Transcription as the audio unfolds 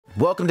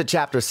Welcome to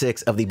Chapter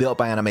 6 of the Built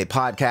by Anime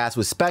podcast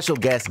with special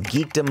guest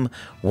Geekdom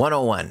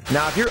 101.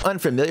 Now, if you're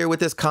unfamiliar with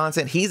this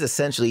content, he's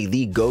essentially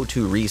the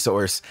go-to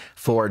resource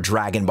for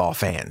Dragon Ball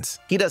fans.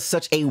 He does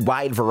such a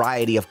wide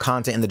variety of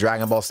content in the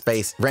Dragon Ball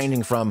space,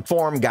 ranging from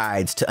forum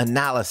guides to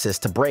analysis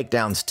to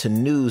breakdowns to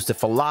news to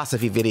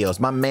philosophy videos.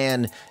 My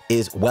man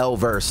is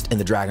well-versed in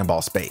the Dragon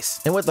Ball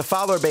space. And with the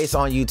follower base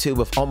on YouTube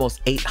of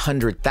almost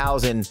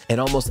 800,000 and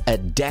almost a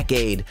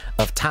decade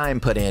of time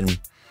put in,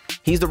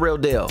 he's the real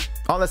deal.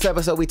 On this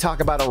episode, we talk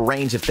about a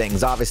range of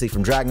things, obviously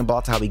from Dragon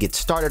Ball to how we get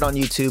started on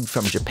YouTube,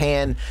 from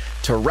Japan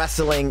to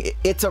wrestling.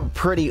 It's a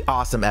pretty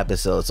awesome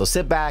episode, so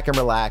sit back and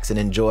relax and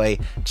enjoy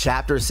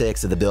Chapter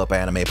 6 of the Built by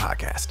Anime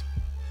podcast.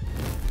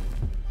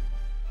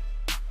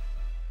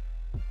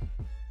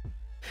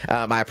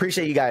 I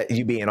appreciate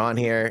you being on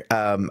here.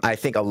 I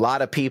think a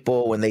lot of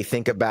people, when they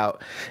think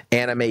about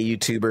anime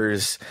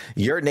YouTubers,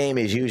 your name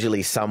is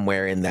usually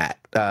somewhere in that.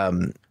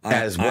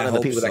 As one of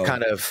the people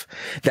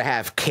that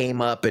have came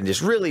up and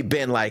just really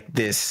been like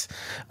this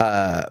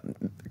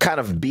kind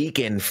of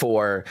beacon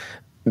for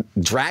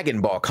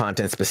Dragon Ball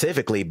content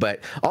specifically, but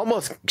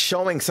almost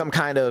showing some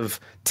kind of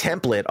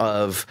template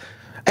of,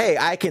 hey,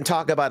 I can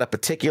talk about a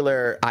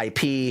particular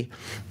IP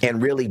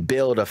and really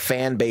build a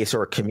fan base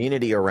or a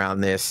community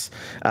around this,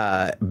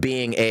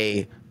 being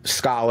a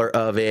scholar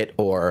of it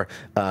or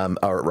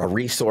a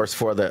resource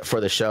for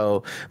the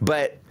show.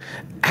 But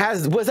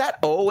was that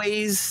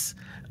always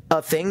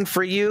a thing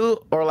for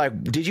you, or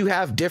like did you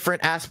have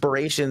different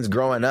aspirations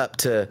growing up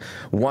to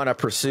want to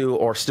pursue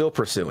or still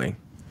pursuing?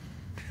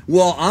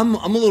 Well, I'm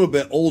a little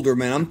bit older,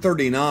 man. I'm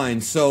 39,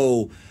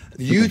 so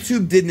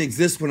YouTube didn't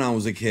exist when I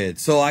was a kid,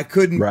 so I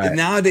couldn't. Right.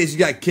 Nowadays, you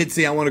got kids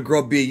say, I want to grow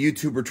up, be a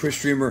YouTuber, Twitch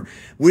streamer.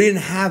 We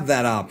didn't have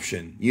that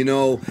option, you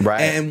know?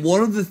 Right. And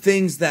one of the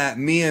things that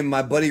me and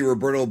my buddy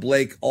Roberto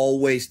Blake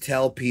always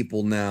tell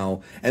people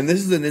now, and this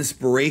is an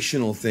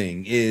inspirational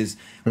thing, is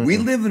we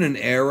live in an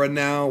era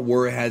now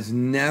where it has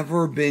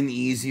never been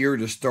easier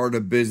to start a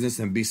business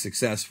and be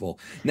successful.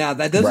 Now,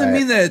 that doesn't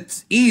mean that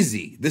it's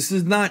easy. This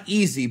is not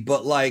easy,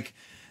 but like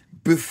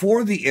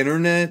before the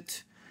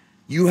internet,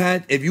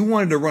 if you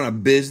wanted to run a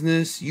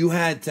business, you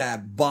had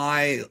to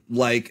buy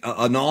like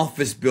an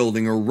office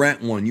building or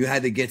rent one. You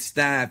had to get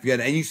staff.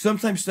 And you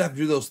sometimes still have to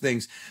do those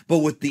things. But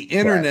with the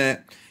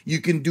internet, you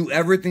can do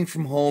everything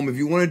from home. If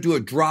you want to do a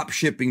drop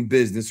shipping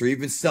business or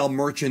even sell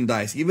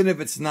merchandise, even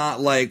if it's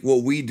not like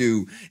what we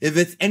do, if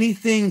it's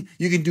anything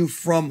you can do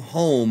from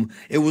home,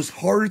 it was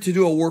harder to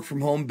do a work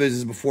from home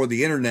business before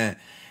the internet.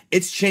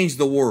 It's changed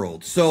the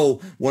world.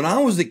 So when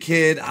I was a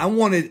kid, I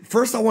wanted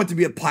to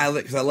be a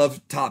pilot because I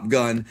love Top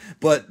Gun,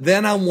 but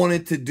then I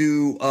wanted to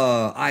do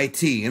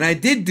IT, and I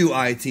did do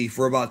IT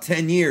for about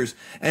 10 years.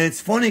 And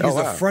it's funny because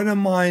a friend of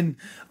mine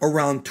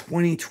around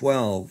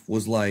 2012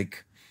 was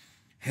like,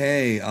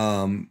 hey,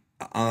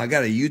 I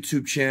got a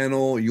YouTube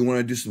channel. You want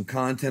to do some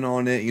content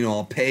on it? You know,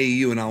 I'll pay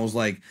you. And I was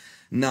like,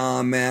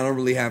 nah, man, I don't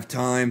really have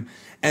time.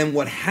 And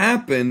what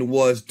happened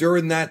was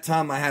during that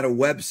time, I had a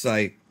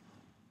website.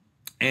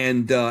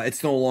 And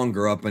it's no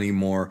longer up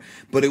anymore.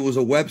 But it was a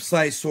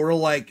website sort of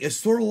like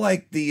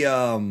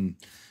the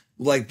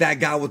like that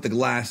guy with the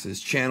glasses,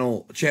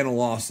 Channel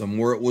Awesome,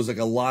 where it was like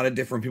a lot of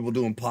different people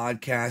doing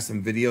podcasts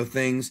and video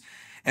things.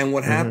 And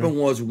what happened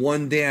was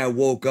one day I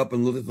woke up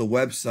and looked at the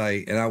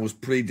website and I was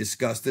pretty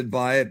disgusted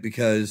by it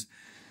because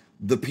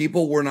the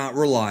people were not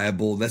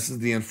reliable. This is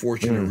the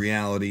unfortunate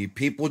reality.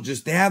 People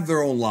they have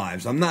their own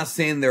lives. I'm not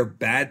saying they're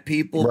bad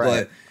people,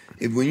 but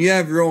when you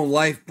have your own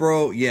life,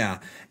 bro,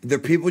 the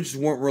people just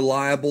weren't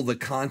reliable. The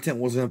content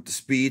wasn't up to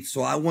speed.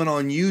 So I went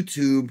on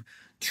YouTube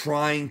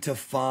trying to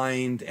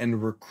find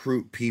and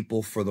recruit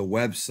people for the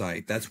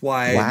website. That's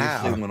why I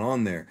initially went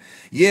on there.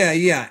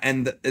 Yeah.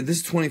 And this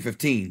is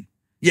 2015.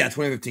 Yeah,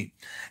 2015.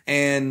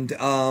 And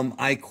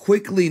I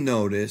quickly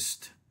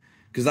noticed,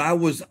 because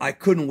I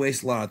couldn't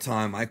waste a lot of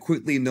time. I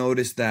quickly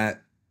noticed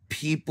that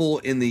people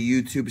in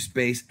the YouTube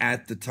space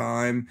at the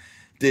time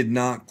did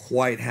not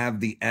quite have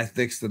the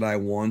ethics that I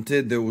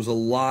wanted. There was a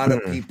lot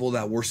of people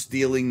that were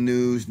stealing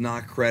news,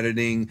 not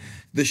crediting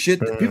the shit.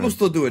 People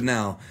still do it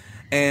now.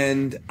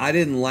 And I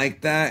didn't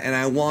like that. And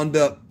I wound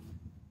up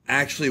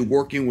actually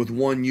working with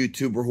one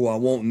YouTuber who I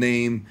won't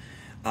name.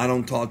 I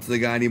don't talk to the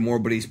guy anymore,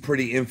 but he's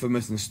pretty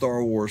infamous in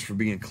Star Wars for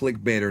being a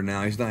clickbaiter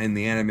now. He's not in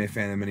the anime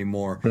fandom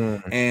anymore.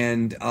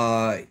 And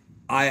I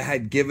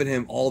had given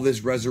him all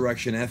this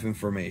Resurrection F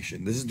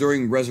information. This is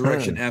during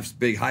Resurrection F's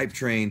big hype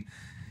train.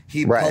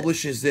 He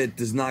publishes it,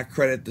 does not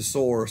credit the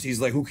source. He's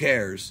like, who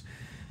cares?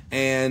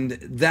 And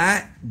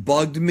that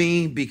bugged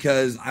me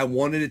because I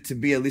wanted it to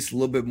be at least a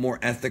little bit more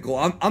ethical.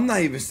 I'm not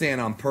even saying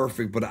I'm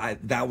perfect, but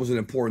that was an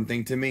important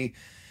thing to me.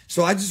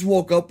 So I just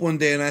woke up one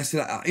day and I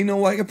said, you know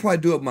what, I could probably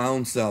do it my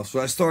own self. So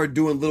I started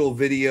doing little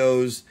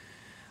videos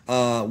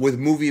with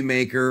Movie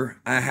Maker.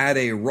 I had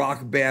a Rock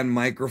Band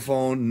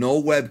microphone,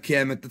 no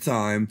webcam at the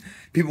time.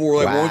 People were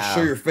like, why don't you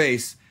show your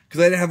face?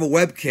 Because I didn't have a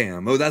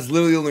webcam. Oh, that's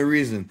literally the only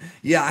reason.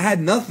 Yeah, I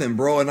had nothing,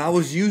 bro. And I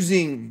was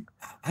using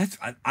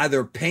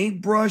either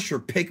Paintbrush or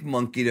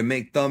PicMonkey to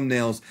make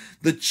thumbnails.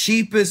 The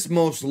cheapest,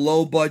 most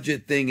low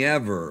budget thing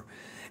ever.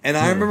 And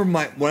I remember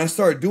when I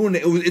started doing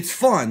it, it's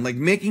fun. Like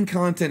making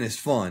content is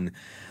fun.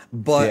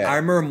 But I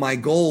remember my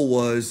goal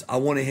was I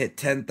want to hit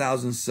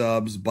 10,000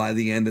 subs by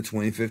the end of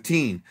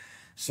 2015.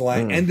 So I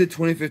ended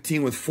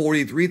 2015 with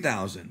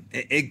 43,000.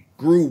 It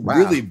grew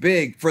really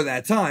big for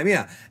that time.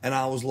 Yeah. And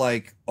I was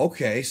like,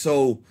 okay,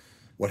 so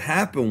what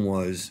happened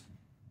was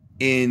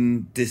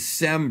in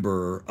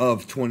December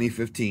of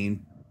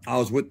 2015, I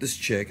was with this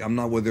chick. I'm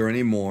not with her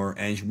anymore.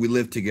 And we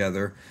lived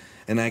together.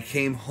 And I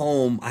came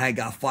home. I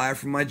got fired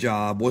from my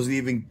job. I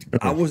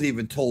wasn't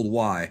even told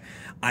why.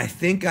 I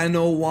think I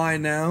know why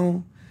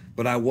now,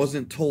 but I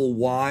wasn't told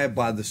why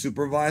by the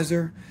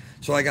supervisor.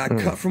 So I got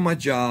cut from my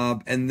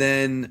job, and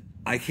then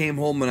I came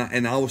home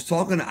and I was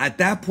talking. At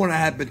that point, I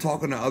had been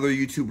talking to other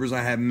YouTubers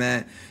I had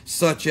met,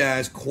 such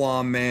as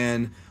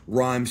Quaman,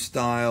 Rhyme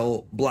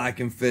Style, Black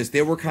and Fist.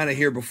 They were kind of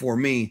here before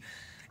me,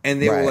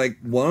 and they were like,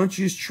 "Why don't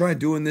you just try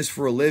doing this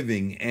for a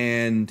living?"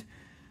 And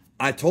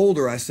I told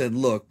her, I said,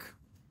 "Look,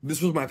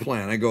 this was my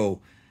plan. I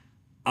go,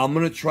 I'm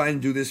going to try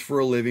and do this for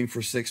a living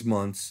for 6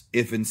 months.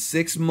 If in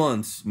 6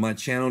 months my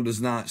channel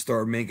does not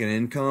start making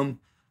income,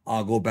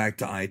 I'll go back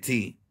to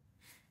IT."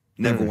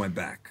 Never went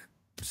back.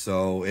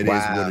 So it is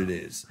what it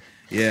is.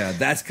 Yeah,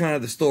 that's kind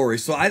of the story.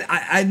 So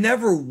I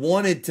never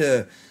wanted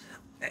to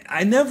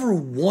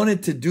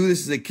do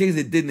this as a kid.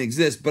 It didn't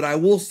exist. But I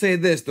will say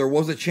this, there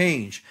was a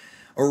change.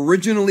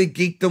 Originally,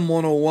 Geekdom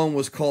 101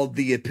 was called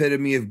the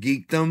Epitome of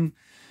Geekdom.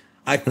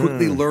 I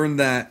quickly learned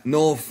that,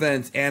 no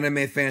offense,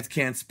 anime fans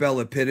can't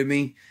spell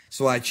epitome,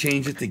 so I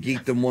changed it to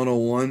Geekdom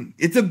 101.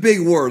 It's a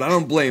big word. I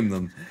don't blame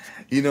them.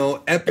 You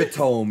know,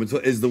 epitome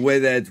is the way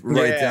that it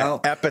writes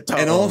out.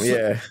 Epitome, and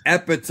also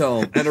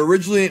epitome. And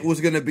originally it was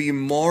going to be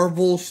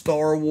Marvel,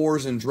 Star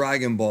Wars, and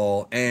Dragon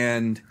Ball.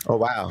 And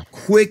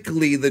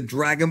quickly the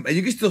Dragon, and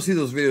you can still see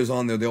those videos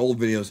on there, the old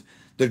videos.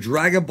 The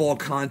Dragon Ball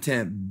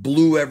content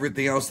blew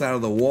everything else out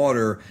of the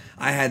water.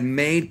 I had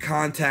made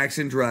contacts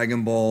in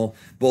Dragon Ball,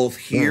 both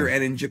here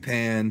and in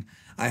Japan.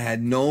 I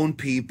had known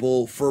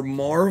people. For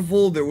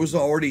Marvel, there was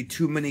already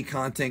too many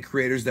content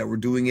creators that were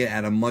doing it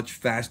at a much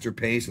faster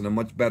pace and a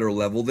much better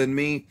level than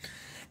me.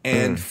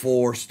 And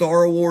for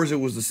Star Wars, it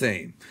was the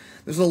same.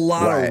 There's a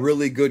lot of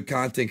really good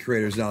content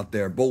creators out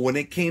there. But when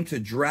it came to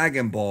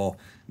Dragon Ball,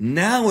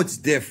 now it's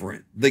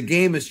different. The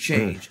game has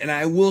changed. And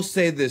I will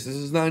say this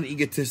is not an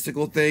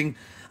egotistical thing.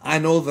 I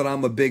know that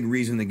I'm a big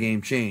reason the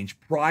game changed.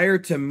 Prior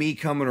to me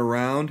coming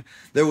around,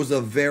 there was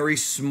a very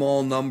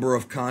small number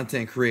of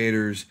content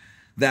creators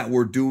that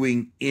were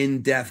doing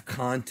in-depth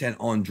content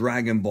on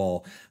Dragon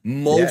Ball.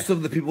 Most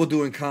of the people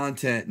doing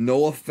content,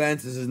 no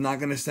offense, this is not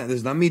going to sound, this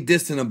is not me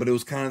dissing them, but it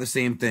was kind of the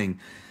same thing.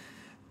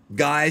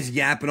 Guys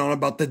yapping on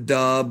about the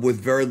dub with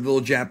very little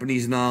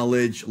Japanese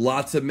knowledge,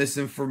 lots of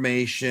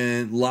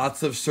misinformation,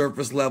 lots of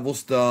surface level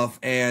stuff,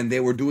 and they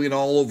were doing it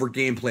all over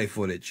gameplay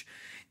footage.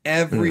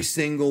 Every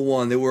single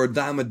one. They were a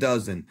dime a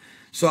dozen.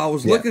 So I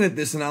was looking at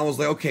this and I was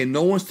like, okay,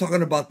 no one's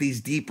talking about these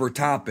deeper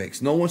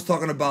topics. No one's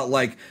talking about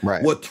like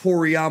what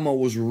Toriyama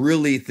was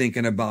really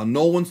thinking about.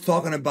 No one's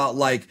talking about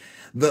like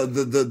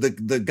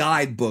the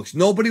guidebooks.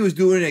 Nobody was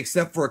doing it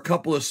except for a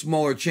couple of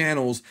smaller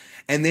channels,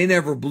 and they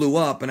never blew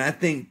up. And I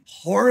think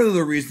part of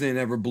the reason they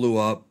never blew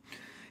up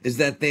is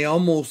that they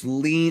almost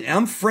leaned.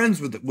 I'm friends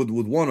with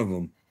one of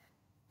them.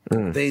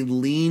 They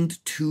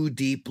leaned too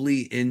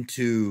deeply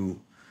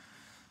into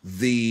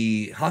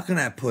the, how can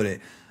I put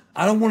it?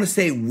 I don't want to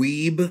say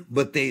weeb,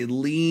 but they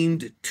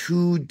leaned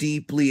too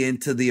deeply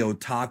into the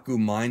otaku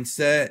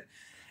mindset.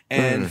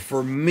 And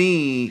for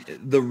me,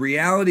 the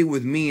reality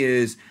with me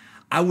is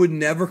I would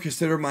never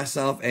consider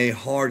myself a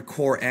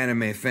hardcore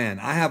anime fan.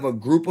 I have a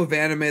group of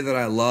anime that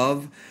I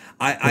love.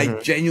 I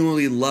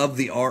genuinely love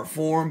the art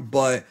form,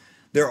 but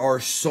there are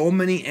so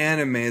many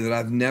anime that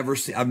I've never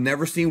seen. I've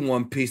never seen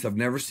One Piece. I've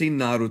never seen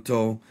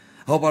Naruto.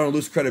 I hope I don't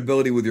lose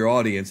credibility with your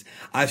audience.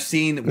 I've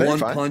seen One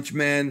Punch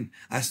Man.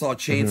 I saw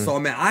Chainsaw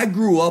Man. I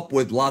grew up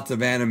with lots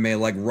of anime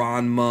like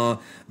Ranma,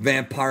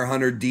 Vampire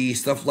Hunter D,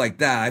 stuff like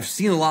that. I've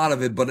seen a lot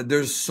of it, but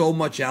there's so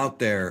much out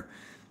there,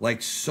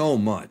 like so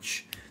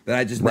much, that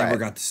I just never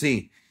got to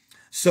see.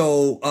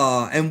 So,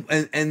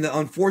 and the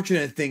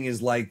unfortunate thing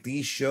is like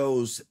these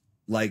shows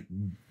like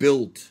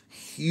built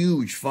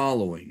huge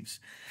followings.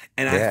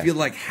 And I feel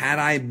like had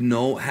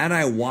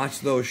I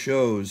watched those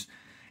shows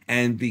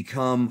and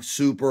become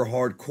super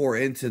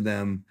hardcore into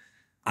them,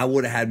 I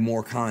would have had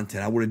more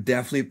content. I would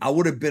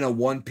have been a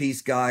One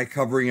Piece guy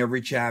covering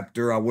every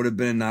chapter. I would have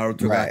been a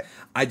Naruto guy.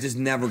 I just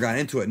never got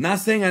into it. Not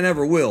saying I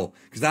never will,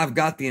 because I've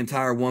got the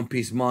entire One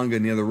Piece manga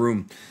in the other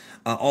room.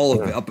 All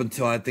of it up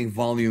until I think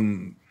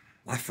volume,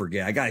 I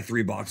forget. I got like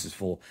 3 boxes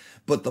full.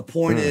 But the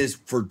point is,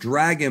 for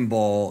Dragon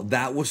Ball,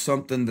 that was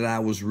something that I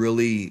was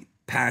really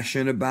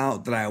passionate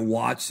about, that I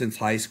watched since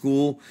high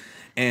school.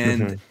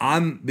 And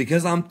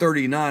because I'm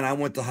 39, I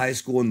went to high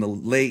school in the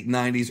late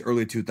 90s,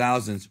 early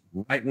 2000s,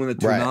 right when the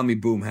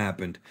Toonami boom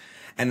happened.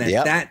 And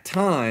at that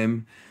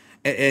time,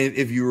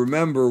 if you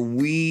remember,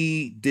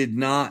 we did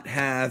not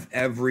have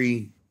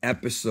every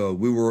episode.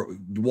 We were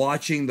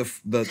watching the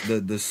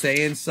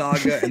Saiyan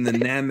saga and the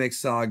Namek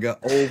saga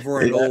over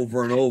and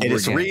over and over and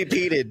it's again.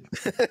 Repeated.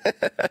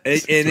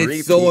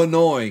 It's so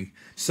annoying.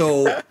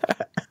 So,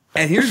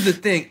 and here's the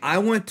thing. I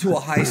went to a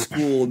high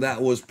school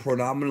that was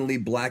predominantly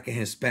black and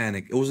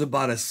Hispanic. It was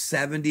about a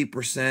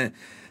 70%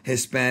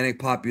 Hispanic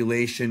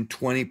population,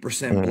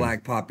 20%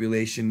 black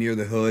population near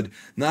the hood.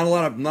 Not a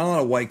lot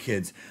of white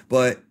kids,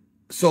 but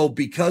so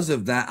because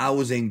of that, I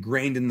was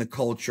ingrained in the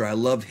culture. I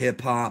loved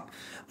hip hop.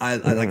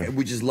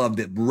 We just loved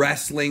it.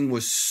 Wrestling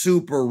was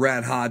super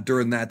red hot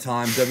during that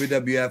time.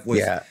 WWF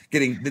was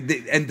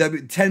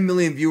getting 10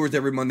 million viewers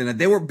every Monday night.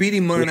 They were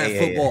beating Monday Night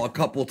Football a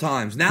couple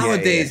times.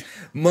 Nowadays,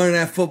 Monday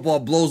Night Football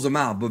blows them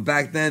out. But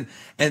back then,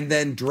 and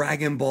then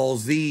Dragon Ball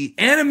Z,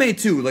 anime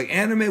too. Like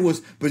anime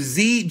was, but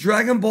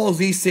Dragon Ball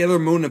Z, Sailor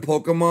Moon, and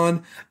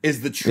Pokemon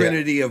is the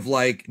trinity of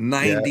like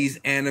 90s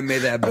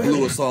anime that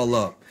blew us all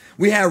up.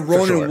 We had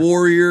Ronin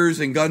Warriors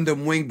and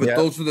Gundam Wing, but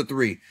those were the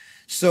three.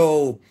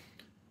 So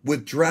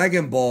with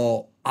Dragon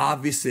Ball,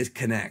 obviously it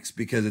connects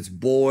because it's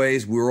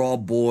boys. We're all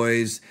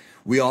boys.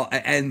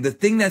 And the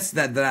thing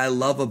that I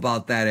love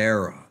about that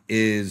era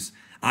is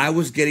I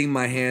was getting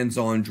my hands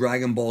on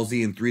Dragon Ball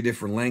Z in 3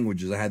 different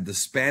languages. I had the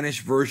Spanish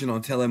version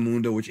on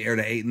Telemundo, which aired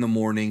at 8 in the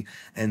morning.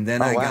 And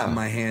then I got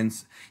my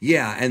hands,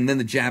 and then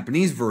the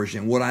Japanese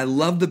version. What I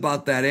loved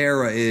about that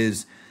era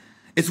is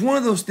it's one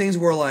of those things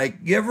where, like,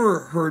 you ever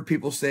heard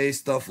people say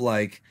stuff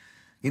like,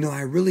 you know,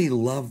 I really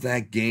love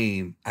that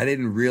game. I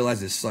didn't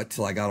realize it sucked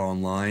till I got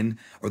online,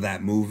 or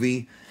that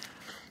movie.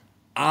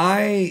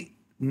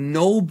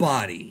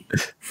 Nobody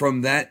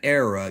from that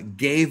era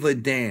gave a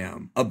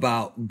damn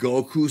about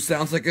Goku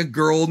sounds like a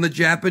girl in the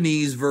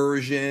Japanese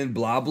version,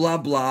 blah, blah,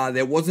 blah.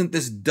 There wasn't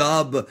this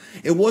dub.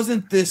 It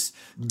wasn't this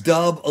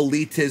dub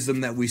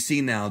elitism that we see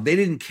now. They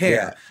didn't care.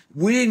 Yeah.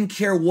 We didn't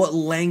care what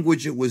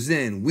language it was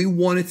in. We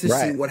wanted to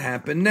see what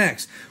happened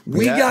next.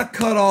 We got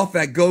cut off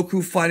at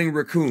Goku fighting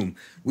Raccoon.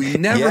 We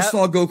never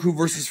saw Goku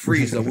versus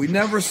Frieza. We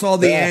never saw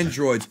the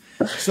androids.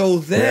 So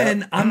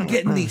then I'm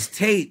getting these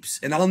tapes,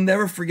 and I'll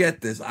never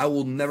forget this. I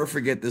will never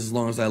forget this as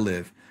long as I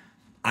live.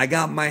 I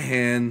got my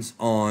hands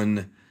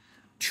on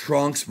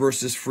Trunks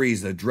versus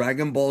Frieza,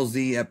 Dragon Ball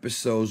Z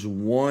episodes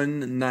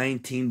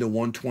 119 to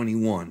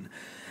 121.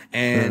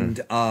 And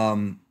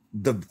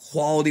the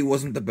quality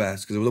wasn't the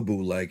best because it was a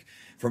bootleg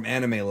from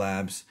Anime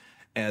Labs,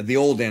 the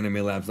old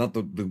Anime Labs, not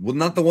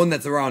the one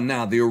that's around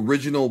now, the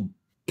original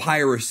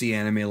piracy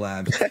Anime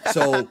Labs.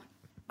 So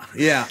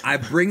I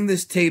bring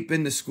this tape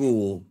into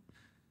school.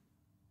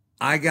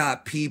 I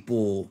got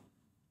people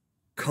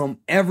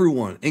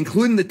everyone,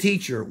 including the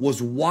teacher,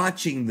 was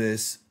watching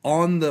this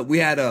we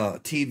had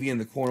a TV in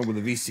the corner with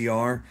a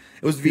VCR.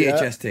 It was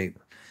VHS tape.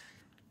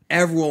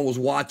 Everyone was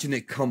watching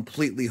it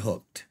completely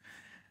hooked.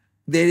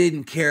 They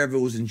didn't care if it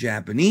was in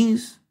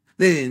Japanese.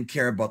 They didn't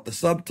care about the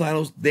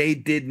subtitles. They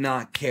did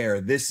not care.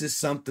 This is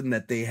something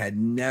that they had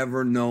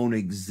never known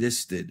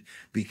existed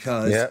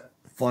because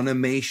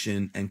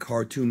Funimation and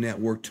Cartoon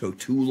Network took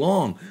too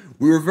long.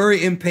 We were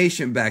very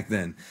impatient back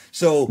then.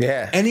 So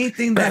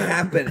anything that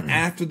happened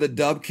after the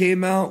dub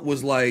came out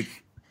was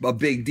like a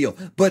big deal.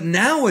 But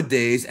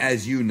nowadays,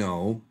 as you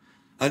know,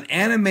 an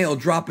anime will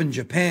drop in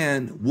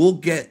Japan. We'll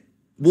get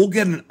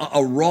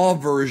a raw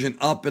version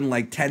up in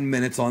like 10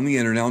 minutes on the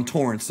internet, on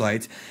torrent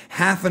sites.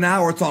 Half an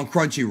hour, it's on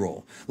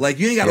Crunchyroll. Like,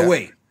 you ain't got to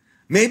wait.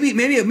 Maybe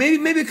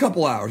a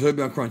couple hours, it'll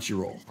be on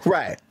Crunchyroll.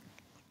 Right.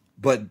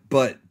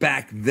 But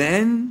back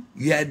then,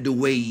 you had to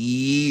wait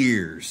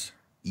years,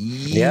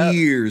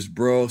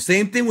 bro.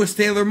 Same thing with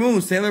Sailor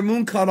Moon. Sailor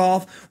Moon cut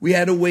off. We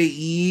had to wait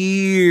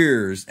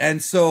years.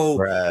 And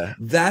so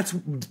that's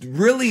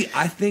really,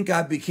 I think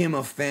I became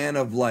a fan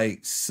of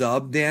like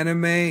subbed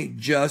anime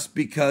just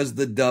because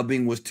the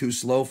dubbing was too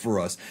slow for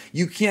us.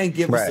 You can't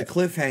give us a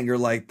cliffhanger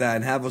like that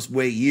and have us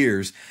wait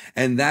years.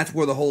 And that's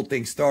where the whole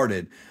thing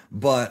started.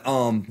 But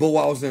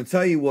what I was going to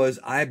tell you was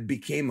I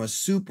became a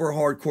super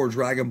hardcore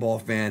Dragon Ball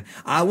fan.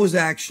 I was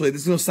actually,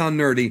 this is going to sound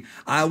nerdy,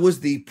 I was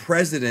the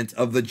president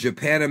of the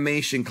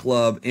Japanimation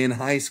Club in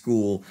high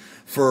school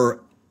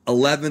for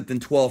 11th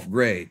and 12th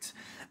grades.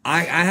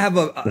 I have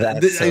a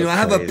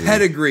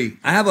pedigree.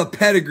 I have a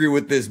pedigree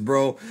with this,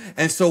 bro.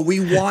 And so we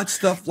watched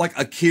stuff like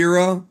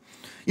Akira.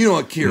 You know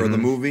Akira, the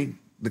movie,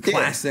 the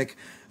classic.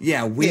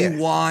 Yeah, we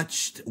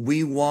watched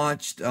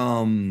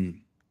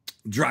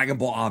Dragon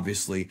Ball,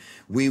 obviously.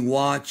 We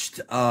watched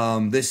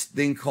this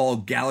thing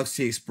called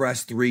Galaxy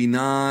Express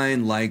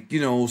 3-9, like, you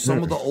know,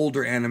 some of the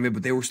older anime,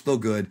 but they were still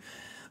good.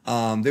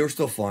 They were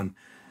still fun.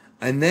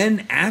 And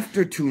then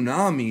after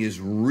Toonami is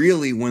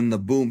really when the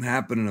boom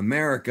happened in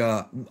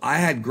America. I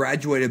had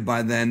graduated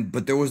by then,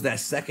 but there was that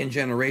second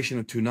generation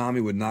of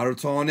Toonami with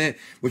Naruto on it,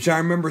 which I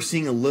remember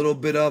seeing a little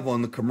bit of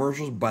on the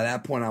commercials. By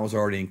that point, I was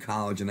already in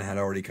college and I had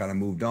already kind of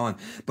moved on.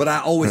 But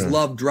I always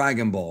loved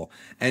Dragon Ball.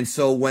 And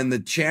so when the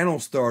channel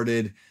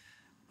started,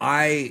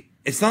 I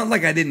it's not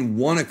like I didn't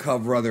want to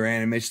cover other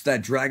anime. It's just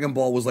that Dragon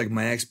Ball was like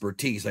my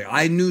expertise. Like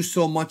I knew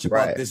so much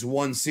about this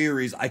one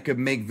series, I could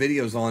make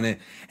videos on it.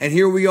 And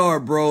here we are,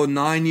 bro.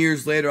 9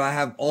 years later, I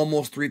have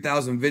almost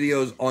 3,000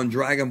 videos on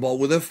Dragon Ball,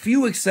 with a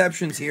few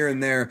exceptions here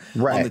and there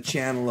on the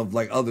channel of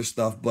like other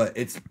stuff. But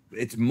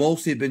it's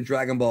mostly been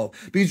Dragon Ball,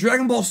 because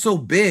Dragon Ball's so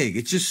big.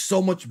 It's just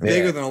so much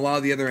bigger than a lot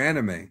of the other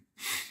anime.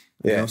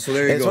 Yeah, you know, so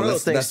there you go. One of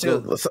those things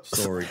too.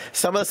 Story.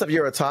 Some of the stuff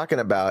you were talking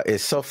about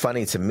is so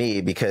funny to me,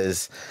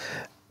 because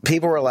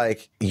people were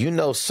like, you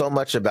know so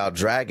much about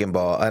Dragon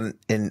Ball,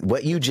 and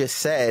what you just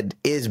said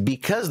is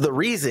because the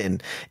reason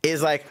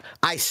is like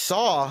I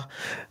saw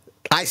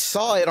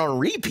it on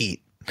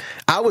repeat.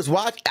 I was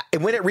watching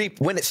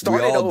when it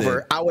started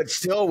over. I would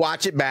still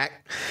watch it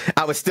back.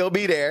 I would still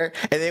be there,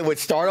 and then it would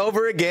start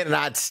over again, and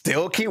I'd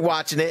still keep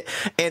watching it.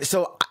 And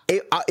so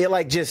it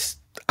like just,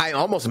 I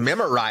almost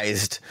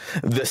memorized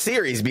the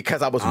series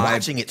because I was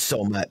watching it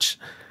so much.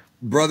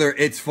 Brother,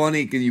 it's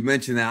funny because you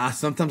mentioned that.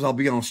 Sometimes I'll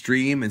be on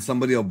stream and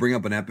somebody will bring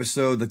up an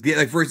episode.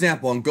 Like for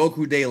example, on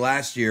Goku Day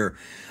last year,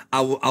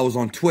 I was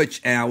on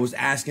Twitch and I was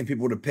asking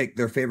people to pick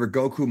their favorite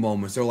Goku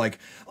moments. They're like,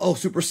 oh,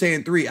 Super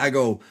Saiyan 3. I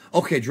go,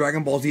 okay,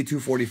 Dragon Ball Z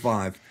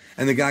 245.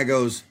 And the guy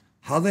goes,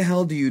 how the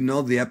hell do you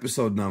know the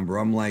episode number?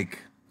 I'm like,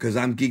 because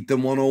I'm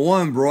Geekdom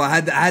 101, bro. I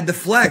had to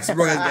flex,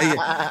 bro.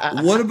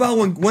 What about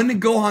when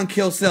did Gohan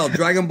kill Cell?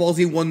 Dragon Ball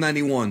Z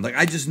 191. Like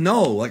I just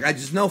know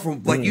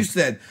from, like you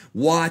said,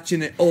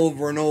 watching it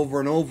over and over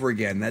and over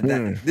again. That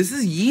this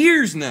is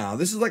years now.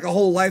 This is like a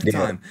whole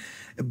lifetime.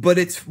 Yeah. But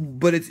it's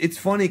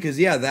funny because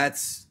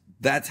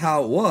that's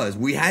how it was.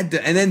 We had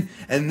to,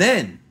 and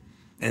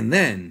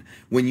then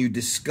when you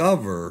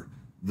discover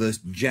the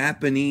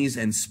Japanese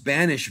and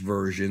Spanish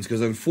versions,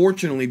 because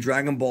unfortunately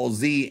Dragon Ball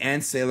Z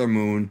and Sailor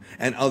Moon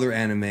and other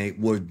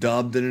anime were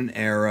dubbed in an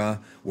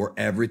era where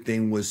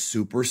everything was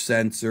super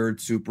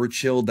censored, super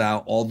chilled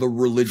out. All the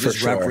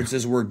religious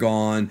references were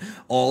gone.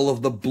 All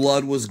of the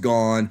blood was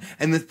gone.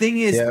 And the thing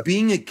is,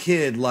 being a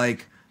kid,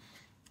 like,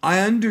 I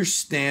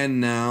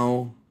understand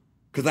now,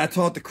 because I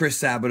talked to Chris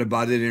Sabat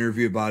about it, an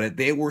interview about it.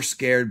 They were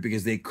scared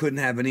because they couldn't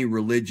have any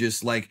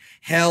religious, like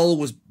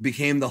hell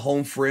became the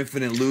home for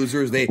infinite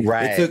losers. They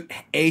took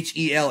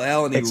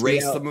HELL and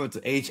erased them to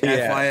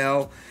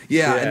HFIL.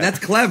 Yeah, and that's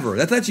clever.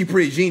 That's actually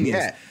pretty genius.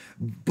 Yeah.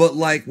 But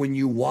like when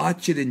you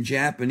watch it in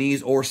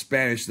Japanese or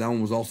Spanish, that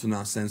one was also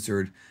not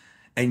censored,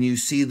 and you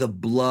see the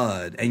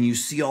blood and you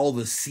see all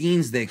the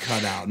scenes they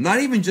cut out.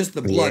 Not even just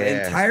the blood,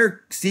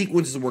 entire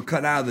sequences were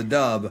cut out of the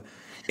dub.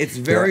 It's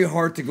very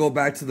hard to go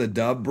back to the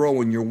dub, bro,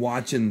 when you're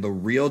watching the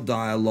real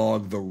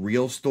dialogue, the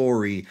real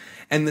story.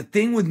 And the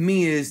thing with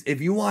me is, if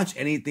you watch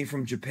anything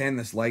from Japan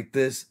that's like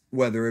this,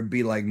 whether it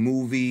be like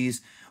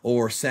movies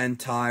or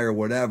Sentai or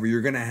whatever,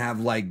 you're going to have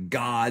like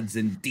gods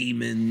and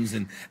demons.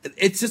 And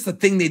it's just a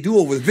thing they do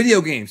over with video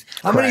games.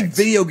 How many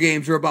video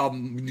games are about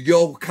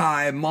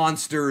yokai,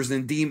 monsters,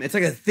 and demons? It's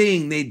like a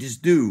thing they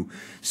just do.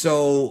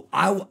 So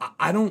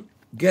I don't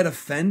get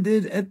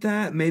offended at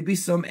that. Maybe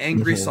some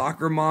angry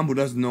soccer mom who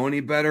doesn't know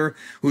any better,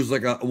 who's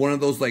like one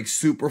of those like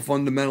super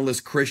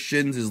fundamentalist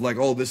Christians, is like,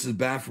 oh, this is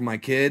bad for my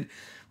kid.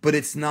 But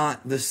it's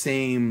not the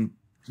same.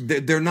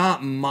 They're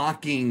not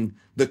mocking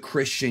the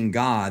Christian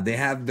God. They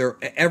have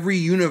every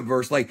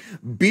universe, like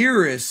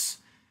Beerus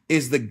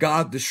is the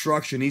god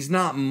destruction. He's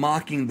not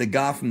mocking the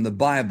God from the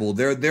Bible.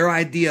 Their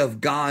idea of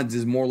gods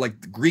is more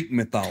like the Greek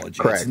mythology.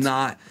 It's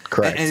not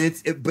correct.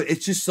 And but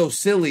it's just so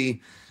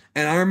silly.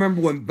 And I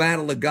remember when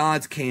Battle of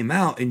Gods came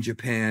out in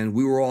Japan,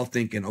 we were all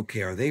thinking,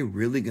 okay, are they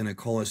really going to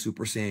call it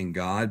Super Saiyan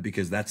God?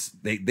 Because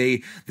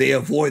they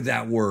avoid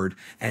that word.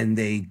 And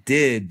they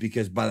did,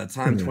 because by the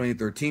time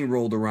 2013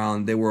 rolled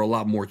around, they were a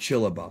lot more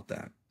chill about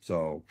that.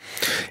 So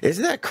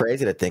isn't that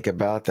crazy to think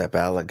about, that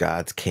Battle of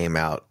Gods came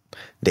out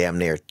damn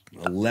near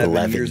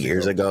 11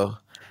 years ago?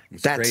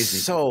 That's crazy.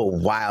 So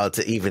wild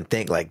to even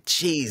think. Like,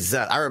 Jesus,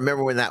 I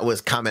remember when that was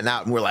coming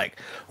out and we're like,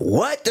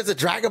 what? Does a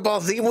Dragon Ball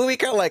Z movie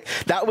come? Like,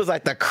 that was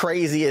like the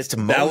craziest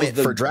moment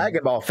for Dragon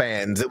Ball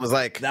fans. It was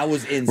like, that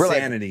was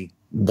insanity.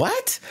 Like,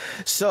 what?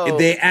 So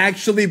they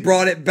actually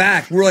brought it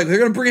back. We're like, they're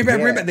gonna bring it back,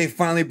 bring it back. They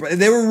finally brought it.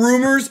 There were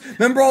rumors.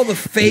 Remember all the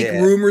fake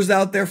rumors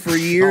out there for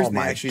years? Oh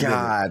my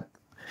God.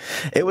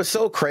 It was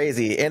so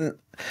crazy. And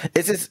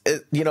it's just,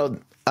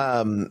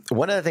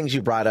 one of the things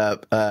you brought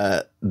up,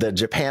 the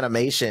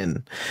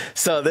Japanimation.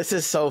 So this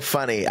is so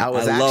funny. I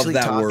was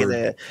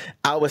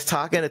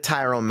talking to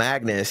Tyrone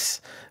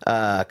Magnus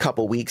a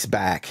couple weeks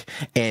back,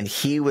 and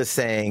he was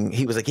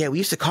like, yeah, we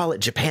used to call it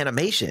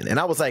Japanimation.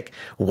 And I was like,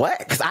 what?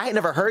 Because I had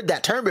never heard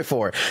that term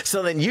before.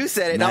 So then you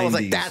said it, and I was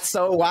like, that's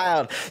so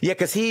wild. Yeah,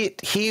 because he's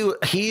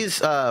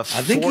I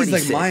think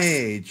 46. He's like my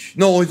age.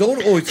 No, he's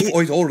older.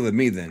 He's older than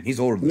me then. He's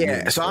older than me.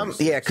 Yeah, so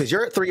because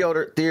you're 3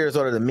 years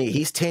older than me.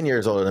 He's 10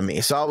 years older than me.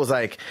 So I was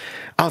like,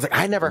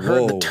 I never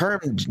heard the term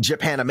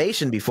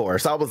Japanimation before.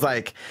 So I was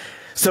like,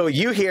 so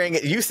you saying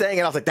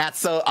it, I was like, that's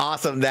so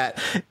awesome that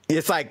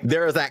it's like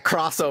there was that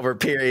crossover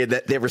period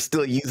that they were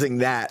still using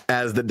that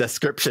as the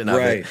description of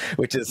it,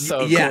 which is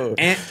so cool.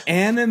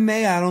 Anime,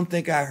 I don't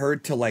think I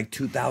heard till like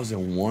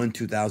 2001,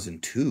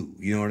 2002.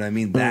 You know what I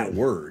mean? That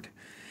word.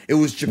 It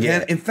was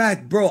Japan. In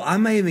fact, bro,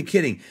 I'm not even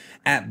kidding.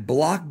 At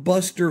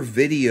Blockbuster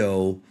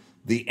Video,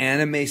 the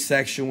anime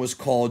section was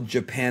called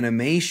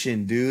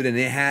Japanimation, dude, and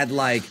it had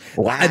like,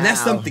 and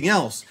that's something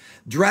else.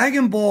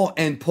 Dragon Ball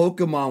and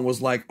Pokemon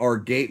was like our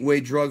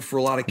gateway drug for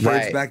a lot of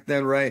kids back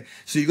then, right?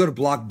 So you go to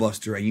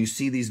Blockbuster and you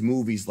see these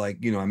movies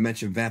like, you know, I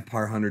mentioned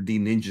Vampire Hunter D,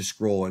 Ninja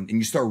Scroll, and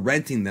you start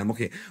renting them.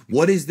 Okay,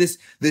 what is this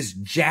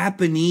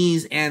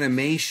Japanese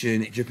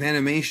animation,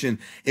 Japanimation?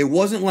 It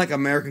wasn't like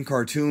American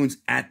cartoons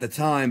at the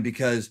time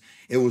because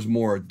it was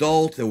more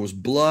adult. There was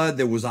blood.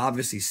 There was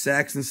obviously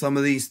sex in some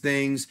of these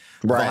things,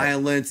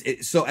 violence.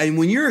 And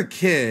when you're a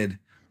kid,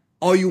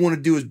 all you want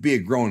to do is be a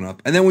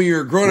grown-up. And then when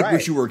you're a grown-up,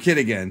 wish you were a kid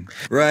again,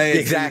 right?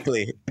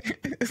 Exactly.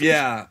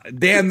 Yeah.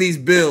 Damn these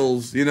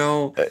bills, you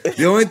know?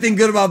 The only thing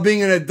good about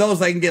being an adult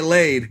is I can get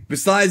laid.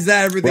 Besides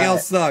that, everything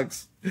else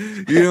sucks.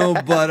 You know,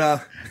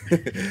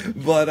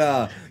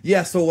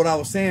 yeah, so what I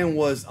was saying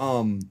was,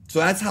 so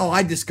that's how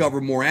I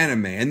discovered more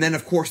anime. And then,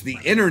 of course, the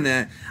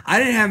internet. I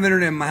didn't have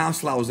internet in my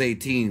house till I was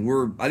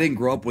 18. I didn't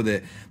grow up with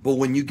it. But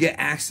when you get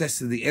access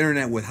to the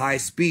internet with high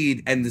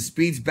speed, and the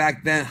speeds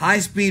back then, high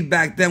speed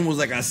back then was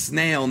like a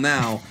snail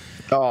now.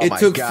 It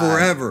took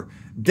forever.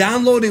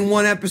 Downloading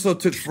one episode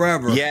took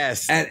forever.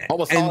 Yes.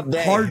 Almost all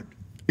day.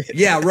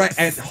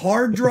 And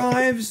hard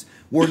drives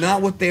were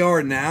not what they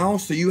are now,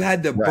 so you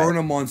had to burn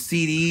them on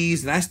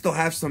CDs, and I still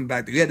have some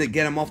back there. You had to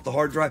get them off the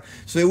hard drive.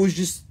 So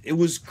it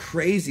was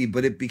crazy,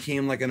 but it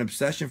became like an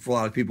obsession for a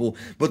lot of people.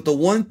 But the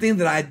one thing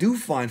that I do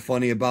find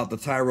funny about the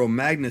Tyrone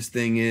Magnus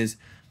thing is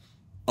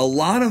a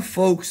lot of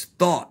folks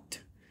thought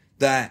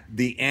that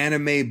the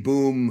anime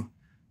boom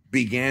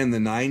began in the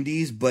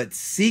 90s, but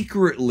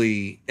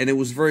secretly, and it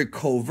was very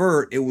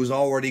covert, it was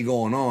already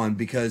going on,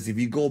 because if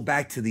you go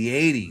back to the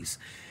 80s,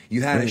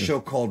 you had a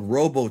show called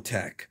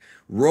Robotech.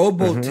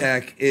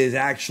 Robotech is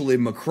actually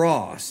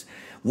Macross.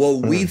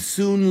 What we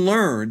soon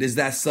learned is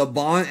that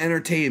Saban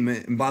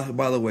Entertainment, and by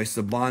the way,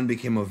 Saban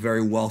became a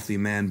very wealthy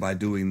man by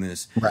doing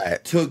this,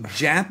 took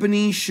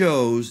Japanese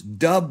shows,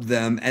 dubbed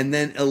them, and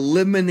then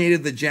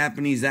eliminated the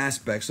Japanese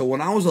aspect. So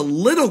when I was a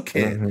little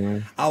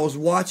kid, I was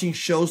watching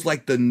shows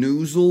like The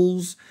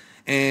Noozles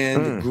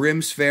and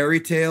Grimm's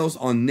Fairy Tales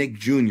on Nick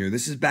Jr.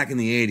 This is back in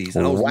the 80s.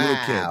 And I was a little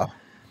kid.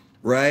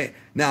 Right?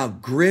 Now,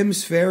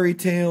 Grimm's Fairy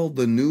Tale,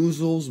 The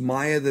Noozles,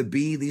 Maya the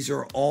Bee, these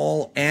are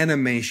all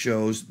anime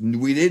shows.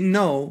 We didn't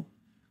know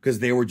because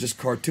they were just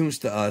cartoons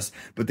to us.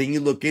 But then you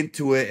look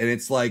into it and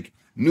it's like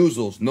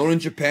Noozles, known in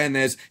Japan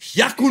as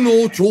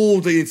Hyakuno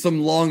Chou, it's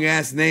some long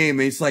ass name.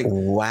 And it's like,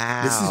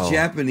 wow, this is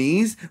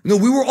Japanese? No,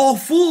 we were all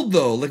fooled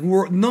though. Like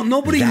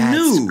nobody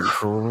knew. That's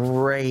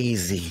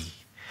crazy.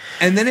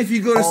 And then if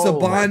you go to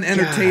Saban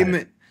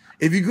Entertainment,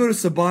 if you go to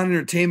Saban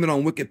Entertainment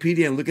on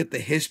Wikipedia and look at the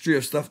history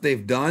of stuff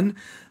they've done,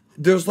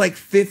 there's like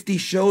 50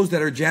 shows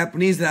that are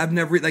Japanese that I've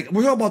never, like,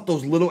 we're talking about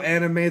those little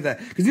anime that,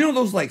 because you know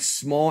those like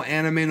small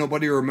anime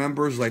nobody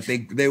remembers, like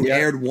they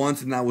aired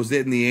once and that was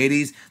it in the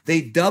 80s. They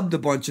dubbed a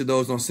bunch of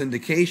those on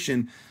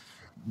syndication.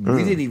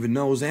 We didn't even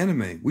know it was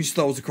anime. We just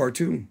thought it was a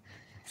cartoon.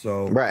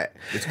 So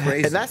it's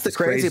crazy. And that's the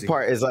crazy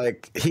part is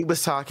like he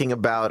was talking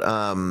about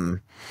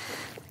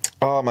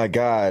oh my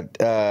God.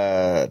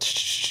 I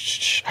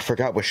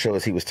forgot what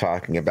shows he was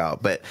talking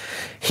about, but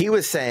he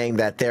was saying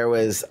that there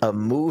was a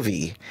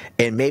movie,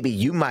 and maybe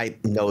you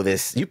might know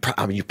this. You're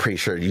pretty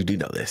sure you do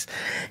know this.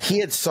 He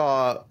had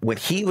saw, when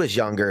he was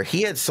younger,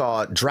 he had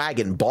saw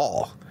Dragon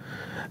Ball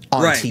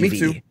on TV. Me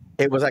too.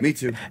 It was like, me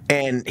too.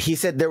 And he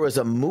said there was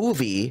a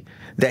movie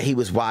that he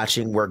was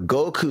watching where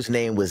Goku's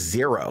name was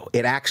Zero.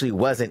 It actually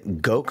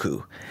wasn't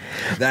Goku.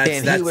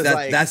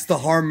 That's the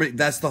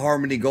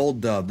Harmony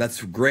Gold Dub.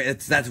 That's great.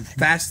 That's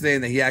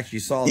fascinating that he actually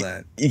saw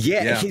that.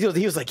 Yeah.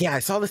 He was like, yeah, I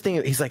saw this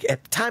thing. He's like,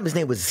 at the time his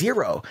name was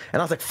Zero.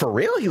 And I was like, for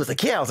real? He was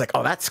like, yeah. I was like,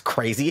 oh, that's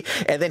crazy.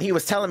 And then he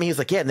was telling me, he was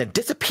like, yeah, and then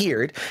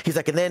disappeared. He's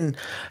like, and then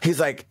he's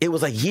like, it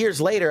was like years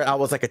later, I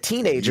was like a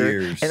teenager.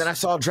 And then I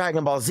saw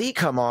Dragon Ball Z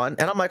come on.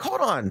 And I'm like,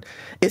 hold on.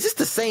 Is this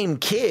the same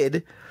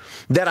kid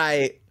that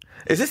I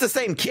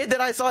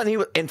saw?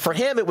 And for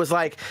him, it was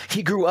like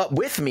he grew up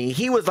with me.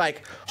 He was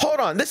like, hold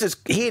on,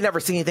 he had never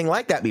seen anything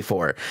like that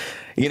before,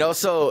 you know?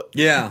 So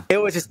yeah, it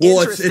was just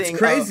interesting. It's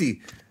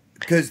crazy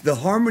because the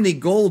Harmony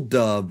Gold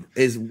Dub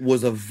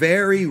was a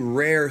very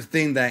rare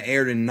thing that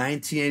aired in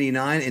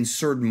 1989 in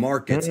certain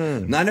markets.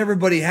 Not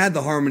everybody had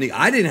the Harmony.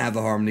 I didn't have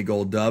the Harmony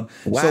Gold Dub.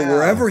 Wow. So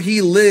wherever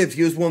he lived,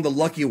 he was one of the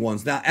lucky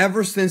ones. Now,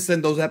 ever since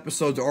then, those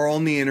episodes are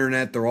on the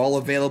internet. They're all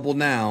available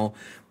now.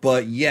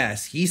 But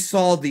yes, he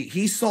saw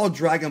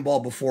Dragon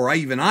Ball before I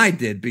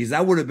did, because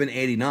that would have been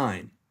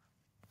 89.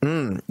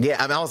 Yeah,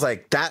 I mean, I was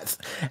like,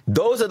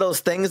 those are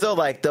those things though,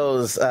 like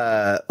those,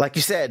 like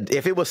you said,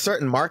 if it was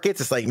certain markets,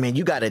 it's like, man,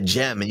 you got a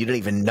gem and you didn't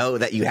even know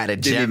that you had a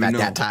gem at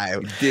that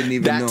time. Didn't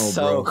even know, bro. That's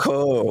so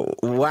cool.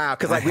 Wow.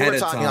 Cause like we were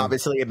talking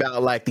obviously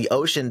about like the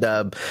Ocean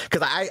Dub,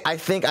 cause I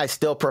think I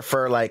still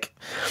prefer like,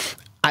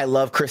 I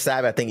love Chris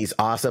Sabat. I think he's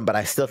awesome, but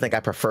I still think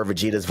I prefer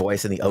Vegeta's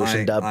voice in the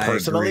Ocean dub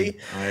personally.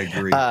 I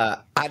agree.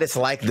 I just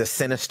like the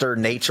sinister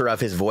nature of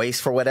his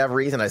voice for whatever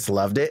reason. I just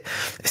loved it.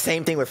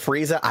 Same thing with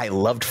Frieza. I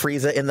loved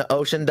Frieza in the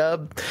Ocean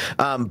dub.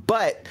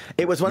 But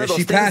it was one of those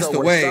things.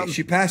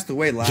 She passed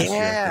away last year,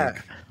 I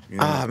think.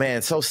 Yeah. Oh,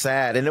 man, so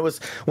sad. And it was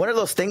one of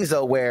those things,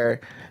 though,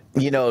 where,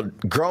 you know,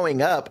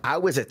 growing up, I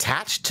was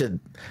attached to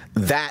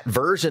that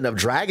version of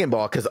Dragon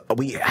Ball because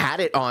we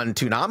had it on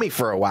Toonami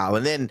for a while.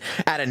 And then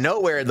out of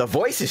nowhere, the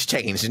voices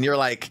changed. And you're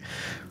like,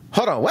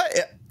 hold on, what?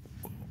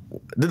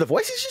 Did the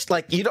voices just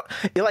like,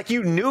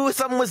 you knew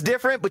something was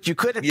different, but you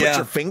couldn't put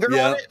your finger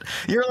on it?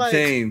 You're like,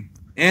 same.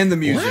 And the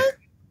music. What?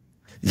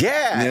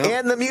 Yeah,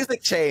 and the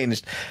music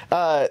changed.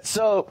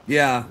 So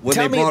yeah, when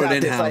they brought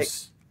it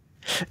in-house.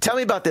 Tell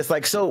me about this.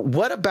 Like, so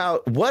what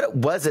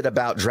was it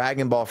about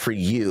Dragon Ball for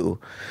you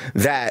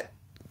that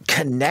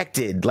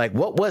connected? Like,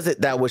 what was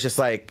it that was just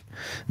like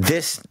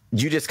this,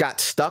 you just got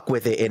stuck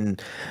with it, and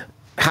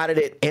how did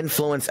it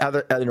influence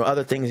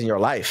other things in your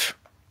life?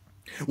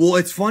 Well,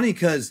 it's funny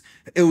because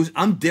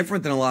I'm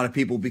different than a lot of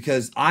people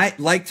because I,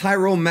 like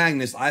Tyrone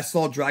Magnus, I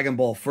saw Dragon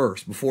Ball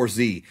first before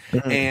Z.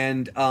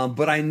 And,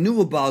 but I knew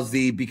about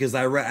Z because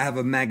I have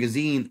a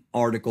magazine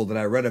article that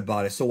I read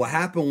about it. So what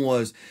happened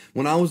was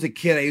when I was a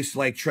kid, I used to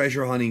like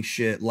treasure hunting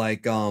shit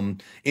like,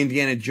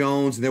 Indiana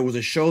Jones. And there was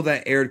a show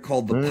that aired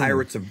called The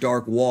Pirates of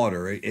Dark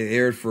Water. It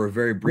aired for a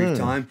very brief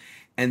time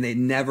and they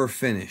never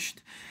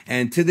finished.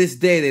 And to this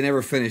day, they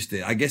never finished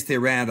it. I guess they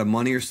ran out of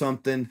money or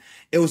something.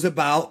 It was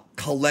about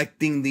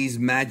collecting these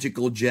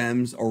magical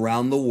gems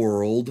around the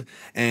world.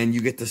 And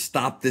you get to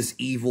stop this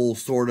evil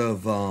sort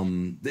of,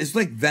 it's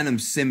like Venom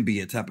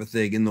symbiote type of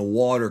thing in the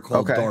water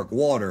called Dark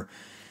Water.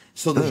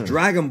 So this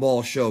Dragon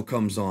Ball show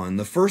comes on.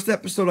 The first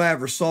episode I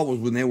ever saw was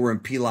when they were in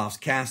Pilaf's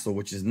castle,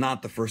 which is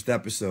not the first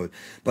episode.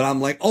 But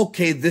I'm like,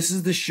 okay, this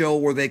is the show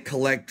where they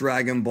collect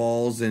Dragon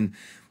Balls and...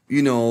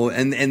 You know,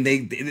 and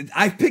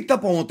I picked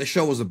up on what the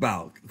show was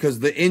about because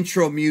the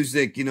intro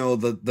music, you know,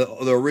 the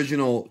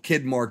original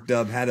Kid Mark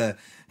dub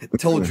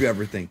told you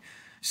everything.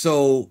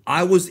 So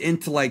I was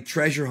into like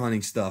treasure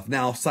hunting stuff.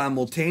 Now,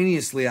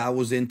 simultaneously, I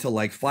was into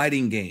like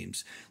fighting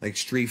games, like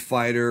Street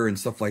Fighter and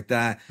stuff like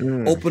that.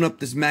 Open up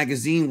this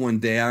magazine one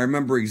day. I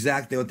remember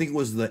exactly. I think it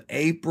was the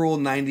April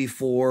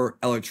 '94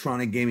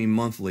 Electronic Gaming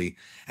Monthly,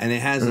 and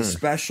it has a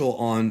special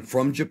on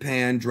from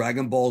Japan,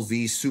 Dragon Ball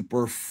Z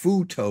Super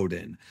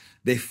Futoden.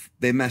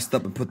 They messed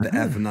up and put the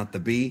F and not the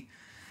B.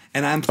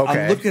 And I'm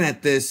looking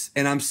at this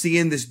and I'm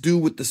seeing this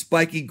dude with the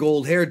spiky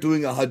gold hair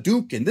doing a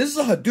Hadouken. This is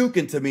a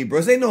Hadouken to me, bro.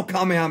 This ain't no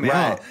Kamehameha.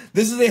 Right.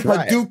 This is a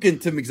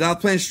Hadouken to me because I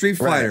was playing Street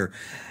Fighter.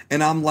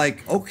 And I'm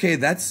like, okay,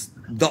 that's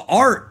the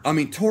art. I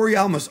mean,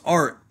 Toriyama's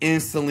art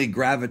instantly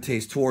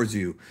gravitates towards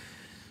you.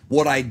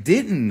 What I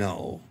didn't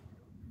know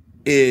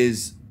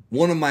is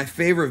one of my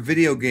favorite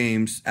video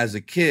games as a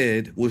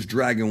kid was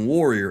Dragon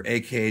Warrior,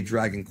 aka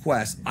Dragon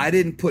Quest. I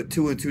didn't put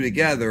two and two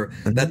together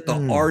that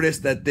the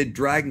artist that did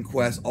Dragon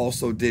Quest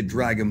also did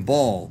Dragon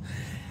Ball.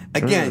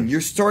 Again,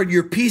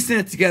 you're piecing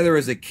it together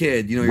as a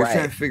kid. You know, you're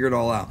trying to figure it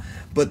all out.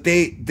 But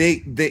they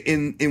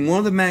in one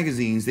of the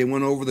magazines they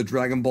went over the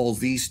Dragon Ball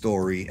Z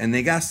story and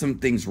they got some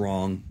things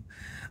wrong.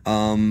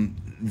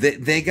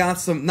 They got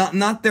some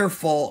not their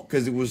fault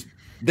because it was.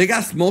 They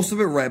got most of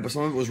it right, but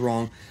some of it was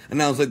wrong.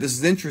 And I was like, this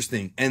is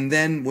interesting. And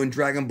then when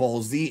Dragon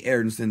Ball Z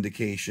aired in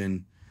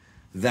syndication,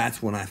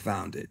 that's when I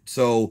found it.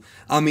 So,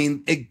 I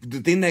mean, the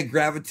thing that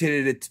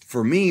gravitated it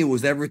for me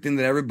was everything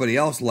that everybody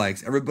else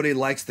likes. Everybody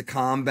likes the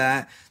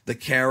combat, the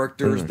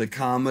characters, the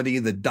comedy,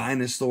 the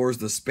dinosaurs,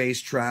 the space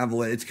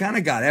travel. It's kind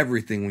of got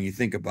everything when you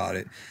think about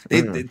it.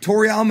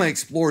 Toriyama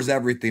explores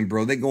everything,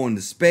 bro. They go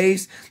into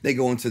space. They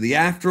go into the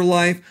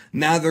afterlife.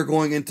 Now they're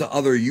going into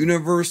other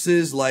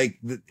universes. Like,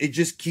 it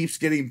just keeps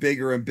getting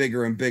bigger and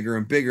bigger and bigger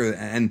and bigger.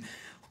 And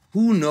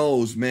who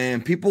knows,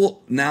 man?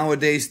 People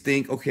nowadays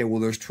think, okay,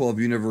 well, there's 12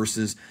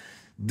 universes.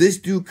 This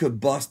dude could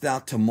bust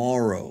out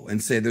tomorrow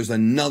and say there's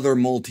another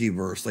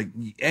multiverse. Like,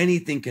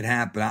 anything could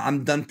happen.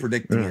 I'm done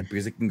predicting it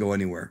because it can go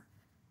anywhere.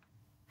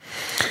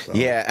 So.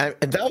 Yeah,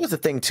 and that was the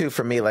thing, too,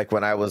 for me. Like,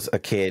 when I was a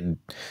kid,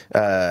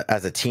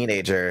 as a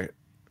teenager,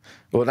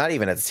 well, not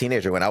even as a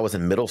teenager, when I was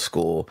in middle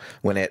school,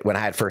 when I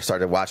had first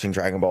started watching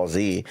Dragon Ball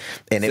Z,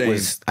 and it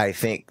was, I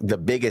think the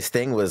biggest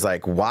thing was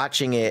like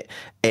watching it,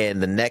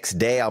 and the next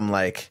day I'm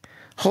like,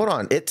 hold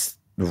on, it's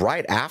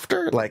right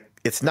after? Like,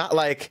 it's not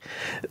like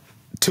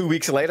 2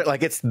 weeks later,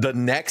 like it's the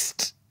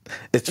next,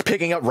 it's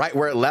picking up right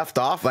where it left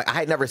off. Like, I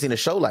had never seen a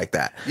show like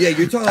that. Yeah,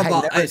 you're talking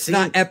about it's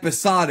not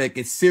episodic,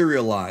 it's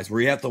serialized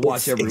where you have to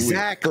watch every week.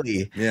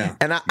 Exactly. Yeah.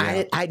 And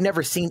I'd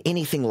never seen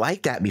anything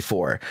like that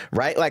before,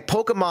 right? Like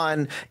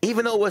Pokemon,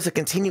 even though it was a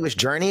continuous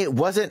journey, it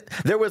wasn't,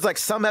 there was like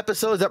some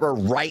episodes that were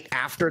right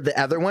after the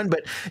other one,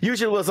 but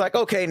usually it was like,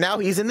 okay, now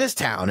he's in this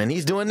town and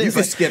he's doing this.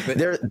 You can skip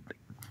it.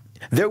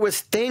 There was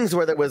things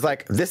where there was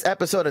like this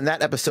episode and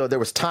that episode, there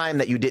was time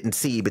that you didn't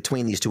see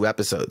between these two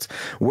episodes.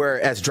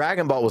 Whereas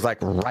Dragon Ball was like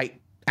right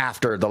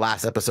after the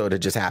last episode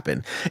had just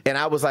happened. And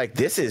I was like,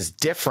 this is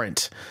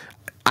different.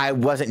 I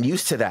wasn't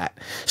used to that.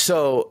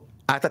 So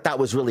I thought that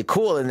was really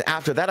cool. And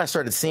after that, I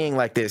started seeing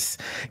like this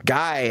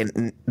guy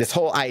and this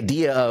whole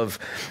idea of,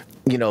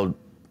 you know,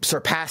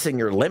 surpassing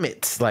your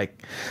limits.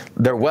 Like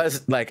there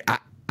was like,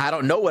 I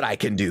don't know what I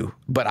can do,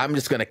 but I'm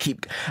just going to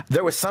keep.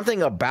 There was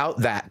something about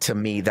that to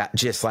me that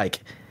just like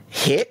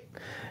hit.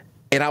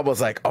 And I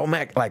was like, oh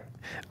man, like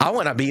I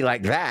want to be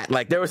like that.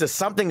 Like there was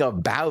something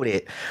about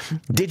it.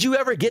 Did you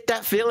ever get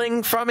that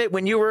feeling from it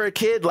when you were a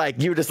kid?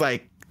 Like you were just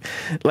like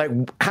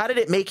how did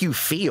it make you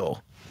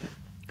feel?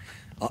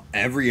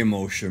 Every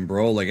emotion,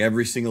 bro. Like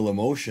every single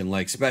emotion.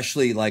 Like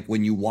especially like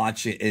when you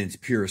watch it in its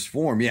purest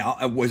form. Yeah,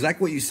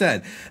 exactly what you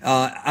said.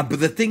 But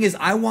the thing is,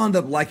 I wound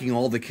up liking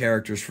all the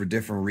characters for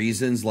different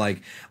reasons.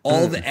 Like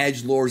all the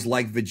edgelords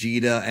like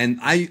Vegeta, and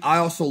I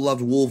also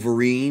loved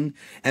Wolverine.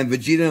 And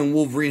Vegeta and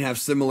Wolverine have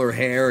similar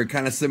hair and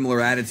kind of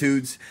similar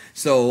attitudes.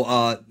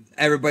 So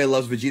everybody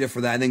loves Vegeta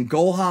for that. And then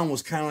Gohan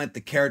was kind of like the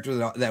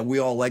character that we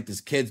all liked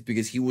as kids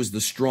because he was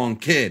the strong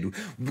kid.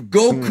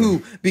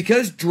 Goku,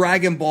 because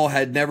Dragon Ball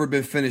had never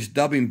been finished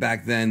dubbing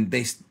back then,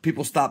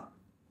 people stopped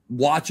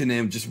watching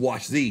him, just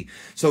watch Z.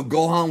 So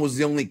Gohan was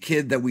the only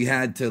kid that we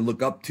had to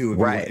look up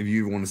to, if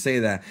you want to say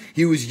that.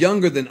 He was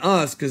younger than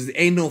us because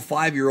ain't no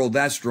 5-year-old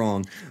that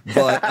strong.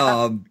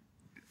 But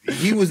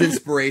he was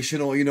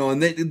inspirational, you know,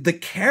 and the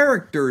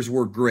characters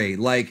were great.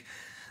 Like,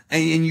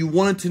 and you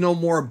wanted to know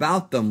more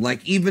about them.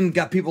 Like even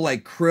got people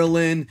like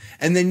Krillin,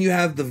 and then you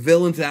have the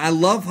villains. And I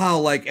love how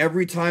like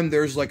every time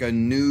there's like a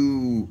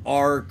new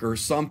arc or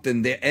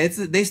something,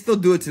 they still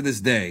do it to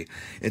this day.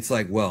 It's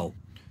like, well,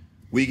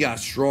 we got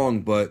strong,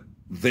 but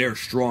they're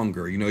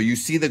stronger. You know, you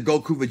see the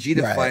Goku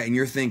Vegeta fight, and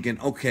you're thinking,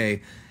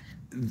 okay,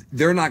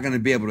 they're not going to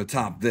be able to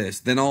top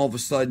this. Then all of a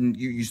sudden,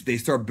 they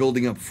start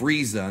building up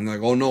Frieza, and they're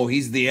like, oh no,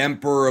 he's the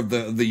emperor of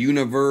the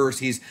universe.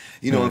 He's,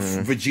 you know,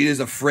 Vegeta's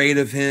afraid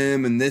of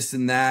him, and this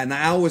and that. And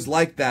I always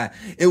liked that.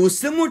 It was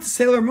similar to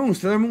Sailor Moon.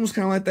 Sailor Moon was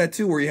kind of like that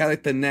too, where you had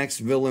like the next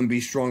villain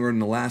be stronger than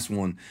the last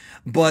one.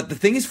 But the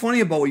thing is funny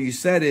about what you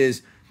said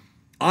is,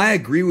 I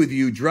agree with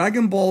you.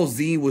 Dragon Ball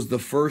Z was the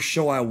first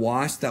show I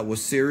watched that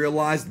was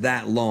serialized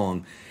that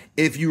long.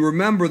 If you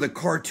remember the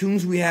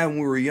cartoons we had when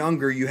we were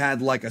younger, you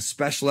had like a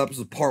special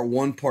episode, part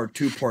 1, part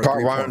 2, part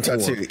 3, part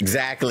 4.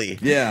 Exactly.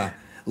 Yeah.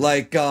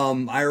 Like,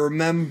 I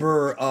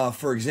remember,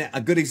 for example,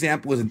 a good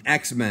example was in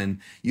X-Men.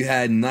 You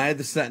had Night of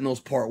the Sentinels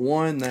part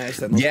 1, Night of the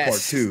Sentinels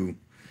part 2.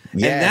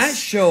 Yes. And that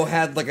show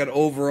had like an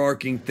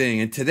overarching thing.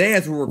 And today,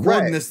 as we're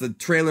recording this, the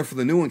trailer for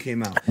the new one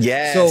came out.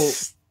 Yes.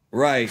 So,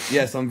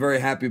 yes, I'm very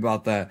happy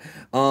about that.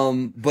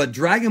 But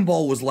Dragon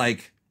Ball was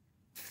like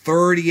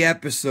 30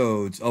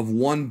 episodes of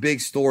one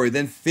big story,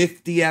 then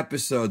 50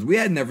 episodes. We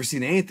had never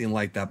seen anything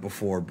like that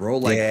before, bro.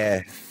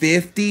 Like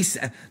 50.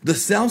 The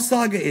Cell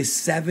Saga is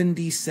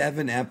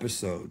 77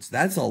 episodes.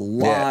 That's a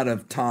lot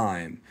of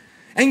time.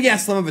 And yeah,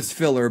 some of it's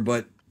filler,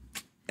 but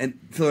and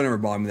filler never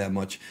bothered me that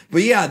much.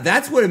 But yeah,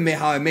 that's what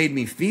how it made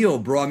me feel,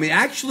 bro. I mean,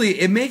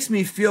 actually, it makes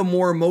me feel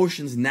more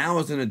emotions now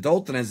as an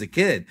adult than as a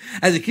kid.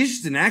 As a kid, it's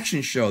just an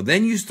action show.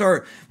 Then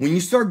when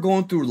you start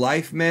going through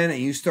life, man, and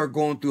you start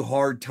going through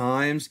hard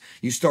times,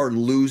 you start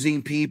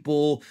losing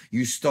people,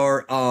 you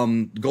start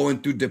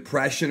going through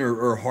depression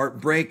or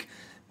heartbreak.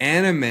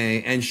 Anime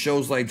and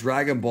shows like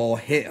Dragon Ball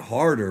hit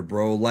harder,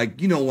 bro.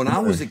 Like, you know, when I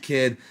was a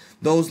kid,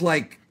 those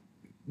like,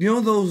 you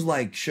know, those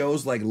like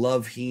shows like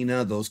Love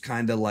Hina, those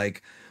kind of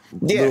like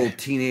little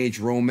teenage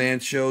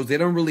romance shows, they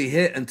don't really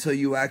hit until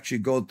you actually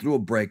go through a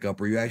breakup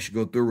or you actually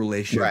go through a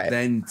relationship.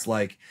 Then it's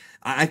like,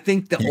 I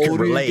think the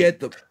older you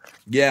get,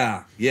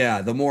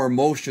 the more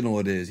emotional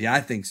it is. Yeah, I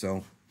think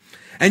so.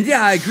 And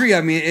yeah, I agree.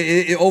 I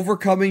mean,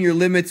 overcoming your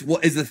limits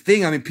is a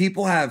thing. I mean,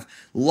 people have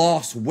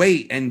lost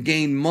weight and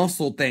gained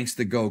muscle thanks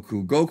to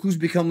Goku. Goku's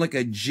become like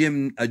a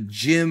gym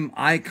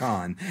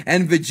icon,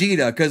 and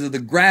Vegeta because of the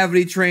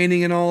gravity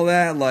training and all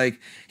that. Like,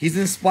 he's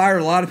inspired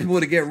a lot of people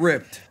to get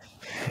ripped.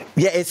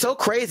 Yeah, it's so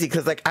crazy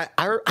because like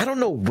I don't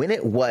know when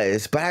it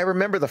was, but I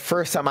remember the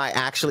first time I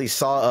actually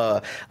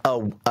saw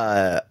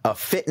a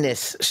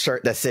fitness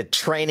shirt that said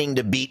 "Training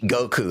to Beat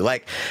Goku."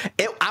 Like,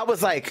 I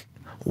was like,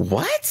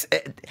 what?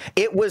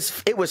 It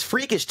was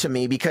freakish to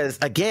me because,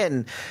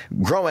 again,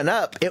 growing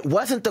up, it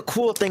wasn't the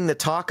cool thing to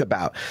talk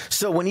about.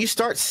 So when you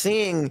start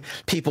seeing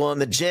people in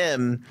the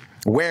gym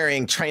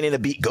wearing Training to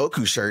Beat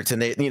Goku shirts,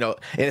 and and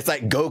it's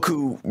like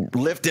Goku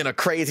lifting a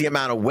crazy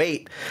amount of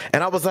weight,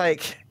 and I was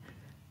like,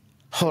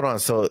 hold on,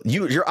 so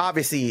you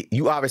obviously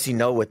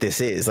know what this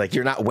is. Like,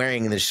 you're not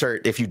wearing this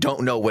shirt if you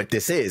don't know what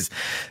this is.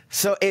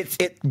 So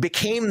it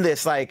became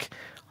this like,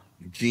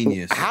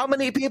 genius. How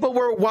many people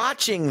were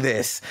watching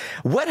this?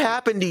 What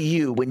happened to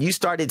you when you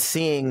started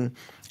seeing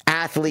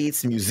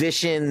athletes,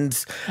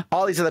 musicians,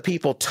 all these other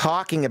people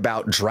talking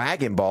about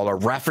Dragon Ball or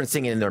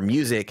referencing it in their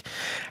music?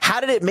 How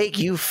did it make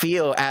you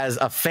feel as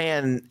a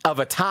fan of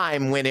a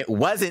time when it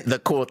wasn't the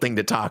cool thing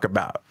to talk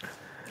about?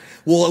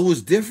 Well, it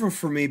was different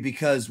for me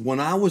because when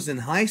I was in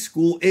high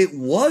school, it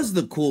was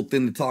the cool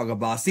thing to talk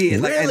about. See,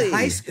 like in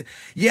high school,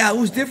 yeah, it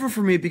was different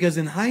for me because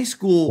in high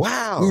school,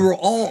 we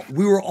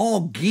were all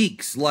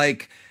geeks.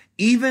 Like,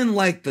 even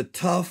like the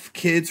tough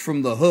kids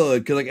from the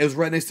hood, because like it was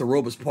right next to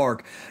Robus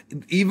Park,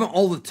 even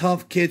all the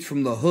tough kids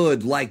from the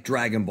hood liked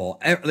Dragon Ball.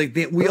 Like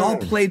we all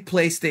played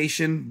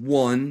PlayStation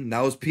 1, that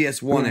was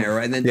PS1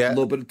 era, and then a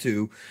little bit of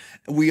 2.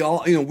 We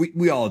all, you know,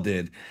 we all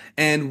did.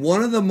 And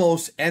one of the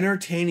most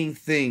entertaining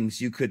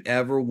things you could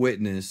ever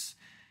witness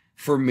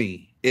for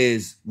me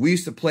is we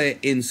used to play it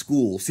in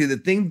school. See, the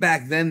thing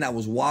back then that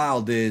was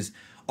wild is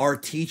our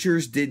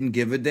teachers didn't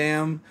give a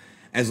damn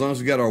as long as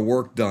we got our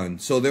work done.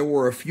 So there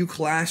were a few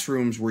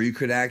classrooms where you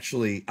could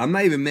actually, I'm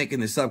not even making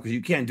this up because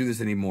you can't do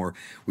this anymore.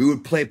 We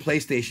would play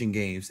PlayStation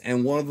games.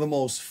 And one of the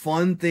most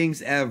fun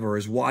things ever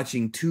is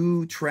watching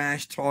 2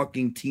 trash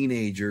talking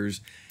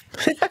teenagers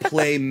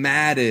play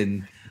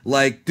Madden.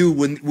 Like, dude,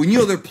 when you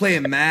know they're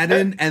playing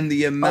Madden and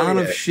the amount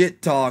of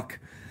shit talk,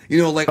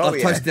 you know, like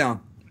a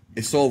touchdown,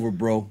 it's over,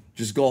 bro.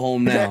 Just go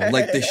home now.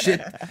 Like the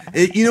shit,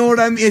 you know what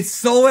I mean? It's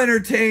so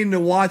entertaining to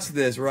watch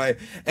this, right?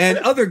 And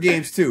other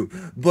games too.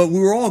 But we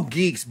were all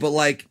geeks. But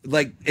like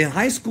in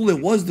high school,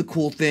 it was the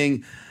cool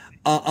thing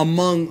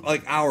among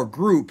like our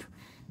group.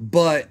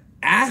 But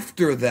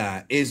after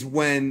that is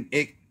when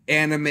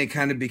anime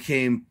kind of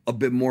became a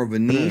bit more of a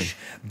niche.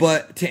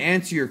 But to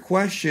answer your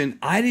question,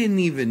 I didn't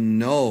even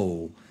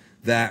know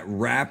that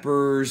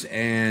rappers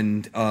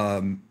and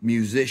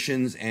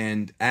musicians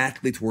and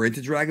athletes were into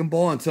Dragon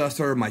Ball until I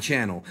started my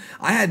channel.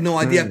 I had no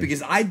idea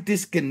because I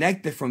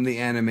disconnected from the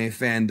anime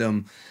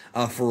fandom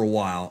for a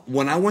while.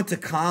 When I went to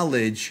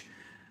college,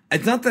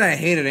 it's not that I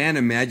hated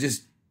anime, I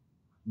just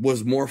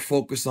was more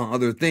focused on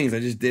other things. I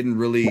just didn't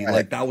really,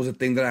 like, that was a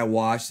thing that I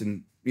watched,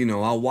 and you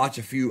know, I watched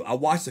a few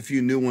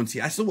new ones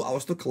here. I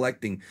was still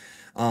collecting,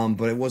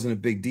 but it wasn't a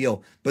big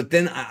deal. But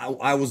then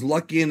I was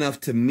lucky enough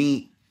to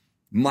meet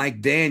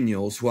Mike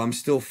Daniels, who I'm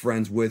still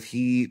friends with.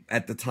 He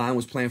at the time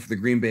was playing for the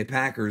Green Bay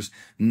Packers.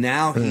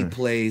 Now he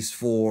plays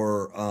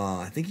for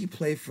I think he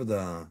played for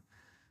the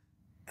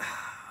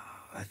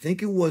I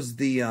think it was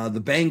the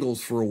Bengals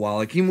for a while.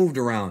 Like he moved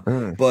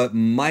around. But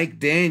Mike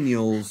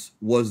Daniels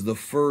was the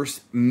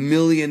first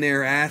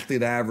millionaire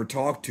athlete I ever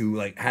talked to,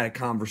 like had a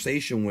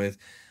conversation with,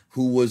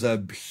 who was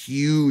a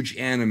huge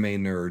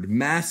anime nerd,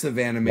 massive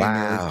anime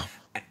nerd.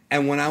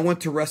 And when I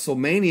went to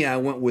WrestleMania, I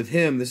went with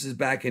him. This is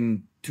back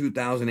in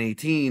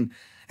 2018.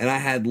 And I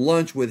had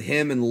lunch with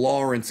him and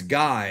Lawrence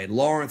Guy.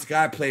 Lawrence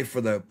Guy played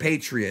for the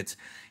Patriots.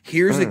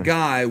 Here's a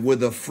guy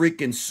with a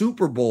freaking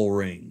Super Bowl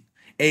ring.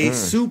 A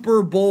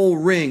Super Bowl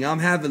ring. I'm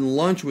having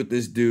lunch with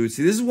this dude.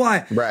 See, this is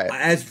why,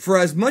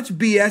 as much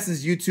BS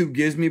as YouTube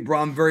gives me, bro,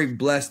 I'm very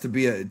blessed to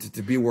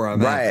be where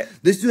I'm at.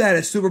 This dude had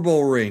a Super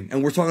Bowl ring,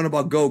 and we're talking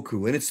about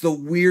Goku, and it's the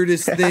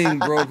weirdest thing,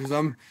 bro, because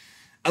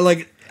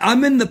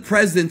I'm in the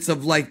presence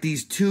of like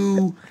these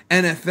 2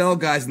 NFL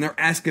guys, and they're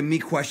asking me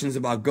questions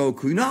about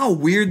Goku. You know how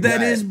weird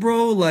that is,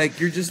 bro? Like,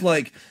 you're just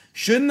like,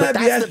 shouldn't I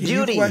be asking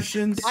you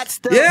questions? That's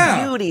the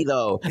beauty,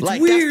 though. It's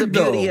like weird,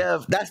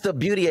 that's the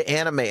beauty of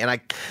anime. And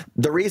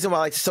the reason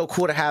why it's so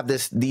cool to have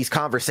these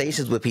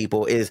conversations with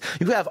people is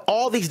you have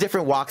all these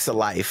different walks of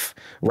life,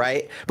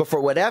 right? But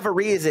for whatever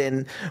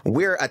reason,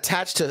 we're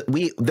attached to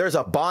there's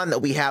a bond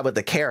that we have with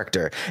the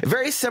character.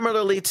 Very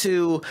similarly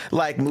to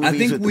like movies. I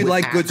think we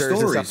like good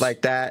stories and stuff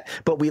like that.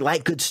 But we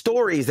like good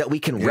stories that we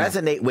can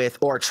resonate with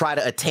or try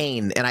to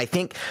attain. And I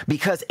think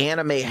because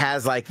anime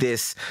has like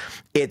this,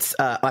 it's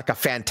like a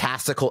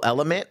fantastical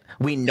element.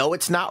 We know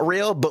it's not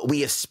real, but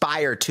we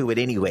aspire to it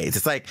anyways.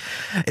 It's like,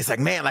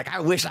 man, like I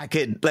wish I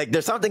could, like,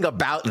 there's something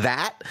about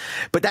that,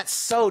 but that's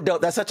so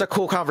dope. That's such a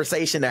cool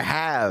conversation to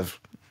have.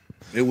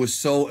 It was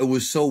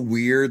so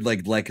weird.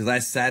 Like, cause I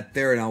sat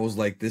there and I was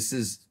like, this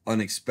is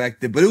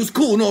unexpected, but it was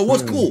cool. No, it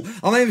was cool.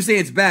 I'm not even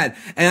saying it's bad.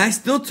 And I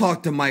still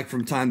talk to Mike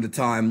from time to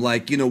time.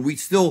 Like, you know, we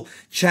still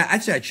chat.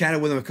 Actually, I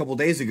chatted with him a couple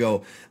days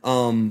ago.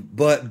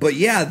 But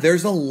yeah,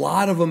 there's a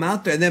lot of them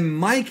out there. And then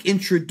Mike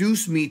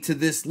introduced me to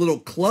this little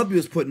club he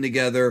was putting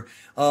together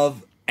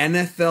of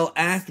NFL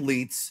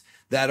athletes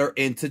that are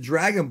into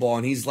Dragon Ball.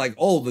 And he's like,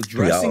 oh, the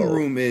dressing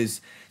room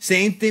is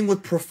same thing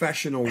with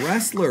professional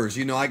wrestlers.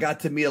 You know, I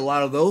got to meet a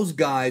lot of those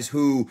guys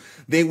who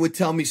they would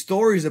tell me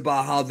stories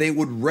about how they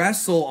would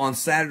wrestle on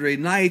Saturday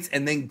nights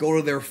and then go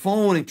to their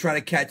phone and try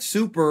to catch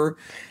Super,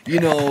 you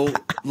know,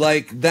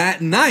 like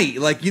that night.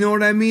 Like, you know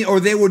what I mean?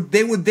 Or they would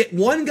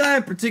one guy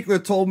in particular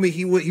told me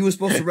he was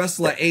supposed to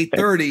wrestle at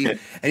 8:30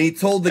 and he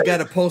told the guy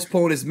to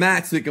postpone his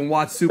match so he can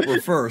watch Super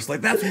first.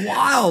 Like, that's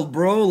wild,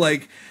 bro.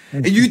 Like,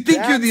 and you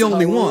think you're the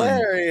only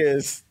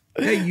hilarious. One.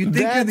 Hey, you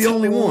think you're the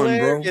only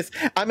hilarious.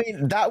 one, bro? I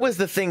mean, that was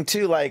the thing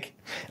too. Like,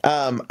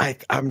 I'm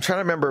trying to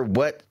remember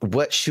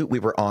what shoot we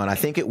were on. I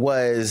think it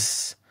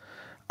was,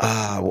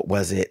 what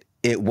was it?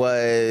 It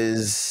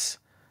was,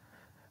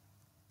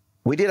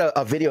 we did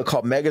a video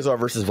called Megazord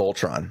versus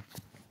Voltron.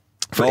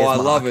 Oh, I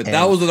love it.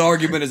 That was an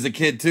argument as a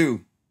kid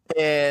too.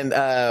 And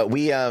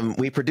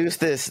we produced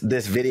this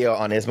video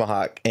on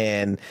Ismahawk,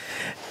 and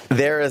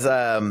there is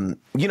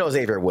you know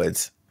Xavier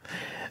Woods.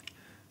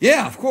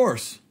 Yeah, of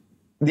course.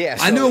 Yeah,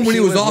 so I knew him when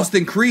he was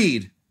Austin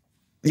Creed.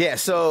 Yeah,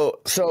 so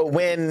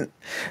when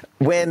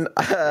he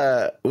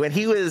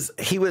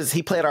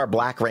played our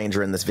Black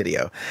Ranger in this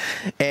video,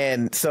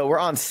 and so we're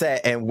on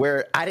set, and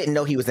I didn't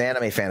know he was an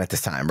anime fan at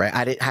this time,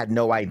 right? Had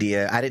no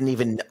idea. I knew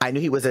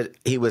he was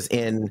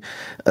in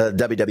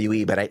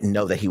WWE, but I didn't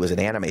know that he was an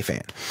anime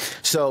fan.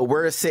 So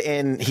we're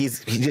sitting. He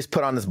just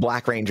put on this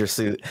Black Ranger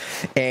suit,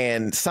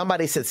 and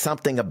somebody said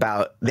something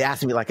about, they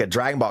asked me like a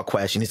Dragon Ball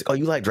question. He's like, "Oh,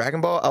 you like Dragon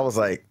Ball?" I was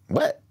like,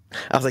 "What?"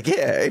 I was like,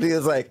 yeah. And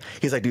he's like,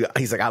 dude,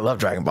 I love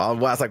Dragon Ball.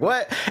 I was like,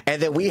 what?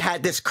 And then we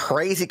had this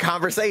crazy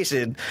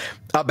conversation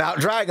about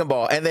Dragon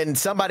Ball. And then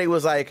somebody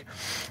was like,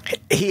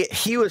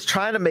 he was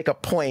trying to make a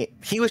point.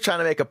 He was trying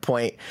to make a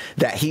point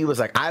that he was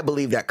like, I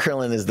believe that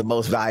Krillin is the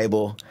most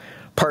valuable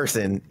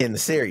person in the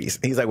series.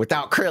 He's like,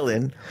 without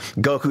Krillin,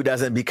 Goku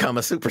doesn't become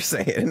a Super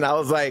Saiyan. And I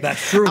was like,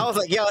 that's true. I was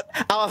like,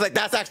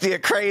 that's actually a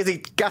crazy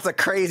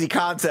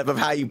concept of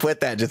how you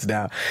put that just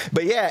now.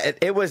 But yeah,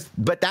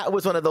 but that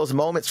was one of those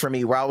moments for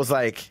me where I was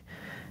like,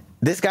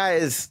 this guy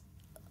is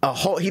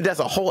he does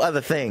a whole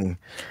other thing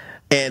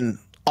and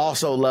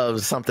also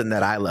loves something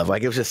that I love.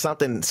 Like, it was just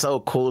something so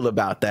cool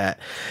about that.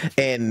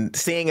 And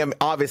seeing him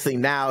obviously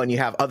now, and you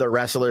have other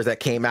wrestlers that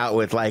came out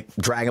with like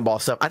Dragon Ball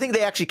stuff. I think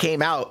they actually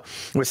came out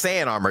with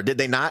Saiyan armor, did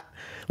they not?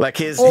 Like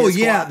his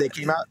squad, they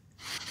came out.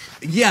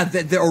 Yeah,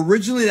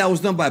 originally that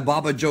was done by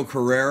Baba Joe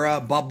Carrera.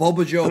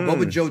 Baba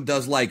Joe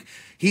does like,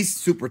 he's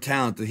super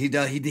talented. He's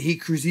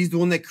the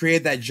one that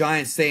created that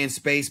giant Saiyan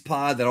space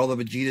pod that all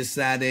the Vegetas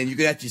sat in. You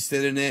could actually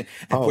sit in it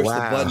and push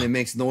the button. It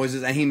makes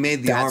noises, and he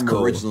made the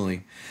armor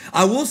originally.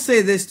 I will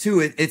say this too: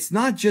 it's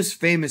not just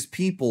famous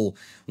people.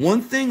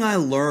 One thing I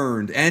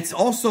learned, and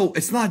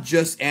it's not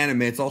just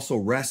anime; it's also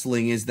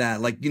wrestling. Is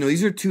that, like,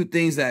 these are two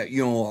things that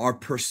are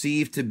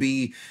perceived to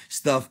be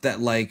stuff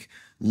that like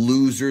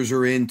losers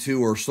are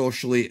into or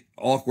socially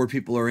awkward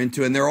people are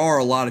into, and there are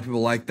a lot of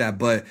people like that.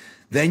 But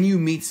then you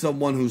meet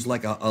someone who's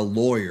like a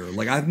lawyer.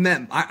 Like I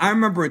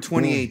remember in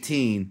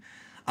 2018,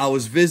 I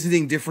was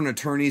visiting different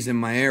attorneys in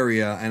my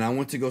area, and I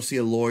went to go see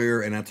a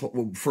lawyer, and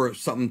for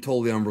something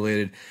totally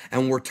unrelated,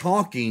 and we're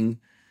talking,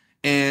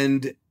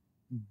 and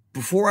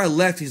before I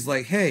left, he's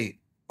like, "Hey,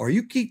 are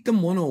you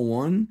Geekdom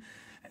 101?"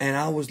 And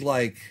I was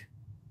like,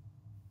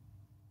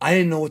 I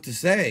didn't know what to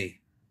say.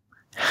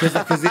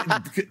 Because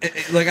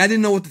like, I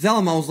didn't know what to tell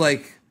him. I was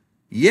like,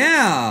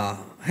 yeah,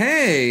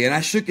 hey. And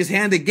I shook his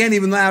hand again,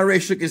 even though I already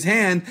shook his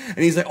hand. And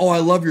he's like, oh, I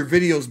love your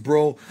videos,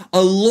 bro.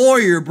 A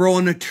lawyer, bro,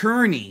 an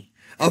attorney,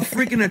 a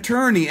freaking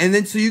attorney. And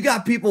then, so you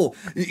got people,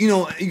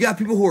 you got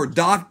people who are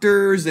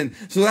doctors. And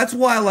so that's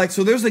why,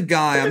 so there's a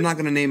guy, I'm not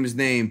going to name his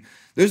name.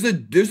 There's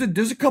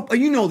a couple,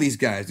 these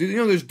guys,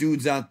 there's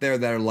dudes out there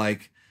that are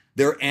like,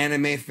 they're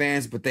anime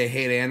fans, but they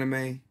hate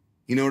anime.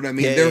 You know what I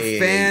mean? Yeah, they're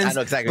fans, I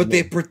know exactly, but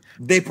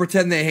they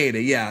pretend they hate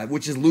it. Yeah,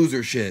 which is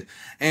loser shit.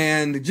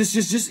 And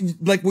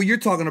just like what you're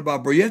talking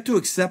about, bro. You have to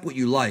accept what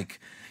you like.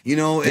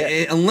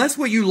 Unless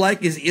what you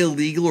like is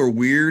illegal or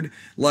weird.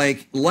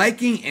 Like,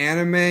 liking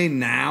anime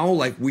now,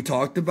 like we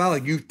talked about,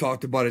 like you've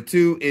talked about it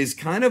too, is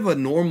kind of a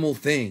normal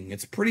thing.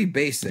 It's pretty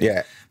basic.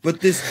 Yeah.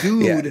 But this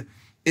dude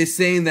is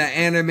saying that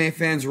anime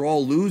fans are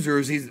all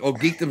losers.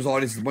 Geekdom's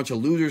audience is a bunch of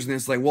losers, and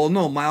it's like, well,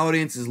 no, my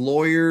audience is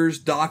lawyers,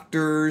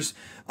 doctors,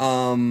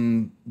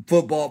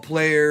 football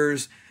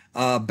players,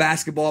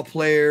 basketball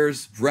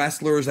players,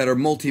 wrestlers that are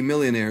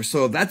multimillionaires.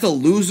 So if that's a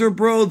loser,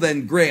 bro,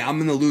 then great, I'm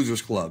in the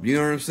losers club. You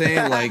know what I'm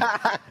saying? Like,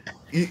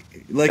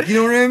 you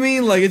know what I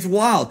mean? Like, it's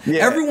wild.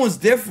 Yeah. Everyone's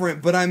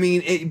different, but I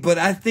mean,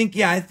 I think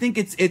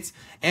it's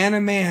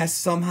anime has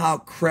somehow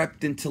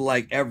crept into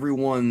like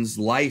everyone's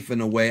life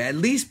in a way. At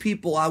least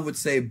people, I would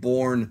say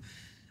people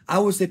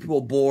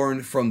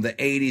born from the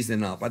 80s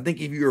and up. I think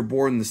if you were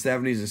born in the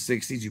 70s and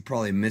 60s, you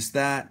probably missed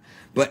that.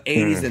 But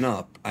 80s and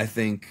up, I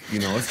think,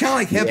 it's kind of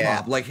like hip hop.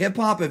 Yeah. Like hip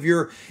hop, if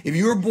you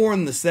were born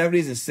in the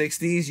 70s and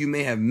 60s, you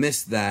may have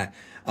missed that.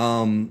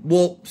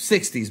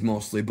 60s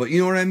mostly, but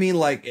you know what I mean?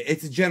 Like,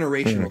 it's a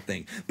generational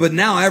thing. But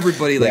now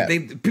everybody,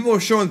 like, people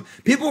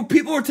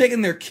are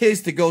taking their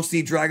kids to go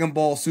see Dragon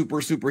Ball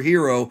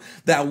Superhero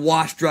that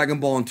watched Dragon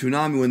Ball and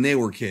Toonami when they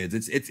were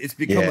kids. It's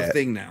become a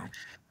thing now.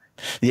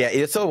 Yeah,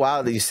 it's so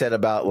wild that you said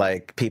about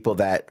like people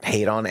that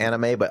hate on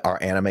anime but are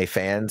anime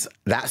fans.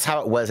 That's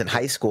how it was in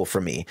high school for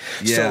me.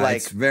 Yeah, so, like,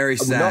 it's very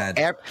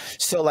sad.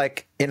 So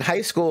like in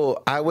high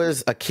school, I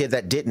was a kid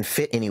that didn't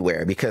fit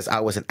anywhere because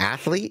I was an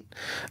athlete.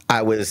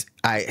 I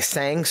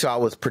sang, so I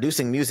was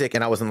producing music,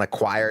 and I was in like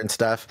choir and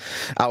stuff.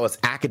 I was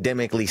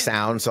academically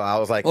sound, so I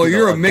was like,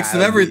 you're a mix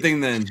of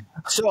everything then.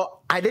 So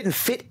I didn't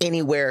fit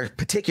anywhere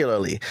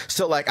particularly.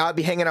 So like I'd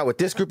be hanging out with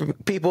this group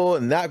of people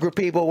and that group of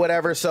people,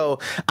 whatever. So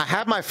I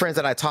have my friends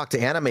that I talk to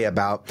anime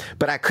about,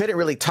 but I couldn't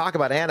really talk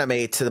about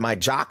anime to my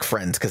jock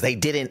friends because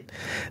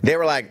they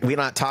were like, we're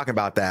not talking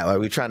about that. Like,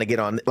 we're trying to get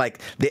on, like,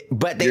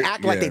 but they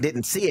act like they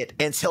didn't see it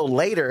until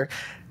later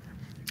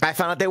I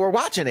found out they were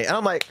watching it. And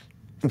I'm like,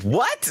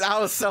 What? I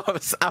was so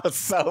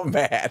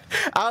mad.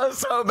 I was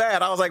so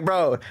mad. I was like,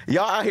 bro,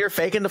 y'all out here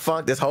faking the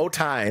funk this whole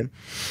time,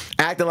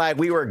 acting like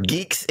we were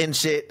geeks and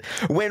shit,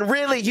 when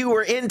really you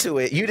were into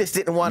it. You just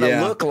didn't want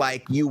to look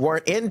like you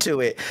weren't into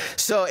it.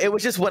 So it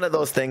was just one of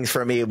those things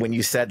for me when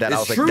you said that. I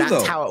was like,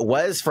 that's how it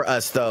was for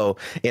us, though,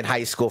 in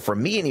high school. For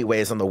me,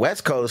 anyways, on the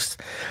West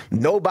Coast,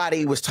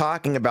 nobody was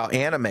talking about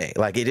anime.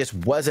 Like, it just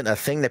wasn't a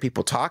thing that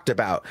people talked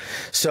about.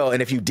 So,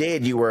 and if you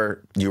did, you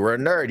were a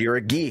nerd, you're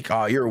a geek.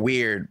 Oh, you're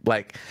weird.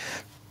 Like,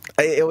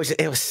 it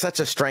was such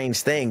a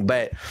strange thing.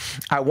 But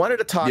I wanted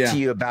to talk to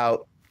you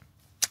about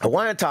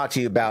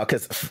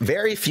because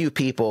very few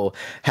people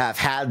have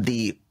had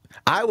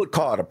I would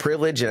call it a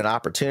privilege and an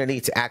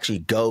opportunity to actually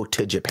go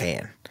to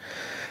Japan,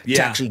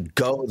 to actually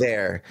go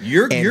there.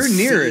 You're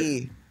near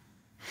it.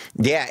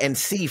 Yeah. And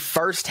see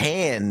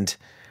firsthand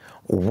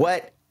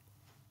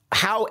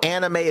how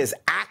anime is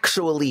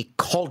actually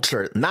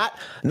cultured, not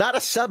a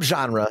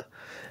subgenre,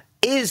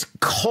 is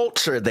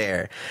culture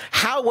there.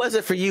 How was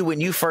it for you when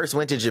you first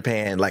went to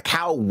Japan? Like,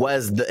 how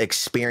was the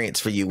experience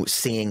for you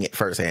seeing it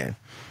firsthand?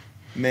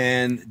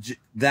 Man,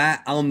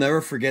 that I'll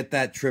never forget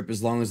that trip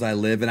as long as I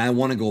live, and I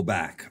want to go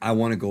back.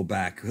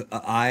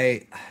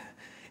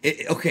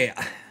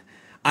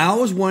 I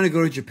always wanted to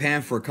go to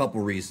Japan for a couple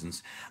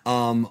reasons.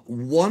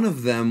 One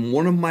of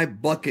my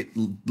bucket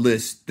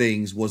list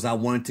things was I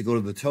wanted to go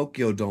to the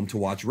Tokyo Dome to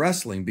watch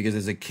wrestling, because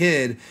as a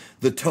kid,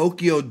 the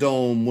Tokyo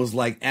Dome was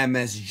like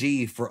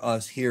MSG for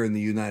us here in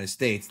the United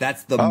States.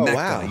 That's the Mecca,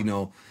 wow. you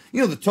know,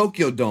 the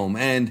Tokyo Dome.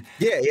 And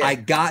I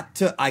got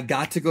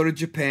to go to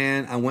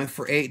Japan. I went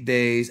for 8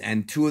 days,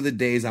 and 2 of the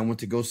days I went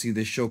to go see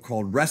this show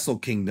called Wrestle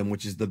Kingdom,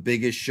 which is the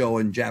biggest show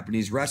in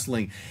Japanese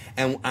wrestling.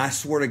 And I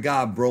swear to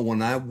God, bro,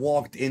 when I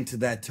walked into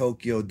that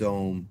Tokyo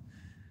Dome,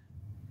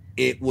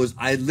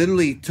 I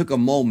literally took a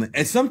moment.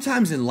 And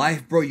sometimes in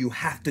life, bro, you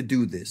have to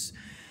do this.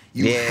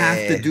 You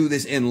have to do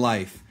this in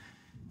life.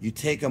 You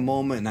take a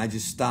moment, and I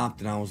just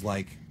stopped, and I was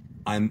like,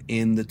 I'm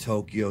in the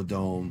Tokyo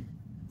Dome.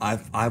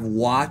 I've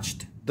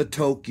watched the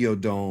Tokyo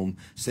Dome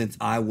since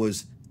I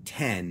was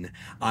 10.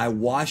 I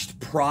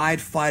watched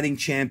Pride Fighting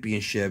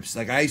Championships.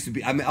 Like,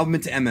 I'm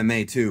into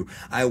MMA too.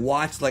 I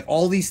watched like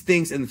all these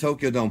things in the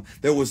Tokyo Dome.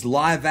 There was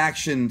live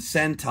action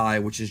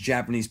Sentai, which is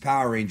Japanese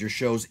Power Ranger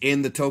shows,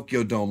 in the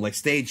Tokyo Dome, like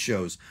stage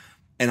shows.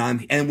 And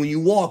when you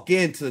walk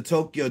into the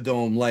Tokyo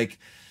Dome, like,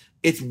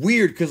 it's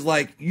weird because,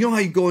 like, you know how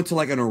you go into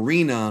like an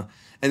arena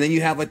and then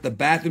you have like the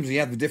bathrooms and you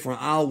have the different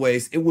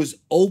aisleways. It was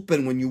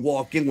open when you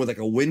walk in with like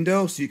a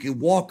window, so you could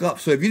walk up.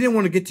 So if you didn't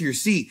want to get to your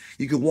seat,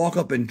 you could walk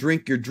up and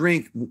drink your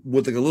drink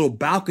with like a little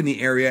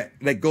balcony area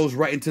that goes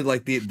right into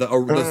like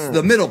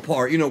the middle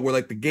part, you know, where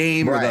like the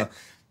game or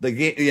the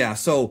game. Yeah.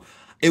 So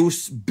it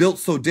was built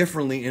so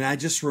differently. And I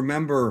just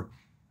remember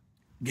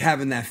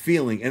having that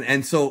feeling.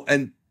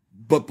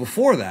 But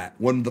before that,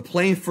 when the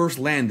plane first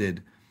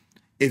landed,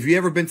 if you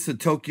ever been to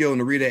Tokyo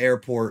Narita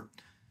Airport,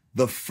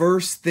 the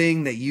first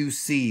thing that you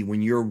see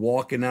when you're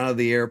walking out of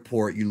the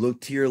airport, you look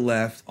to your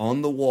left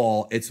on the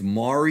wall, it's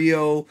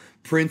Mario,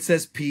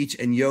 Princess Peach,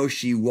 and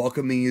Yoshi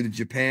welcoming you to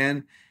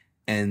Japan.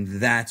 And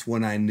that's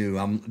when I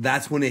knew.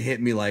 That's when it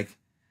hit me like,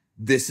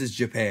 this is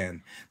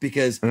Japan.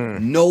 Because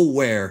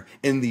nowhere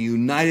in the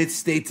United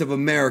States of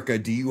America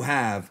do you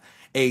have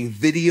a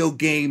video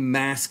game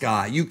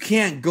mascot. You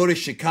can't go to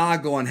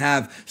Chicago and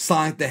have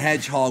Sonic the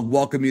Hedgehog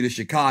welcome you to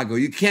Chicago.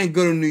 You can't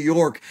go to New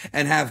York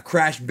and have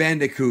Crash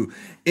Bandicoot.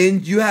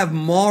 And you have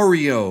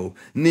Mario,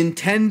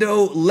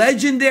 Nintendo,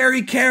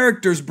 legendary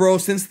characters, bro,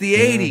 since the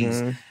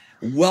 80s,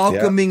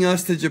 welcoming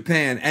us to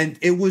Japan. And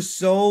it was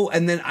so,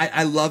 and then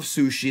I love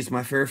sushi. It's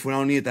my favorite food. I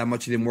don't eat it that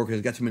much anymore because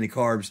it's got too many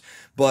carbs.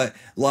 But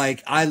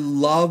like, I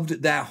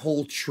loved that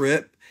whole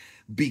trip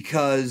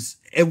because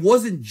it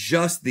wasn't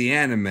just the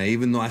anime,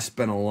 even though I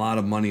spent a lot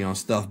of money on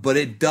stuff, but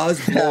it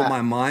does blow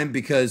my mind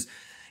because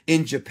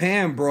in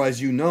Japan, bro,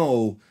 as you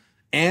know,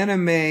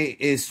 anime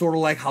is sort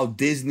of like how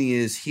Disney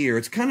is here.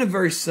 It's kind of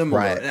very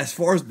similar as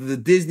far as the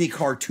Disney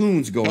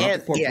cartoons go.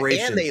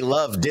 And they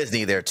love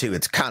Disney there too.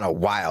 It's kind of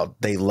wild.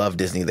 They love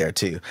Disney there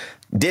too.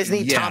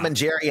 Disney, Tom and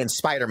Jerry, and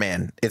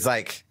Spider-Man. It's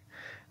like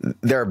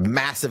they're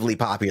massively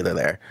popular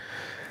there.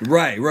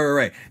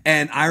 Right.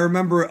 And I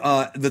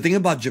remember the thing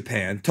about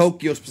Japan,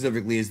 Tokyo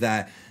specifically, is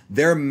that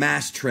their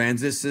mass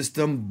transit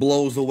system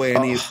blows away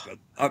any.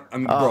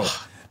 Bro,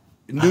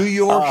 New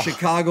York,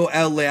 Chicago,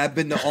 LA. I've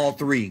been to all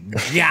three.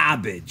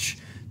 Garbage.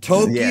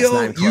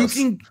 Tokyo,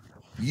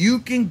 you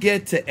can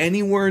get to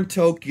anywhere in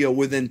Tokyo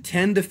within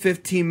 10 to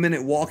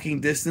 15-minute walking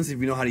distance if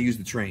you know how to use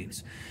the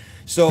trains.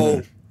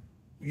 So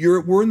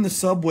we're in the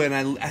subway,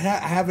 and I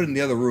have it in the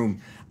other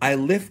room. I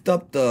lift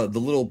up the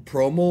little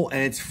promo,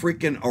 and it's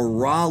freaking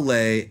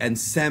Arale and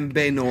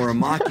Senbei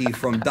Norimaki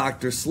from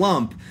Dr.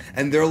 Slump,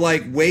 and they're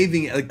like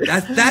waving. Like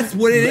that's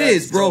what it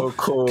is, bro. So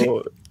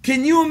cool.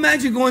 Can you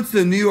imagine going to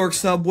the New York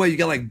subway? You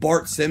got like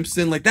Bart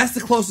Simpson. Like that's the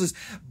closest.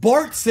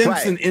 Bart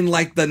Simpson in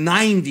like the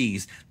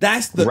 90s.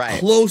 That's the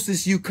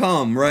closest you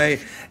come, right?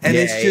 And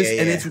it's just,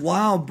 and it's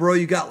wild, bro.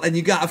 You got,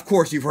 of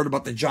course, you've heard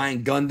about the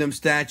giant Gundam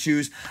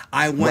statues.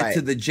 I went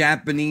to the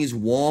Japanese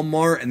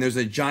Walmart and there's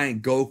a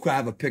giant Goku. I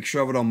have a picture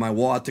of it on my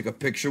wall. I took a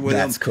picture with him.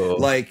 That's cool.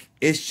 Like,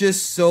 it's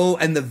just so,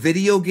 and the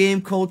video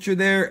game culture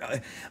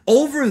there,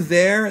 over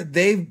there,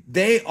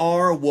 they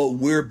are what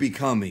we're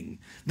becoming.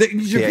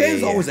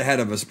 Japan's always ahead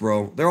of us,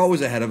 bro. They're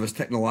always ahead of us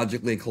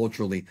technologically and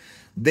culturally.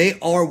 They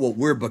are what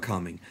we're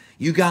becoming.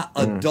 You got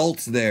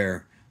adults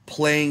there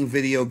playing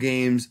video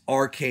games,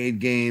 arcade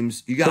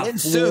games. You got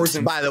floors.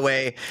 By the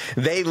way,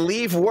 they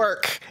leave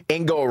work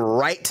and go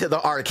right to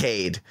the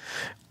arcade.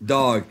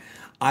 Dog.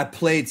 I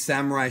played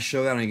Samurai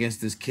Showdown against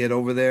this kid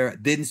over there.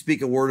 Didn't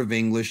speak a word of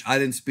English. I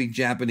didn't speak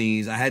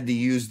Japanese. I had to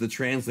use the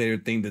translator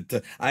thing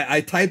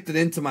I typed it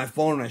into my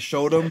phone and I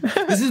showed him.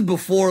 This is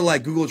before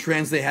like Google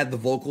Translate had the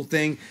vocal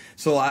thing.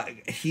 So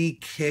he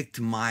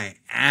kicked my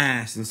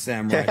ass in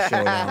Samurai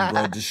Showdown,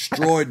 bro.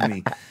 Destroyed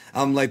me.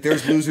 I'm like,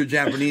 there's loser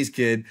Japanese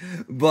kid.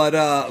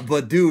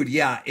 But dude,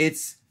 yeah,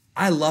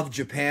 I love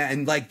Japan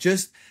and like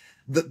just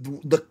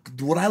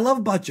what I love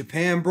about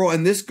Japan, bro,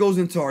 and this goes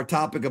into our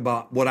topic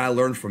about what I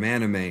learned from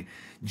anime.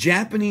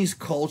 Japanese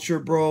culture,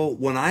 bro,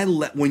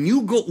 when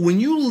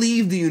you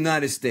leave the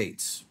United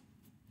States,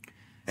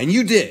 and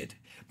you did,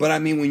 but I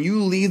mean when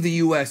you leave the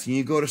US and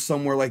you go to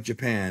somewhere like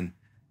Japan,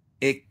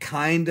 it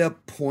kind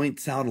of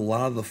points out a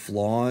lot of the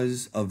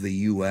flaws of the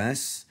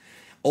US.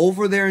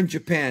 Over there in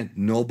Japan,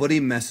 nobody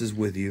messes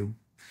with you.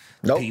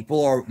 Nope.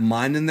 People are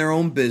minding their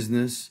own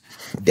business.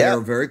 They're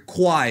very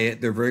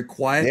quiet. They're very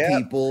quiet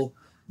people.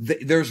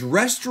 There's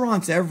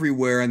restaurants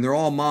everywhere, and they're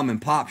all mom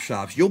and pop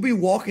shops. You'll be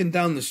walking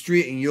down the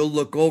street, and you'll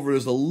look over.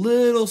 There's a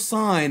little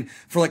sign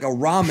for like a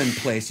ramen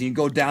place. And you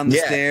go down the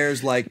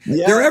stairs. Like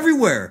they're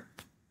everywhere.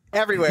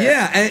 Everywhere.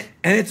 Yeah,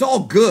 and it's all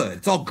good.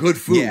 It's all good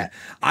food. Yeah.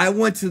 I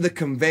went to the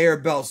conveyor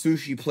belt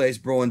sushi place,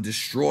 bro, and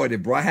destroyed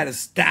it, bro. I had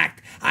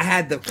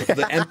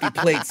the empty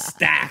plate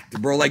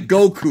stacked, bro, like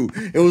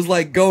Goku. It was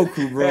like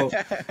Goku, bro.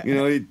 You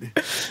know,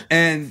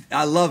 and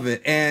I love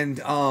it. And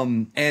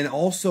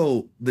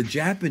also the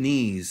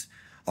Japanese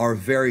are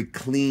very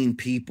clean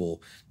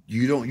people.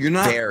 You're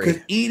not because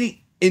eating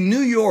in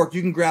New York,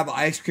 you can grab an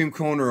ice cream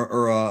cone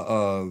or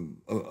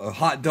a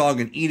hot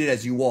dog and eat it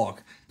as you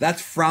walk. That's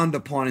frowned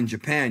upon in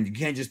Japan. You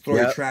can't just throw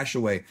your trash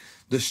away.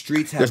 The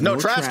streets have no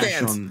trash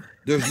cans.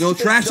 There's no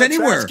trash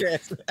anywhere.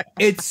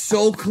 It's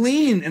so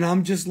clean. And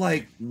I'm just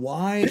like,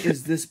 why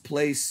is this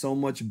place so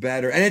much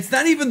better? And it's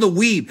not even the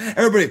weeb.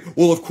 Everybody,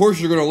 well, of course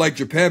you're going to like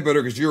Japan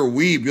better because you're a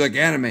weeb. You like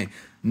anime.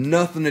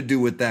 Nothing to do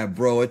with that,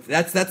 bro.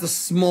 That's a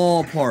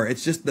small part.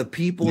 It's just the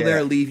people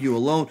there leave you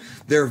alone.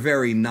 They're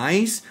very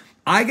nice.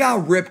 I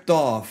got ripped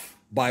off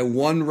by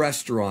one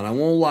restaurant. I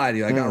won't lie to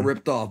you. I got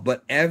ripped off.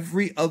 But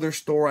every other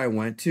store I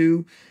went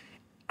to,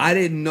 I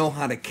didn't know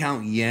how to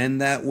count yen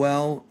that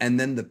well. And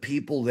then the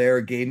people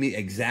there gave me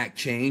exact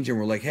change and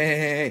were like,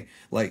 hey,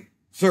 like,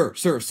 sir.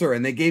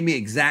 And they gave me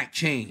exact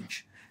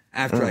change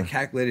after I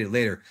calculated it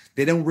later.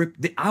 They don't rip.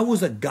 I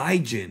was a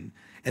gaijin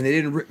and they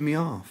didn't rip me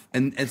off.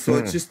 And so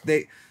it's just,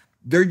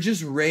 they're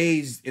just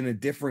raised in a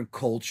different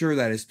culture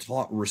that is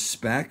taught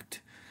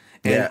respect.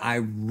 And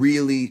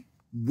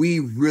we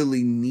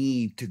really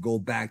need to go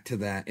back to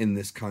that in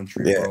this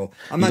country, bro.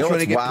 I'm not trying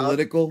to get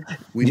political.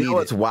 You know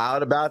what's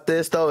wild about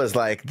this, though, is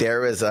like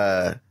there was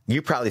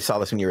you probably saw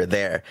this when you were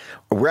there.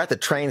 We're at the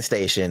train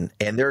station,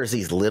 and there's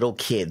these little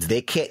kids.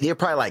 They're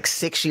probably like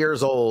 6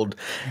 years old,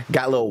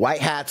 got little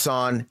white hats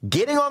on,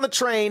 getting on the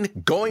train,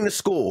 going to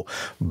school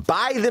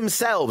by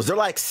themselves. They're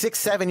like 6,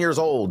 7 years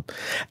old.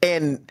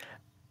 And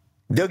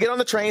they'll get on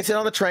the train, sit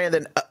on the train, and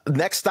then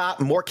next stop,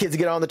 more kids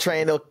get on the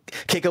train, they'll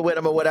kick it with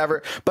them or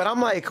whatever. But I'm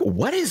like,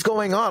 what is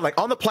going on? Like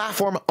on the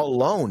platform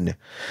alone.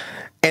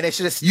 And it's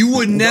just... You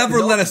would never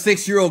let a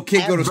 6-year-old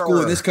kid go to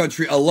school in this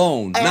country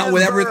alone. Not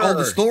with all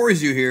the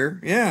stories you hear.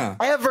 Yeah.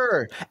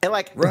 Ever. And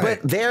like,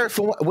 but there,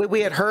 from what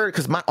we had heard,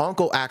 because my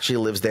uncle actually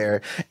lives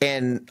there,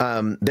 and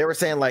they were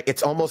saying like,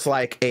 it's almost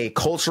like a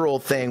cultural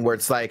thing where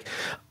it's like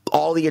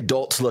all the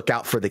adults look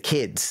out for the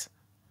kids.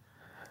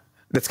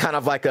 That's kind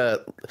of like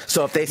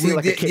so if they see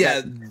like a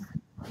kid,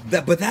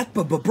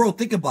 but bro,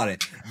 think about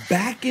it.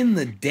 Back in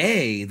the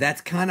day, that's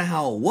kind of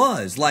how it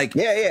was. Like,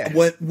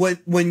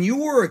 when you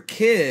were a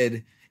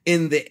kid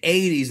in the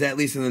 80s, at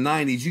least in the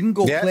 90s, you can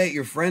go play at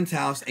your friend's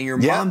house and your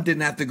mom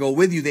didn't have to go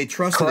with you. They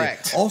trusted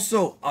it.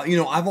 Also,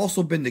 I've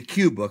also been to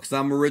Cuba because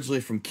I'm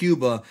originally from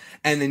Cuba.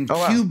 And in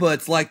Cuba,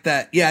 it's like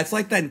that. Yeah, it's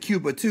like that in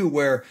Cuba too,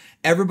 where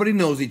everybody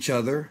knows each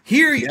other.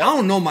 Here, I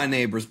don't know my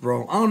neighbors,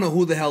 bro. I don't know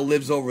who the hell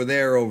lives over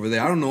there. I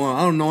don't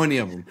know any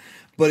of them.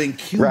 But in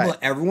Cuba,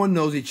 everyone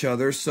knows each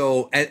other.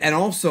 So, and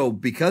also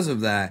because of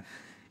that,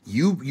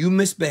 you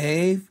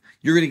misbehave,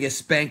 you're going to get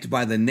spanked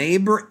by the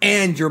neighbor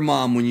and your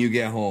mom when you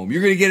get home.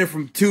 You're going to get it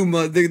from two.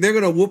 They're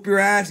going to whoop your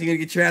ass. You're going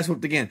to get your ass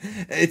whooped again.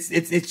 It's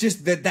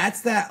just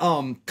that's that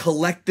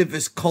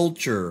collectivist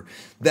culture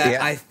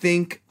that I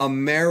think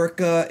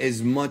America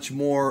is much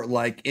more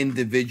like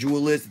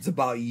individualist. It's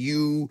about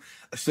you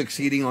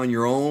succeeding on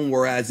your own.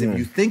 Whereas if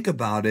you think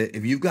about it,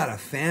 if you've got a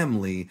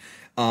family,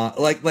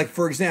 like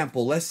for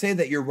example, let's say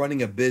that you're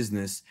running a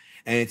business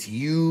and it's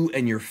you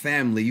and your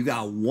family. You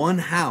got one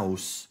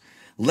house.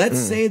 Let's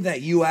say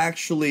that you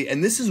actually,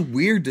 and this is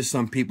weird to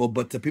some people,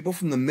 but to people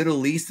from the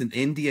Middle East and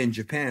India and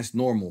Japan, it's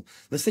normal.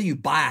 Let's say you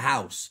buy a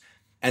house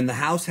and the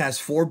house has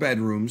 4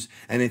 bedrooms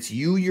and it's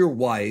you, your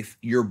wife,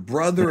 your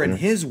brother and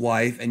his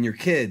wife and your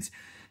kids.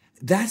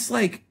 That's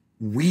like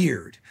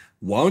weird.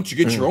 Why don't you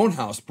get your own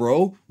house,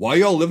 bro? Why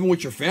y'all living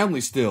with your family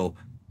still?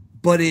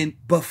 But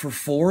for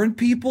foreign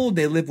people,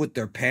 they live with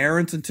their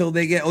parents until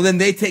they get. Oh, then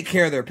they take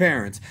care of their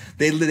parents.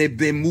 They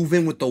move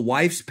in with the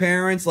wife's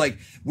parents. Like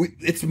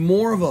it's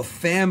more of a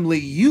family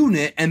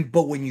unit.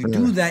 But when you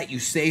do that, you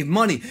save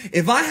money.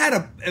 If I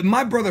had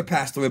my brother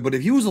passed away, but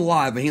if he was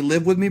alive and he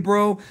lived with me,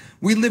 bro,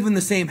 we live in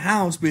the same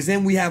house because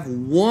then we have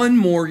one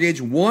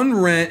mortgage, one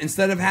rent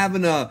instead of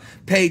having to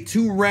pay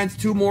 2 rents,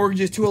 2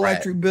 mortgages, 2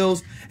 electric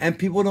bills. And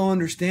people don't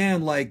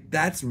understand. Like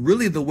that's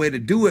really the way to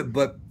do it,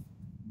 but.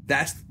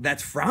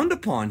 That's frowned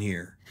upon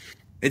here.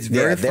 It's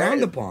very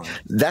frowned upon.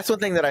 That's one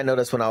thing that I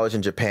noticed when I was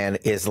in Japan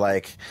is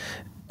like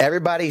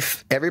everybody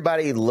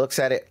looks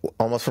at it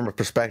almost from a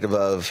perspective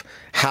of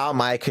how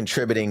am I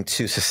contributing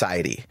to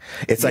society?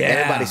 It's like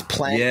everybody's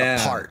playing a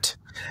part.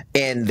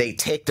 And they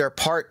take their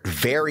part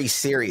very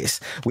serious.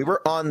 We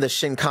were on the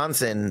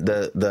Shinkansen,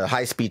 the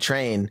high-speed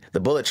train, the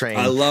bullet train.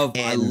 I love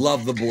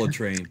the bullet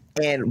train.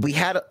 And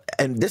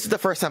this is the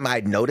first time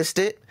I'd noticed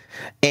it.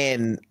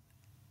 And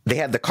they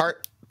had the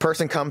cart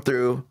person come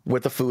through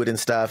with the food and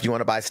stuff. You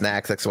want to buy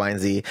snacks, X, Y, and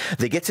Z.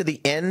 They get to the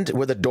end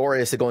where the door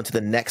is to go into the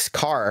next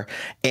car,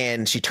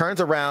 and she turns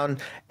around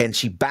and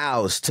she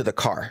bows to the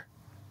car.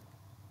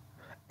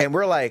 And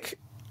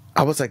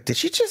I was like, did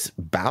she just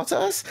bow to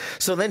us?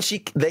 So then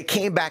they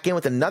came back in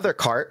with another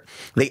cart.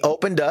 They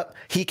opened up.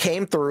 He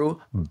came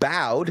through,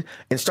 bowed,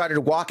 and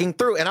started walking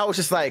through. And I was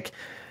just like,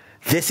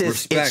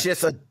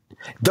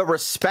 the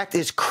respect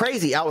is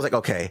crazy. I was like,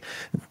 okay.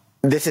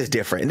 This is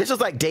different. And this was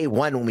like day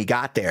 1 when we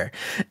got there.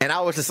 And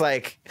I was just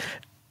like,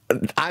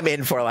 I'm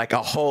in for like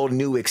a whole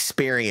new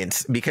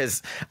experience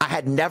because I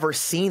had never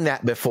seen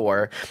that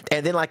before.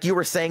 And then like you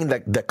were saying,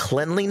 the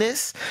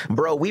cleanliness,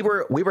 bro, we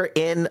were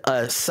in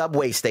a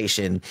subway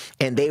station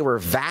and they were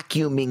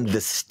vacuuming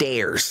the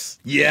stairs.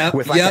 Yep.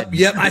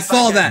 I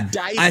saw that.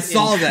 I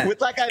saw that. With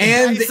like a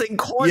Dyson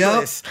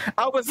cordless.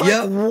 I was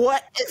like,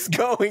 what is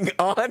going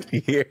on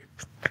here?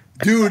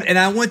 Dude, and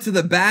I went to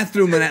the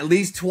bathroom, and at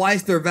least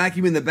twice they're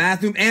vacuuming the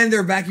bathroom, and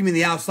they're vacuuming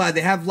the outside.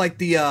 They have like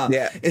they have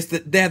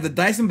the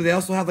Dyson, but they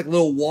also have like a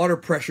little water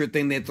pressure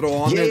thing they throw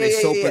on there. They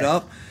soap it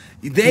up.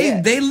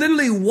 They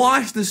literally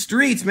wash the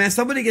streets, man.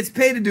 Somebody gets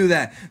paid to do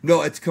that.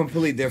 No, it's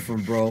completely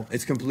different, bro.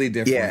 It's completely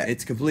different. Yeah.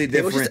 It's completely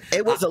different.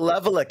 It was a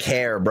level of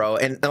care, bro.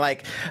 And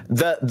like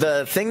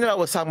the thing that I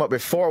was talking about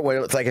before, where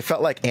it was like it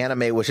felt like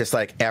anime was just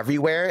like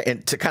everywhere.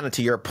 And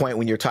to your point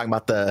when you're talking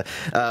about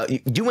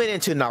you went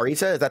into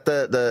Narita, is that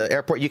the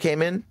airport you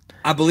came in?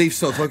 I believe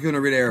so. Tokyo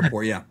Narita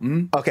Airport, yeah.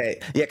 Okay,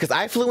 yeah, because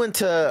I flew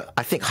into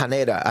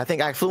Haneda,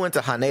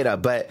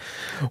 but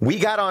we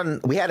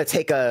had to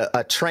take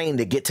a train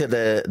to get to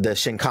the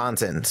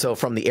Shinkansen. So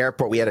from the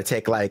airport, we had to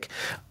take like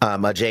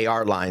a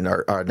JR line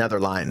or another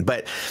line.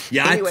 But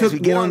yeah, anyways, I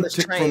took one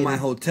from my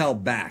hotel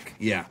back.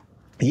 Yeah.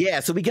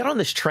 Yeah, so we get on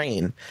this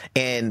train,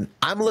 and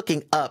I'm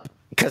looking up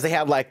because they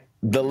have like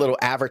the little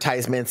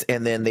advertisements,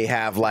 and then they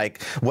have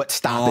like what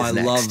stop is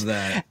next. I love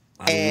that.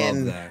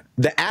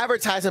 The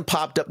advertisement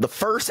popped up. The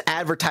first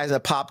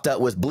advertisement popped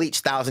up was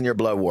Bleach 1,000-Year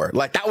Blood War.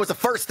 Like that was the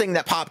first thing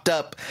that popped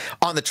up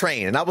on the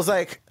train, and I was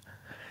like,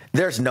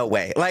 "There's no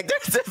way!"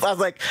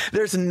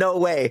 "There's no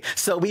way."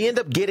 So we end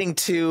up getting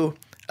to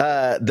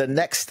the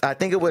next. I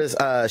think it was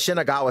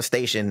Shinagawa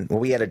Station where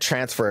we had to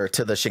transfer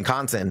to the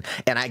Shinkansen,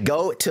 and I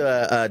go to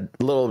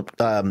a little.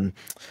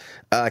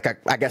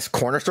 I guess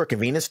corner store,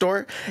 convenience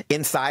store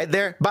inside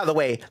there. By the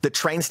way, the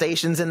train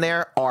stations in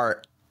there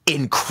are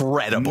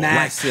incredible.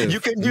 Massive. Like, you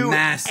can do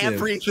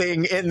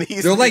everything in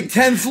these. They're like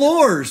 10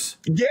 floors.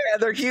 Yeah,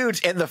 they're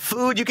huge. And the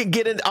food you can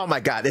get in. Oh my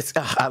God.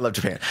 I love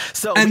Japan.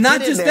 So, and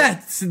not just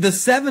that, the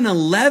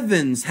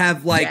 7-Elevens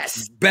have like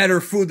better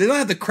food. They don't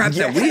have the crap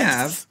that we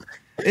have.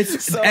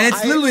 It's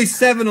literally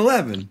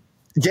 7-Eleven.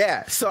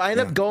 Yeah, so I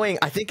ended up going.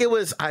 I think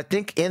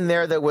in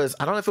there was.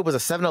 I don't know if it was a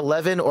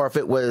 7-Eleven or if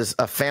it was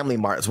a Family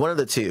Mart. It's one of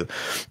the two.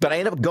 But I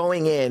ended up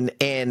going in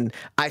and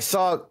I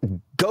saw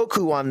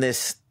Goku on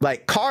this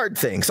like card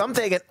thing. So I'm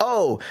thinking,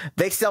 oh,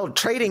 they sell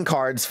trading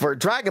cards for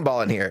Dragon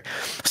Ball in here.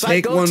 So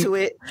I go to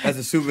it as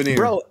a souvenir,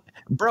 bro.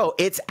 Bro,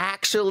 it's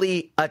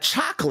actually a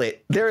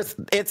chocolate.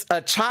 It's a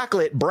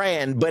chocolate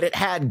brand, but it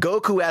had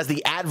Goku as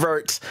the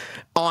advert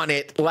on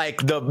it,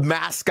 like the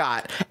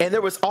mascot. And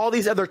there was all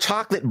these other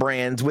chocolate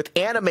brands with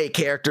anime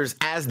characters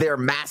as their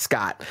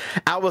mascot.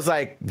 I was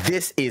like,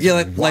 this is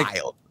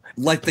wild.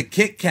 Like the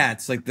Kit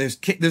Kats, like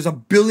there's a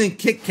billion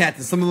Kit Kats,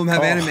 and some of them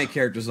have anime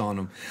characters on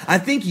them. I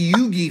think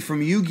Yugi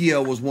from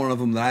Yu-Gi-Oh was one of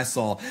them that I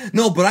saw.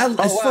 No, but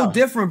it's so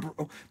different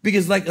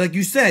because, like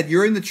you said,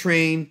 you're in the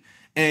train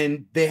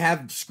and they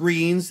have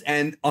screens,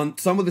 and on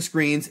some of the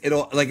screens,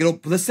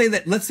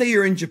 let's say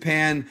you're in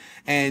Japan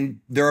and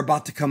they're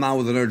about to come out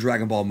with another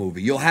Dragon Ball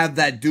movie. You'll have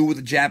that dude with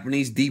the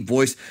Japanese deep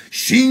voice,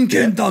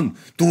 Shinkendan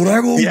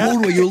Dragon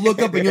Ball. You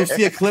look up and you'll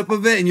see a clip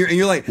of it, and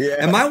you're like,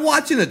 am I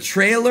watching a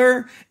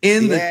trailer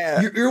in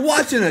the? You're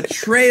watching a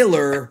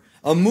trailer.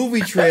 A movie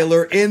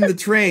trailer in the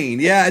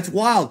train. Yeah, it's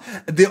wild.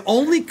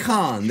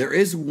 There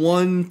is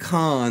one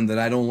con that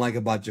I don't like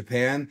about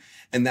Japan,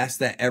 and that's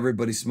that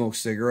everybody smokes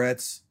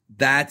cigarettes.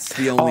 That's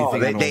the only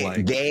thing I don't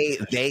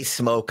like. They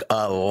smoke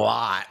a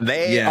lot.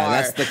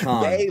 That's the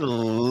con. They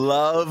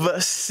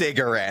love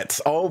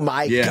cigarettes. Oh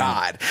my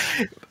God.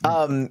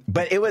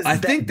 But it was. I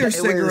think their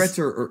cigarettes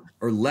are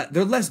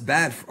they're less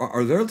bad.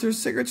 Are their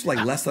cigarettes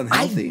like less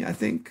unhealthy? I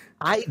think.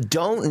 I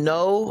don't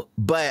know,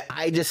 but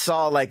I just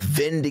saw like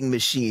vending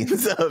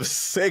machines of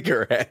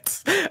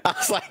cigarettes. I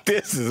was like,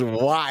 this is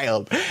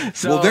wild.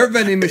 So, well, their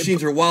vending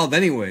machines are wild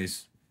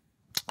anyways.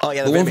 Oh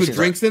yeah, the ones with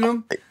drinks in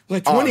them,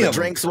 like 20 of them.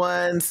 Drinks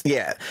ones,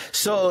 yeah.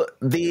 So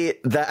the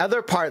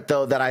other part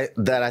though that I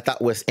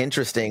thought was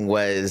interesting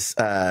was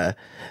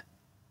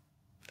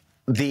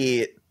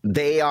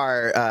they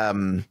are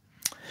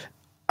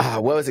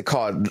what was it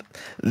called?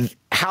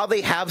 How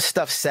they have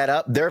stuff set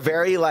up. They're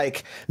very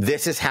like,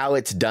 this is how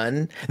it's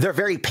done. They're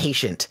very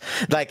patient.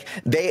 Like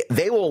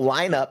they will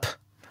line up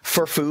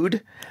for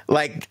food.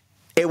 Like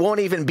it won't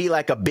even be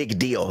like a big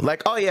deal.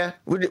 Like, oh yeah,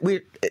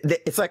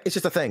 it's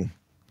just a thing.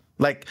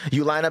 Like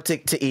you line up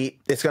to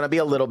eat. It's going to be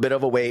a little bit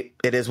of a wait.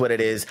 It is what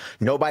it is.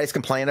 Nobody's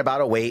complaining about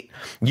a wait.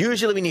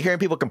 Usually when you hear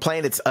people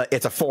complain, it's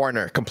a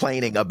foreigner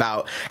complaining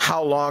about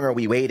how long are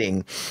we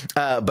waiting.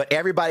 But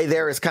everybody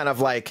there is kind of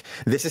like,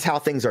 this is how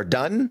things are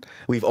done.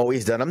 We've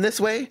always done them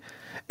this way,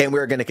 and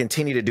we're going to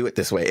continue to do it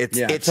this way. It's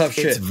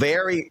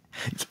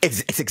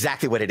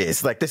exactly what it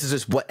is. Like this is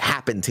just what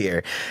happens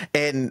here.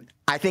 And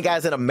I think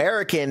as an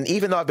American,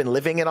 even though I've been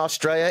living in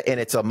Australia and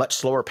it's a much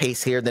slower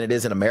pace here than it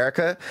is in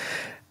America,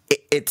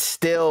 it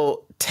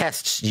still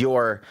tests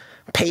your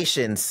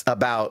patience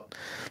about,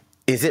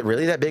 is it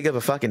really that big of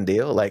a fucking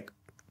deal? Like,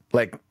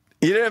 you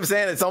know what I'm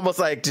saying? It's almost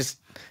like just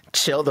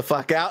chill the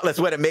fuck out. That's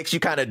what it makes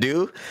you kind of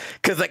do.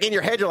 Cause like in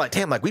your head, you're like,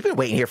 damn, like we've been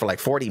waiting here for like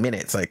 40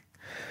 minutes.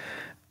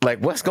 Like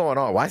what's going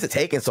on? Why is it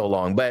taking so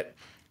long? But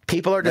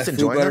people are just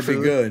enjoying their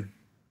food. Good.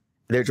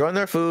 They're enjoying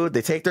their food.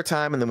 They take their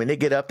time. And then when they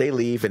get up, they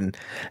leave.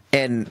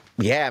 And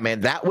yeah,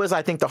 man, that was,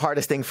 I think the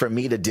hardest thing for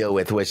me to deal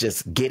with was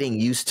just getting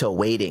used to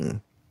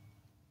waiting.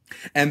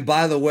 And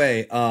by the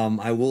way,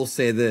 I will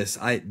say this: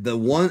 I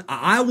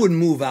would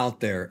move out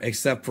there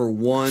except for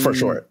one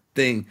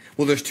thing.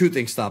 Well, there's two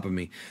things stopping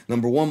me.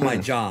 Number one, my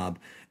job.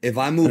 If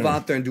I move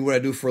out there and do what I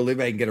do for a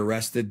living, I can get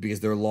arrested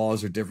because their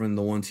laws are different than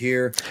the ones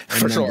here.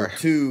 And number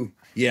two,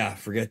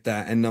 forget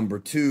that. And number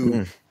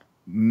two,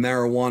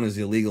 marijuana is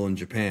illegal in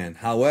Japan.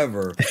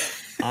 However,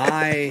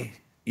 if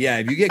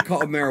you get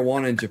caught with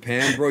marijuana in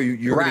Japan, bro,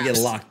 you're gonna get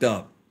locked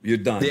up. You're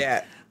done.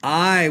 Yeah.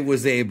 I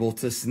was able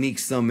to sneak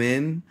some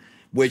in.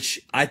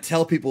 Which I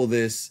tell people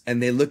this,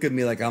 and they look at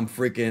me like I'm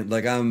freaking, they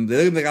look at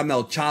me like I'm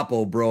El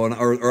Chapo, bro,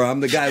 or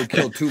I'm the guy who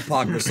killed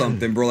Tupac or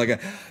something, bro.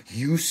 Like,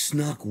 you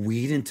snuck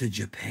weed into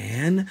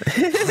Japan?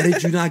 How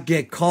did you not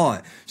get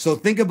caught? So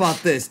think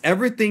about this: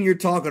 everything you're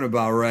talking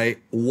about, right?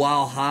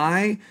 While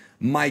high,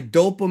 my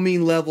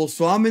dopamine level.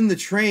 So I'm in the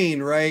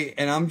train, right?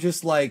 And I'm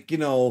just like,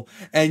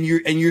 and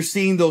you're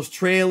seeing those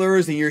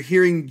trailers and you're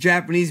hearing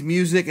Japanese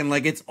music and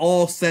like, it's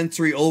all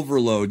sensory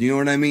overload. You know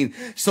what I mean?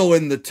 So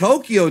in the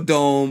Tokyo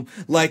Dome,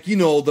 like,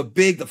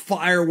 the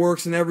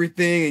fireworks and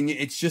everything. And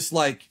it's just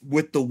like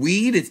with the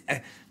weed,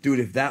 dude,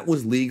 if that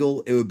was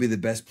legal, it would be the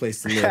best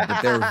place to live.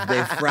 But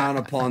they frown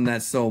upon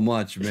that so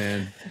much,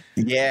 man.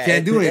 Yeah.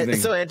 Can't do anything.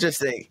 It's so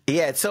interesting.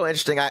 Yeah. It's so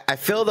interesting. I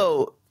feel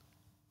though,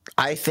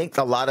 I think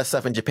a lot of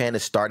stuff in Japan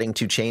is starting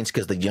to change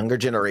because the younger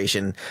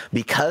generation,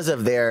 because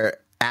of their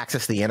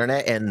access to the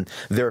internet and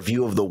their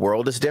view of the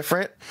world is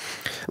different.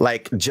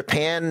 Like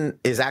Japan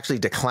is actually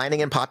declining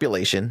in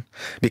population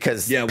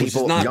because younger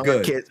people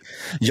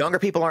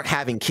aren't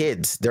having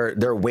kids.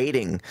 They're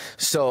waiting.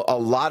 So a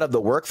lot of the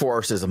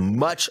workforce is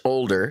much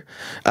older.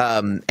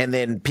 And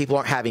then people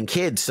aren't having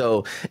kids.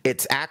 So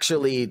it's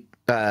actually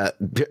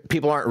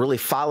people aren't really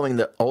following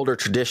the older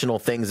traditional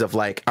things of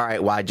like, all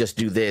right, well, I just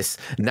do this.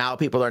 Now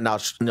people are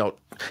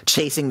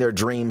chasing their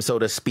dreams, so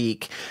to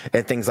speak,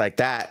 and things like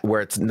that,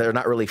 where they're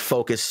not really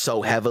focused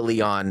so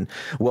heavily on,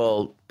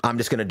 well, I'm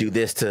just going to do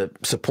this to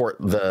support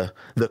the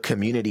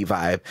community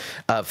vibe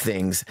of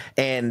things.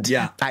 And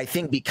I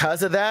think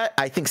because of that,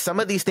 I think some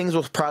of these things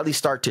will probably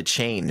start to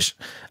change.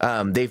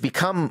 They've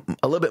become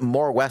a little bit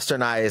more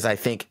westernized, I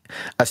think,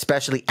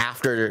 especially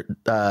after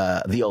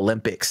the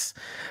Olympics.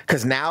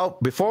 Because now,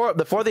 before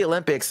the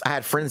Olympics, I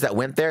had friends that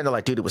went there and they're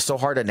like, dude, it was so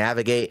hard to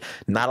navigate.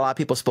 Not a lot of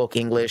people spoke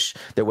English.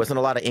 There wasn't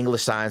a lot of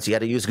English signs. You had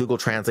to use Google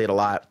Translate a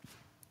lot.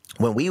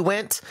 When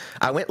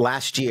I went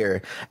last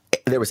year,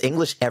 there was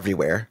English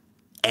everywhere.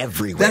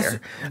 That's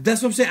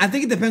what I'm saying. I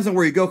think it depends on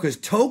where you go, because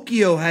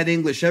Tokyo had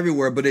English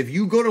everywhere, but if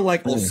you go to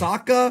like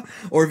Osaka,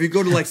 or if you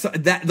go to like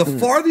that, the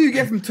farther you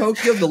get from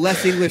Tokyo, the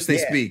less English they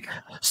speak.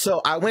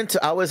 So I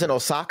was in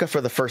Osaka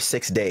for the first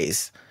 6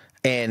 days,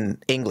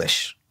 and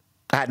English.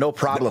 I had no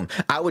problem.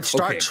 I would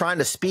start trying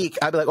to speak.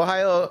 I'd be like,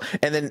 Ohio.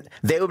 And then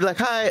they would be like,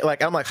 hi.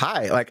 Like, I'm like,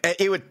 hi. Like,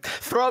 it would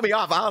throw me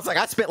off. I was like,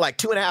 I spent like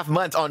 2.5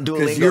 months on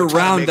Duolingo. Because you're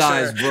round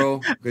eyes, bro.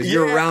 Because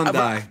you're round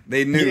eye.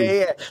 They knew.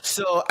 Yeah.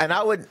 So, and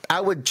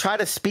I would try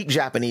to speak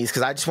Japanese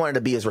because I just wanted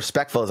to be as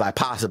respectful as I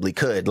possibly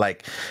could.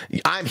 Like,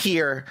 I'm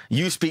here.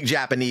 You speak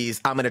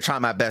Japanese. I'm going to try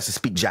my best to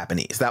speak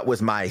Japanese. That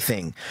was my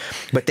thing.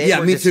 But they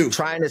were just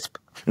trying to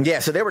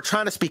so they were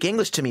trying to speak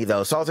English to me,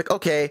 though. So I was like,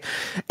 okay.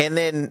 And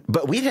then,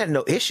 but we had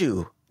no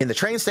issue in the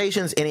train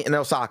stations in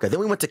Osaka. Then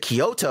we went to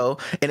Kyoto,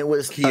 and it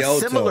was a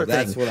similar thing.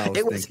 That's what I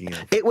was thinking.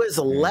 It was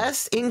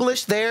less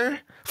English there,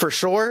 for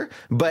sure,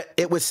 but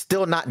it was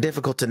still not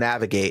difficult to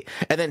navigate.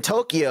 And then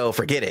Tokyo,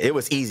 forget it. It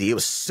was easy. It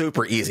was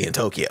super easy in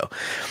Tokyo.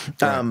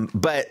 Right.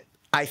 But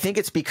I think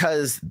it's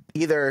because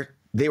either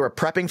they were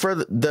prepping for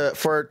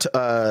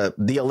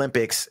the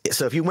Olympics.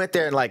 So if you went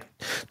there in like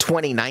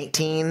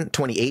 2019,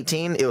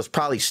 2018, it was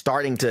probably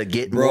starting to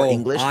get more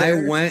English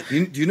there. I went.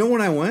 Do you know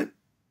when I went?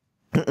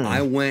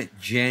 I went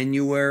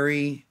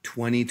January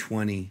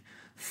 2020.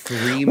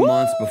 3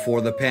 months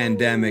before the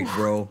pandemic,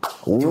 bro.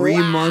 3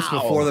 months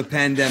before the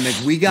pandemic.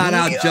 We got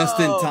out just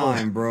in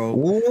time,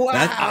 bro.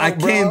 I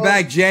came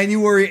back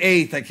January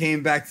 8th. I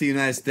came back to the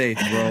United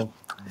States, bro.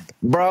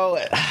 Bro,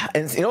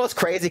 and you know what's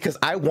crazy? Because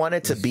I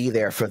wanted to be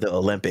there for the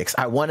Olympics.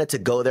 I wanted to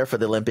go there for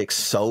the Olympics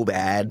so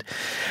bad.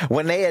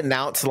 When they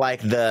announced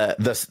like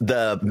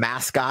the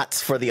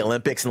mascots for the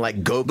Olympics and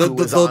like Goku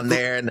was on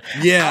there, and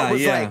I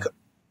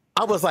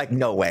was like,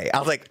 no way. I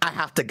was like, I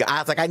have to go. I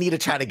was like, I need to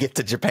try to get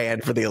to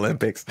Japan for the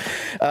Olympics.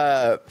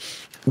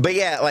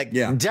 But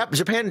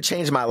Japan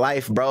changed my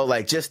life, bro.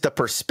 Like just the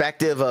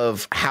perspective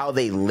of how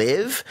they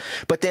live,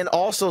 but then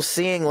also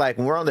seeing like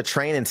when we're on the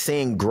train and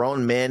seeing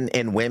grown men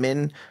and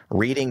women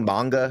reading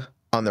manga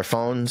on their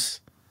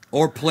phones.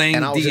 Or playing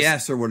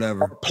DS or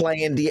whatever.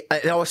 And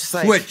I was just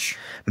like, Switch.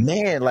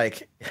 Man,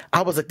 like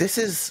I was like, this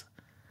is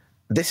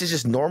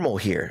just normal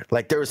here.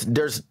 Like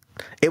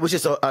it was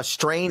just a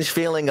strange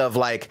feeling of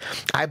like,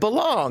 I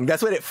belong.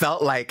 That's what it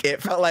felt like.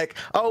 It felt like,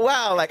 oh,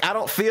 wow. Like, I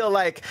don't feel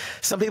like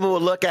some people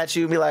would look at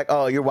you and be like,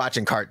 oh, you're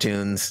watching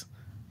cartoons.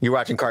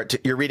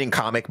 You're reading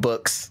comic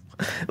books.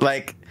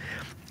 Like,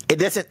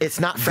 it's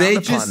not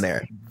frowned upon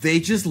there. They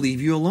just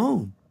leave you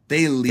alone.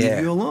 They leave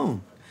you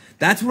alone.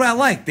 That's what I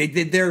like.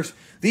 There's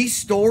these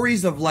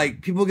stories of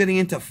like people getting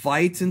into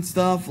fights and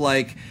stuff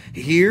like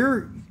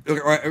here,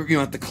 or, you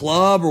know, at the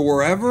club or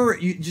wherever.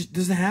 It just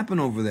doesn't happen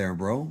over there,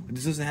 bro. It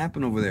just doesn't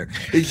happen over there.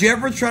 Did you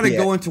ever try to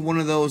go into one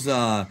of those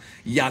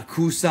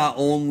Yakuza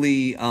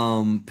only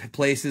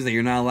places that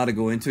you're not allowed to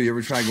go into? You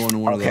ever try going to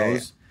one of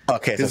those?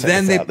 Okay, because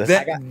then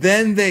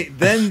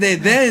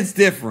it's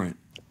different.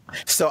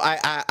 So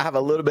I have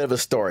a little bit of a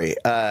story.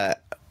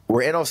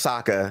 We're in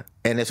Osaka,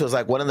 and this was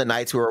like one of the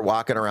nights we were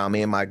walking around,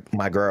 me and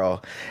my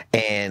girl,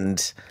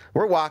 and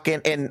we're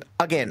walking. And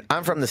again,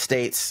 I'm from the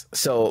States,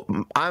 so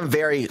I'm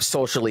very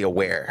socially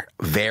aware,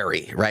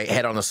 right?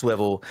 Head on a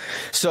swivel.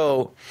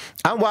 So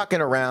I'm walking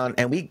around,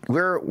 and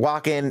we're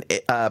walking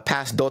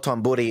past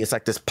Dotonbori. It's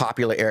like this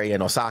popular area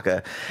in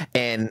Osaka,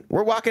 and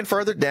we're walking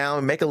further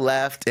down, make a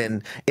left,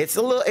 and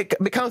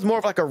it becomes more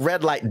of like a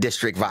red light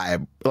district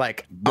vibe.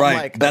 Like, right. I'm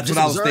like, that's what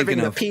I was thinking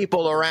of. The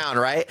people around,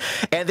 right?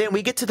 And then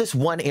we get to this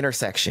one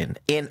intersection,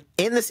 and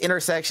in this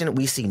intersection,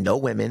 we see no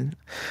women.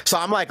 So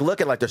I'm like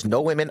looking like there's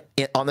no women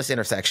on this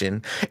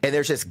intersection, and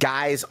there's just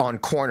guys on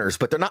corners,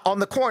 but they're not on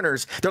the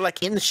corners. They're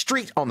like in the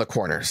street on the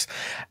corners.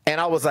 And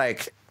I was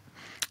like,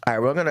 all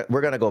right,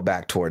 we're gonna go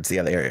back towards the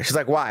other area. She's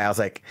like, why? I was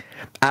like,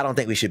 I don't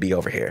think we should be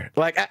over here.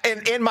 Like,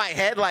 in my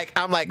head, like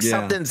I'm like,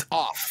 something's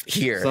off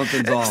here.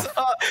 Something's off.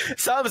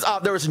 Something's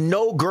off. There was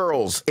no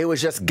girls. It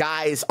was just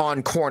guys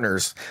on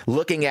corners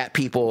looking at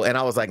people. And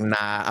I was like, nah.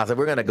 I was like,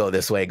 we're gonna go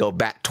this way. Go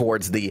back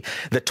towards the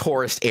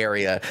tourist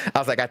area. I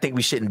was like, I think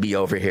we shouldn't be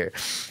over here.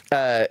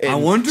 I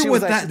wonder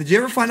what that. Did you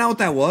ever find out what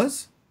that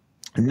was?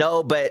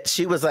 No, but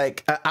she was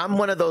like, I'm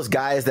one of those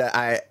guys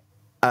that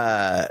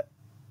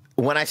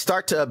when I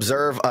start to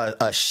observe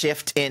a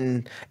shift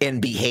in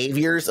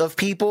behaviors of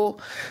people,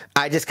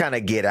 I just kind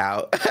of get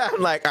out. I'm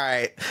like, all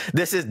right,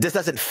 this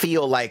doesn't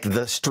feel like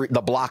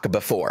the block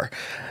before.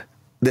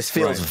 This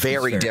feels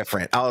very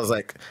different. I was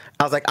like,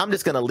 I'm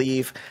just gonna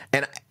leave.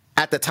 And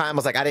at the time, I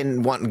was like, I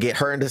didn't want to get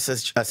her into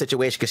a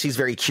situation because she's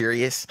very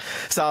curious.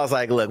 So I was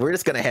like, look, we're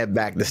just gonna head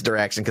back this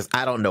direction because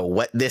I don't know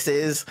what this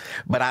is,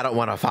 but I don't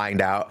want to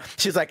find out.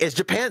 She's like, is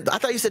Japan? I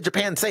thought you said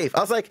Japan safe.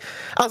 I was like,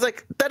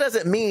 that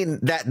doesn't mean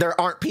that there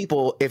aren't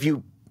people if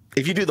you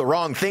do the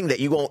wrong thing that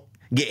you won't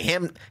get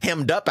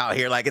hemmed up out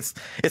here. Like it's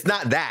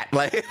not that.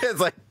 Like it's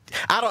like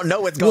I don't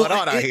know what's going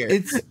on out here.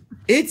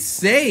 It's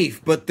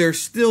safe, but there's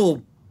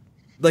still,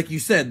 like you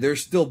said,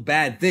 there's still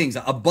bad things.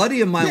 A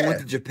buddy of mine went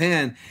to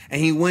Japan,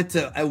 and he went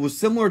to, it was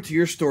similar to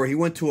your story. He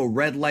went to a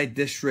red light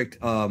district.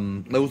 It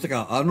was like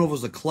I don't know if it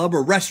was a club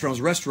or restaurant. It was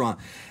a restaurant.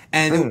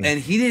 And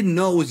he didn't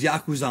know it was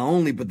Yakuza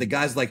only, but the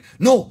guy's like,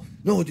 no,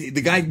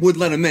 the guy would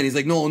let him in. He's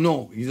like,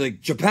 no. He's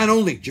like, Japan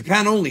only.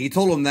 He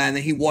told him that, and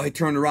then he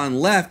turned around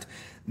and left.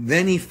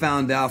 Then he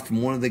found out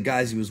from one of the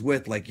guys he was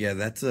with, like, yeah,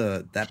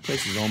 that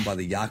place is owned by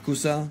the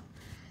Yakuza.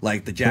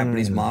 Like the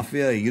Japanese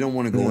mafia, you don't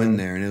want to go in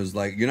there. And it was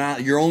like,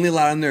 you're only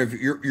allowed in there if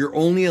you're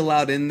only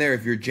allowed in there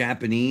if you're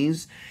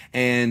Japanese.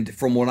 And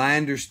from what I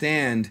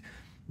understand,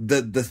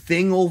 the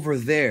thing over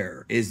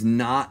there is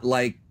not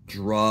like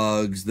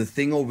drugs. The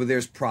thing over there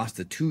is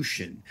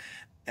prostitution.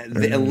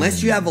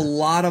 Unless you have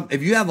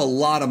if you have a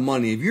lot of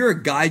money, if you're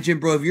a gaijin,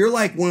 bro, if you're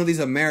like one of these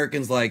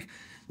Americans, like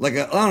I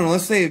don't know,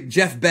 let's say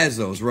Jeff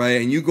Bezos, right?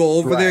 And you go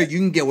over there, you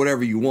can get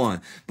whatever you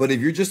want. But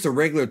if you're just a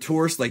regular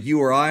tourist like you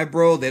or I,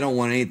 bro, they don't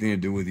want anything to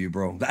do with you,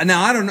 bro.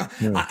 Now, I don't know.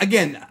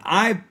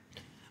 I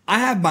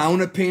have my own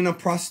opinion of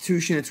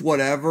prostitution. It's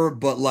whatever,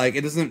 but like,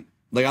 it doesn't,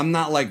 like, I'm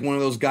not like one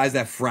of those guys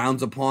that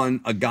frowns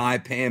upon a guy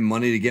paying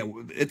money to get,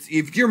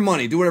 if your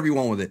money, do whatever you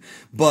want with it.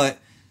 But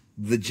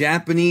the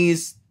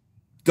Japanese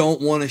don't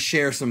want to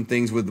share some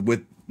things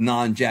with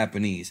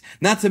non-Japanese.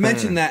 Not to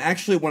mention that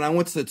actually when I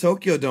went to the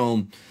Tokyo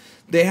Dome,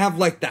 they have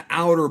like the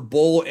outer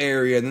bowl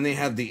area, and then they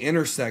have the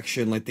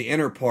intersection, like the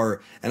inner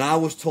part. And I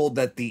was told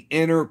that the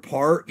inner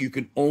part, you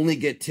can only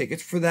get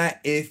tickets for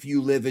that if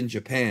you live in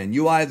Japan.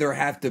 You either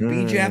have to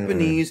be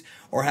Japanese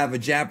or have a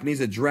Japanese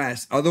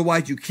address.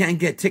 Otherwise, you can't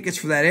get tickets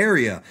for that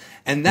area.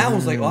 And that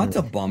was like, oh, that's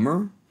a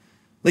bummer.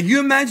 Like, you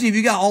imagine if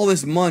you got all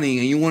this money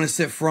and you want to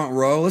sit front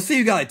row. Let's say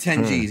you got like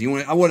 10 G's. You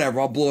want whatever,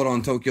 I'll blow it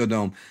on Tokyo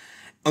Dome.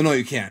 Oh, no,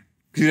 you can't.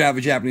 Because you have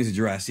a Japanese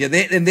address. Yeah,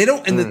 they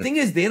don't, and the thing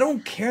is, they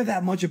don't care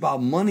that much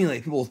about money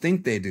like people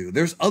think they do.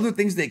 There's other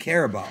things they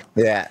care about.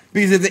 Yeah.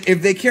 Because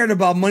if they cared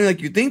about money like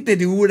you think they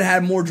do, we would have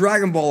had more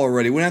Dragon Ball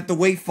already. We wouldn't have to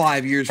wait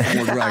 5 years for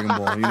more Dragon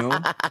Ball, you know?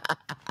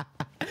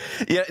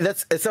 Yeah,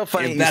 it's so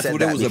funny. That's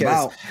what it was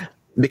about.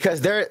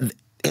 Because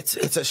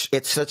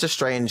it's such a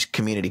strange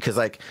community because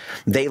like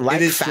they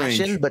like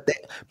fashion,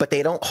 but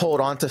they don't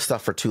hold on to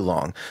stuff for too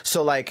long.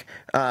 So like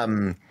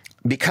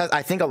because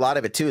I think a lot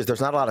of it too is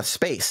there's not a lot of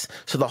space.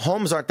 So the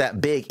homes aren't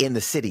that big in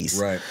the cities.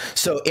 Right.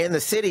 So in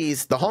the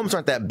cities, the homes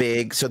aren't that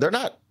big. So they're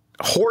not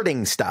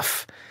hoarding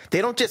stuff.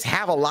 They don't just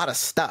have a lot of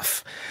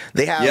stuff.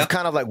 They have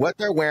kind of like what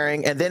they're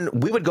wearing. And then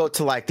we would go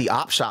to like the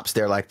op shops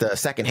there, like the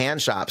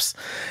secondhand shops.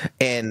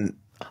 And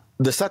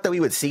the stuff that we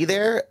would see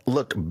there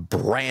looked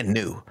brand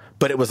new,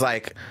 but it was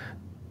like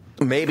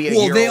maybe a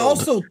year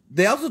old.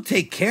 They also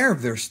take care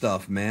of their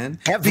stuff, man.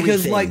 Everything.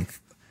 Because like,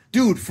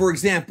 dude, for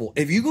example,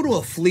 if you go to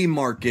a flea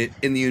market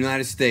in the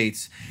United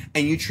States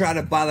and you try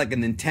to buy like a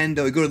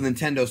Nintendo, you go to the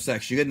Nintendo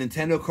section, you get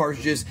Nintendo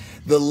cartridges,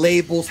 the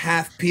label's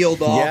half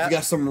peeled off, you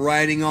got some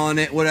writing on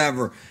it,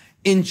 whatever.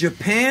 In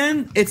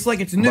Japan, it's like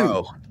it's new.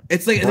 Bro,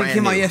 it's like it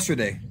came out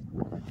yesterday.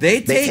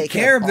 They take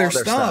care of their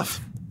stuff.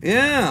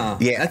 Yeah,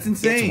 that's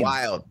insane. It's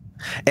wild.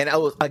 And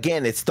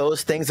again, it's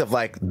those things of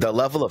like the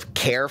level of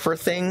care for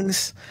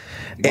things.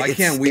 Why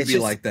can't we be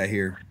like that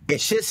here?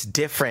 It's just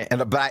different,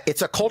 but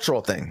it's a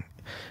cultural thing.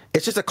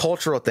 It's just a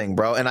cultural thing,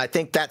 bro. And I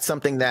think that's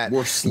something that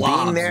we're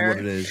slobs, being there. What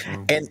it is,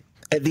 and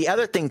the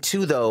other thing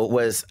too, though,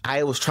 was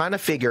I was trying to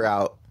figure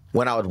out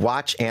when I would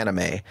watch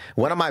anime.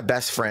 One of my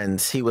best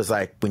friends, he was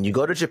like, "When you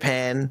go to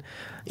Japan,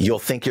 you'll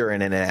think you're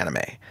in an anime,"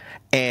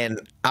 and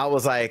I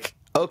was like,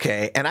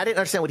 "Okay," and I didn't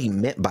understand what he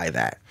meant by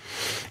that.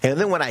 And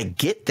then when I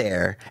get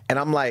there, and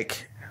I'm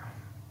like,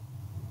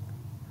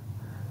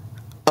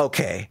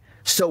 "Okay."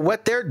 So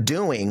what they're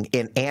doing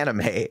in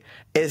anime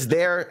is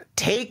they're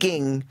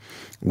taking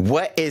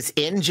what is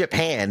in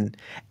Japan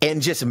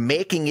and just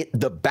making it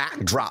the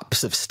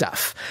backdrops of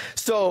stuff.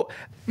 So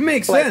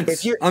makes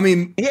sense. I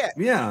mean, it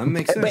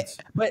makes sense.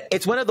 But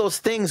it's one of those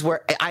things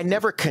where I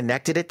never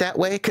connected it that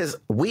way because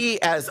we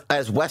as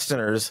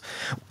Westerners,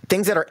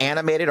 things that are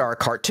animated are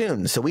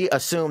cartoons. So we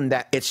assume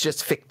that it's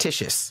just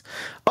fictitious.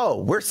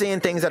 Oh, we're seeing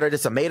things that are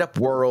just a made up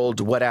world,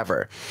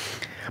 whatever.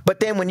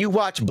 But then when you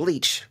watch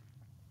Bleach,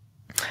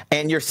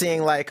 and you're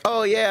seeing like,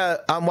 oh yeah,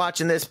 I'm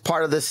watching this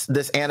part of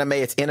this anime.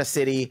 It's in a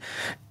city.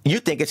 You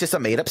think it's just a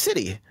made up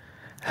city.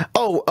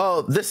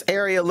 Oh, this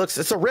area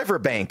it's a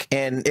riverbank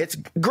and it's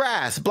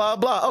grass, blah,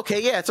 blah.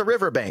 Okay, yeah, it's a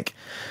riverbank.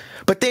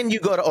 But then you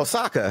go to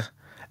Osaka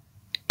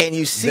and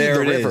you see the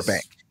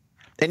riverbank.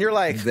 And you're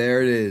like,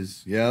 there it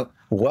is. Yep.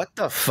 what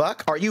the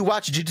fuck? Are you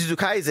watching Jujutsu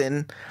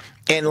Kaisen?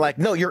 And like,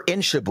 no, you're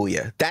in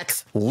Shibuya.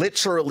 That's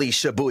literally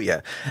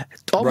Shibuya,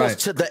 almost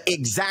to the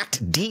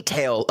exact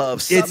detail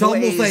of subways. It's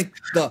almost like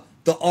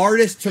the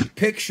artist took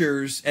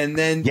pictures and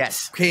then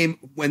came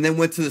and then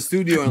went to the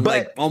studio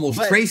and almost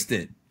traced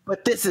it.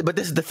 But this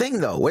is the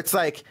thing though. It's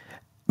like,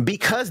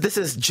 because this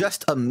is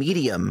just a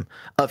medium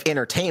of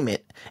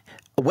entertainment,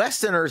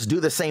 Westerners do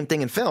the same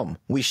thing in film.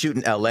 We shoot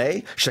in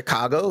LA,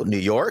 Chicago, New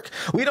York.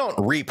 We don't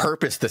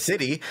repurpose the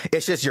city.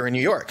 It's just you're in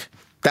New York.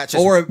 That's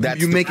just,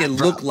 you make it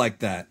look like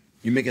that.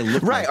 You make it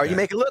look right, like or that. You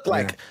make it look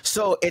like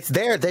so it's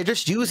there. They're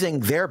just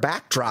using their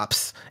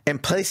backdrops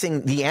and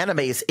placing the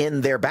animes in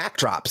their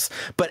backdrops,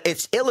 but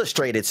it's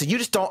illustrated. So you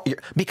just don't,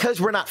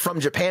 because we're not from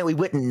Japan, we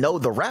wouldn't know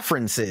the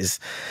references.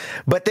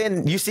 But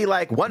then you see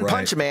like One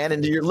Punch Man,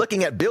 and you're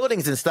looking at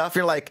buildings and stuff.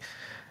 You're like,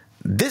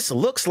 this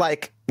looks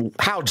like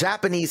how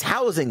Japanese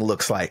housing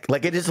looks like.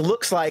 Like, it just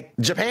looks like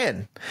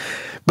Japan.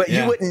 But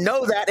you wouldn't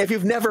know that if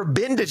you've never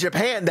been to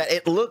Japan, that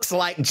it looks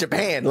like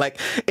Japan. Like,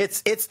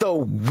 it's the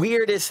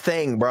weirdest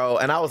thing, bro.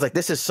 And I was like,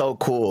 this is so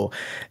cool.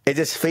 It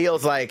just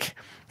feels like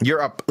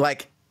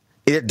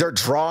they're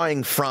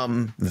drawing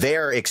from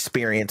their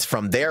experience,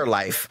 from their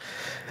life.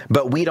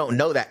 But we don't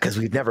know that because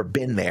we've never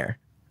been there.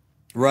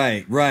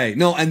 Right.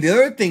 No, and the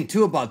other thing,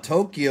 too, about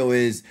Tokyo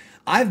is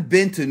I've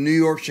been to New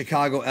York,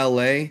 Chicago,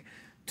 LA.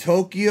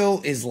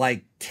 Tokyo is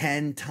like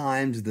 10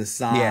 times the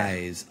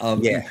size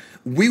of.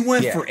 We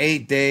went for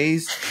 8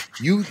 days.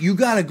 You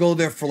got to go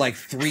there for like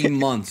 3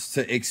 months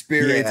to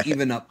experience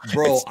even a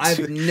bro.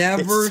 I've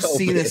never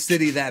seen a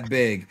city that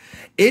big.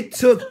 It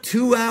took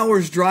 2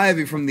 hours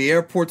driving from the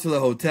airport to the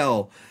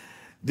hotel.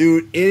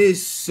 Dude, it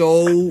is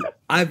so.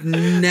 I've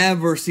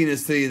never seen a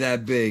city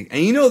that big.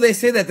 And you know, they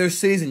say that there's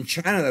cities in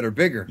China that are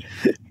bigger.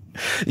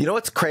 You know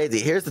what's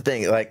crazy? Here's the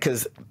thing, like,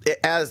 because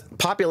as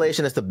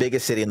population, it's the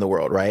biggest city in the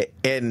world, right?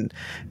 And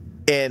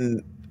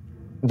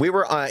we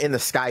were in the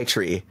Sky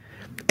Tree,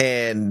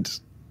 and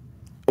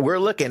we're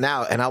looking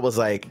out, and I was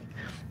like,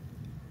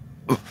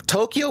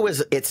 Tokyo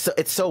is it's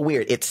so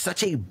weird. It's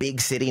such a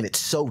big city, and it's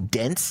so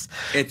dense.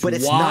 It's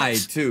wide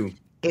too.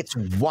 It's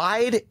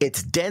wide,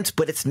 it's dense,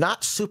 but it's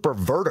not super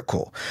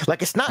vertical.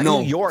 Like, it's not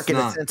New York in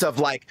the sense of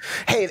like,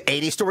 hey,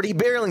 80-story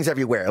buildings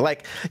everywhere.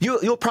 Like,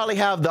 you'll probably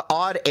have the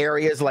odd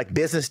areas like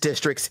business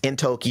districts in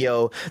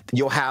Tokyo.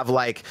 You'll have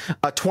like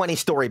a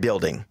 20-story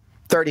building,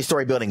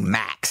 30-story building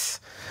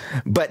max.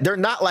 But they're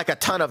not like a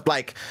ton of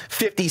like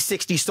 50,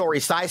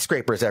 60-story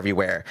skyscrapers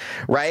everywhere,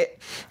 right?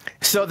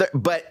 So,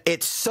 but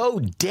it's so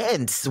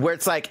dense where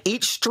it's like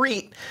each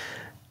street,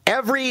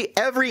 every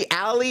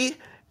alley,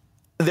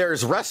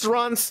 there's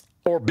restaurants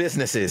or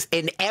businesses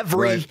in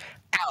every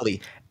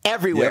alley,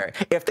 everywhere.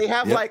 If they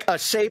have like a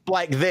shape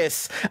like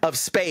this of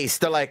space,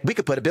 they're like, we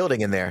could put a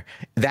building in there,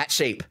 that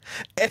shape.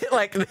 And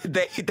like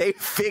they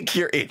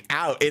figure it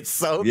out. It's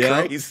so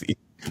crazy.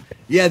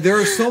 Yeah, there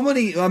are so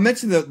many. I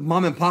mentioned the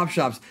mom and pop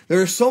shops. There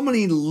are so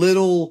many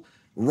little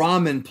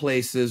ramen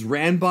places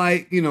ran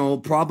by,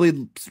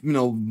 probably,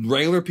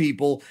 regular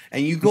people.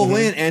 And you go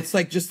in and it's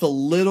like just a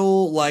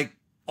little like,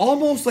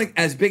 almost like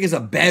as big as a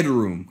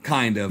bedroom,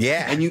 kind of.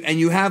 Yeah. And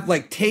you have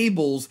like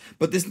tables,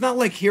 but it's not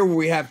like here where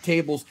we have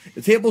tables.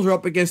 The tables are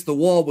up against the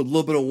wall with a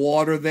little bit of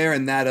water there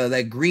and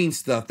that green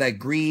stuff, that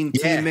green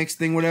tea mix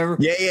thing, whatever.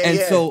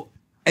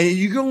 And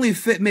you can only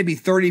fit maybe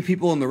 30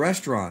 people in the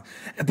restaurant,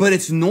 but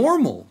it's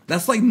normal.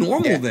 That's like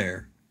normal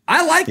there.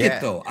 I like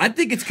it though. I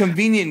think it's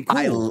convenient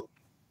and cool.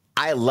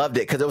 I loved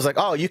it because it was like,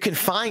 oh, you can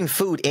find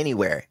food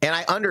anywhere. And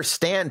I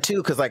understand too,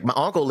 because like my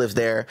uncle lives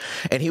there,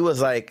 and he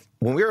was like,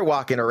 when we were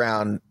walking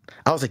around,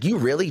 I was like, you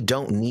really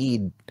don't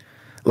need,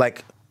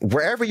 like,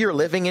 wherever you're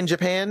living in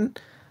Japan,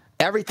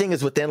 everything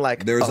is within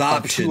like there's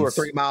a 2 or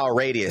 3 mile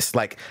radius.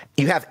 Like,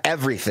 you have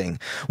everything.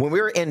 When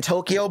we were in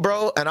Tokyo,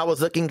 bro, and I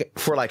was looking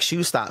for like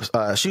shoe shops,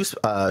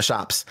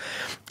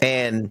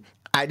 and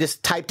I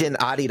just typed in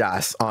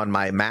Adidas on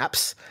my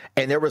maps,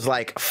 and there was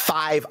like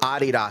 5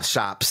 Adidas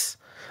shops.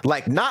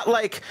 Like, not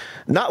like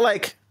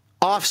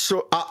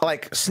offshore,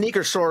 like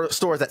sneaker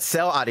stores that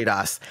sell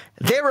Adidas.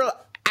 They were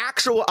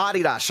actual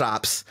Adidas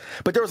shops,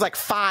 but there was like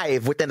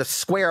 5 within a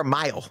square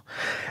mile.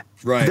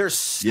 Right. It's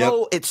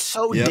so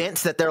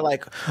dense that they're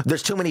like,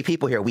 there's too many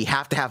people here. We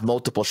have to have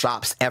multiple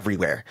shops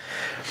everywhere.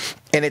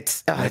 And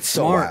it's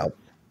so wild.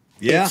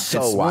 Yeah, it's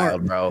so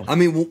wild, bro. I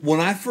mean, when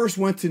I first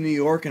went to New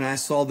York and I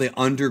saw the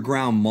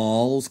underground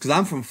malls, because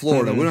I'm from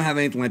Florida, we don't have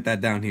anything like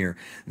that down here.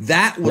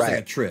 That was like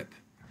a trip.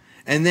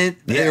 And then,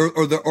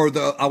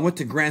 I went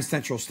to Grand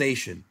Central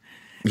Station.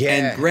 Yeah.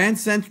 And Grand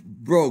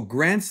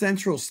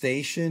Central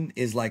Station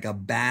is like a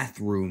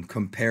bathroom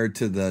compared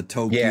to the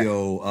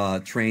Tokyo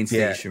train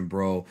station,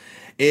 bro.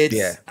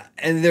 It's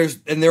and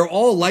they're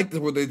all like this,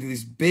 where they're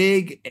these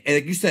big, and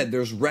like you said,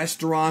 there's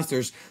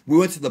restaurants. We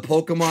went to the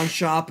Pokemon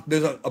shop.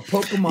 There's a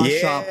Pokemon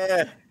shop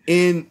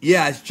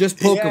it's just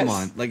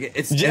Pokemon. Like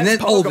it's just and then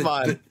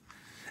Pokemon.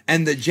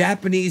 And the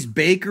Japanese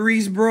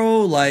bakeries,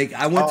 bro. Like,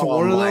 I went to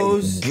one of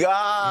those.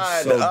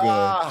 God, it's so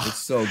good. It's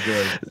so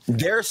good.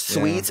 Their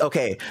sweets.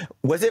 Okay,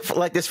 was it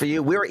like this for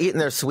you? We were eating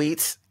their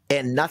sweets,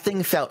 and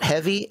nothing felt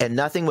heavy, and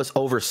nothing was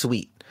over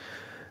sweet.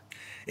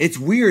 It's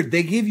weird.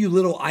 They give you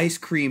little ice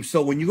cream.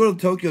 So when you go to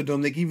the Tokyo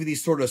Dome, they give you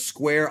these sort of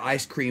square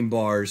ice cream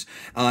bars.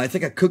 It's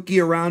like a cookie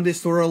around it,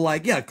 sort of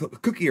like,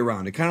 cookie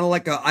around it, kind of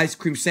like an ice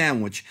cream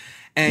sandwich.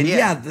 And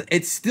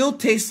it still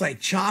tastes like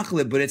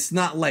chocolate, but it's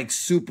not like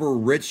super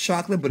rich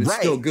chocolate, but it's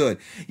still good.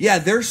 Yeah,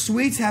 their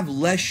sweets have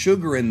less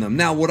sugar in them.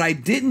 Now, what I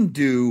didn't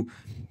do,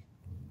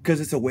 because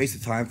it's a waste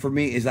of time for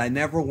me, is I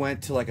never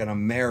went to like an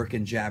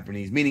American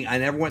Japanese, meaning I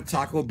never went to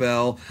Taco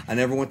Bell. I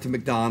never went to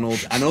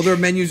McDonald's. I know their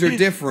menus are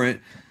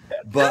different.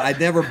 But I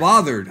never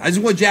bothered. I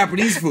just want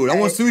Japanese food. I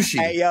want sushi.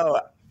 Hey, yo,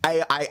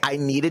 I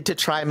needed to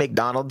try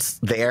McDonald's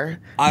there.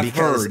 I've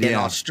heard, in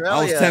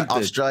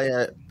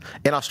Australia,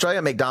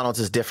 McDonald's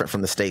is different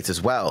from the States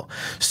as well.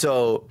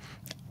 So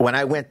when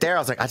I went there, I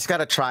was like, I just got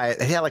to try it.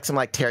 They had like some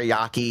like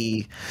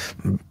teriyaki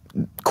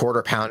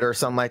quarter pounder or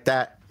something like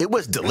that. It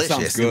was delicious.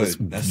 That sounds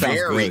good. It was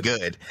very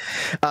good.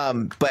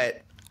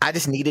 But I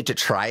just needed to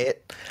try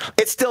it.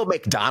 It's still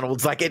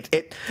McDonald's. Like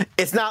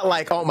it's not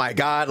like, oh my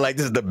God, like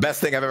this is the best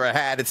thing I've ever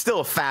had. It's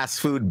still a fast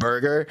food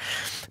burger.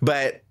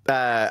 But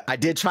I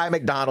did try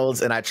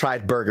McDonald's and I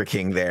tried Burger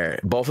King there.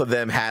 Both of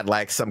them had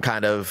like some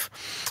kind of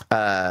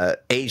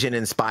Asian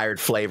inspired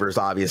flavors,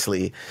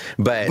 obviously.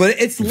 But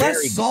it's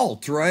less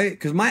salt, right?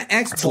 Because my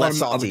ex bought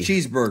a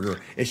cheeseburger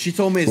and she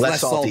told me it's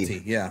less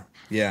salty.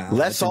 Yeah,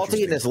 less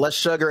salty, and there's less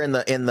sugar in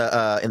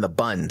the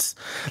buns.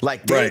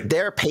 Like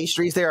their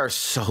pastries there are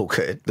so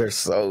good. They're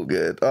so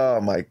good. Oh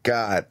my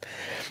God,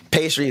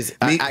 pastries.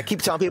 I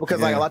keep telling people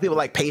because like a lot of people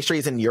like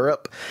pastries in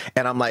Europe,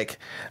 and I'm like,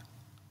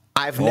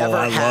 I've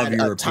never had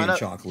a ton of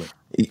chocolate.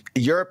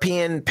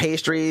 European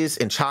pastries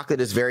and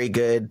chocolate is very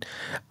good.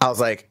 I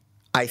was like,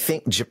 I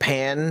think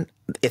Japan,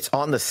 it's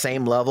on the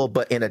same level,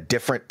 but in a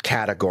different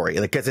category.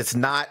 Like, because it's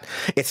not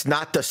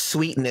the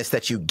sweetness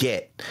that you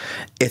get.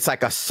 It's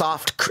like a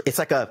soft. It's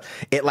like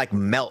it like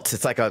melts.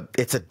 It's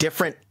a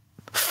different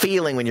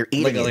feeling when you're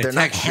eating it. They're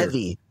not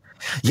heavy.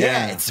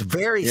 Yeah, it's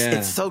very. Yeah.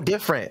 It's so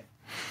different.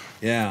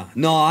 Yeah.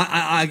 No,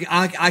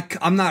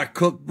 I'm not a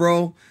cook,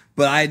 bro,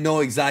 but I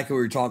know exactly what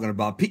you're talking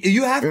about.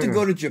 You have to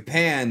go to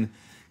Japan.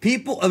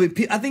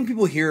 I think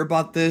people hear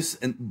about this,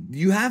 and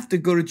you have to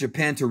go to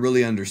Japan to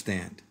really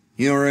understand.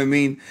 You know what I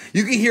mean?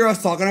 You can hear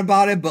us talking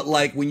about it, but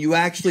like when you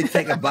actually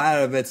take a bite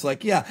of it, it's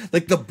like, yeah,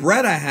 like the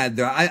bread I had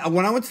there.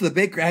 When I went to the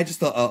bakery, I had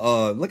just like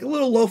a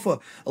little loaf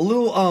of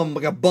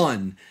like a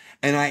bun.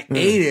 And I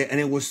ate it, and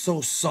it was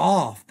so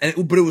soft,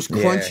 but it was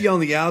crunchy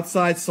on the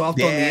outside,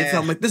 soft on the inside.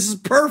 I'm like, this is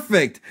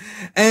perfect,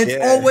 and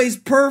it's always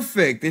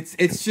perfect.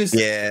 It's just,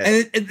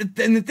 and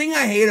the thing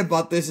I hate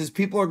about this is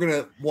people are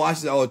gonna watch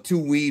two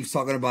weebs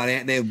talking about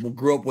they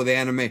grew up with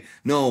anime.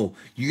 No,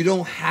 you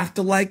don't have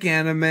to like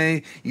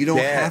anime. You don't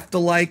have to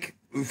like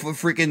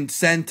freaking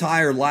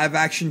Sentai or live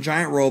action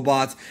giant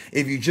robots.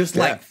 If you just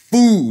like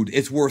food,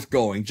 it's worth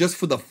going just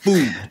for the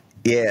food.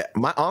 Yeah,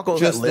 my uncle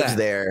that lives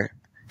there.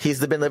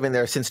 He's been living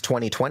there since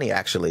 2020,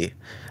 actually.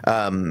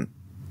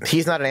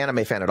 He's not an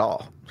anime fan at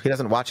all. He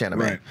doesn't watch anime.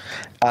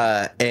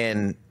 Right.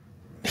 And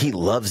he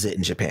loves it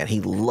in Japan.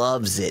 He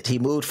loves it. He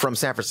moved from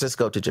San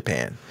Francisco to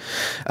Japan.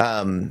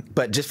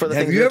 But just for the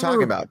things you're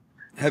talking about.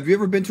 Have you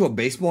ever been to a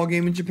baseball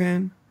game in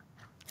Japan?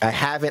 I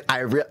haven't.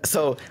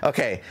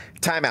 Okay,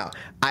 time out.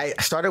 I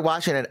started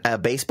watching a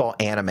baseball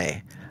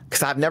anime.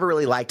 Because I've never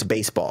really liked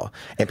baseball.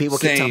 And people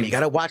keep telling me, you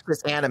got to watch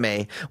this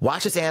anime.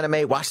 Watch this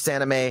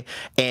anime.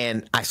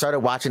 And I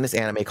started watching this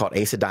anime called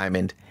Ace of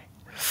Diamond.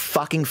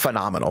 Fucking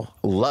phenomenal.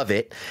 Love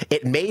it.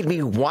 It made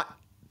me want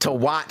to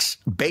watch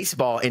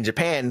baseball in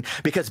Japan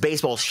because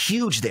baseball's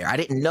huge there. I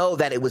didn't know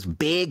that it was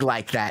big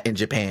like that in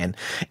Japan.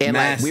 And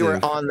like we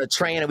were on the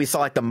train and we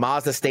saw like the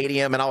Mazda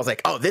Stadium and I was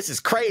like, oh, this is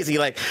crazy.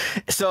 Like,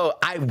 so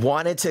I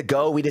wanted to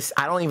go.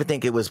 I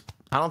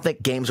don't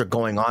think games were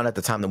going on at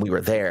the time that we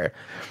were there.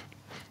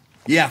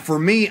 Yeah, for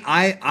me,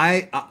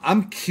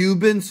 I'm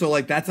Cuban, so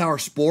like that's our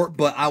sport,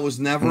 but I was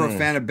never a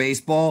fan of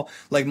baseball.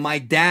 Like my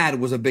dad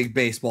was a big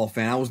baseball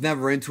fan. I was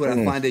never into it.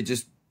 I find it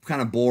just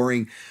kind of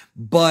boring.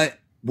 But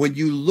when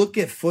you look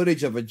at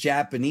footage of a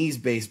Japanese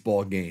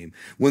baseball game,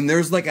 when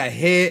there's like a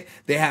hit,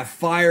 they have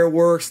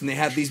fireworks and they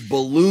have these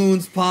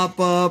balloons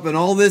pop up and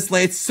all this,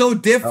 like it's so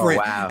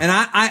different. Oh, wow. And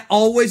I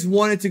always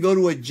wanted to go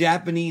to a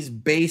Japanese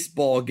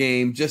baseball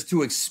game just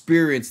to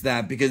experience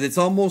that because it's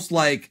almost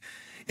like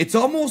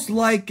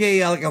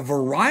a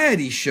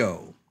variety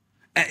show.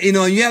 You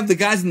know, you have the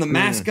guys in the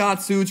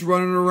mascot suits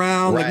running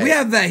around. Right. Like we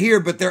have that here,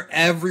 but they're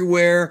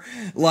everywhere.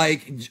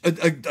 Like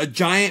a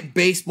giant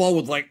baseball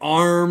with like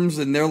arms,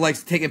 and they're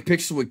like taking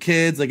pictures with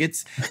kids. Like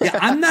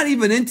I'm not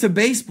even into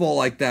baseball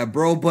like that,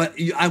 bro. But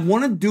I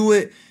want to do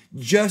it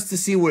just to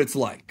see what it's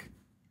like.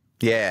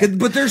 Yeah,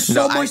 but there's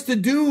so much to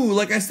do.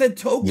 Like I said,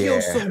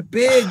 Tokyo's so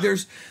big.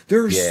 There's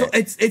so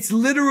it's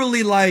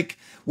literally like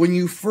when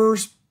you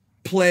first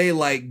play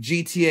like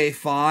GTA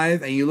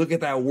 5 and you look at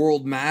that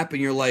world map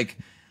and you're like,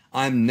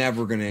 I'm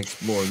never going to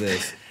explore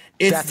this.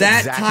 It's That's that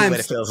exactly times what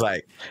it feels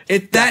like.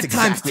 It's that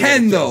times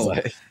 10 though.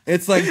 Like.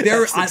 It's like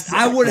there.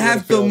 I would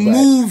have to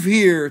move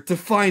here to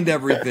find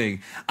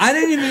everything. I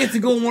didn't even get to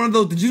go in one of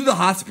those. Did you do the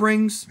hot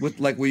springs with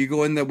like where you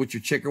go in there with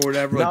your chick or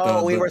whatever? No,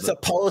 like we were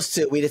supposed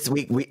to.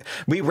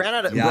 We ran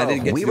out of. Yeah, bro, I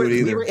didn't get to do it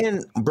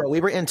either. We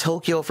were in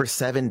Tokyo for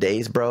 7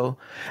 days, bro.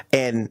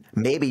 And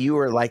maybe you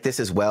were like this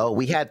as well.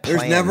 We had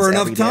plans. There's never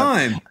enough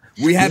time.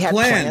 We had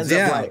plans,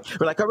 yeah. Like,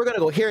 we're like, oh, we're going to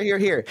go here, here,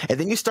 here. And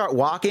then you start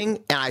walking,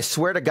 and I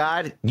swear to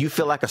God, you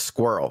feel like a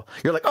squirrel.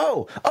 You're like,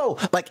 oh,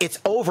 like it's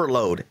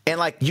overload. And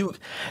like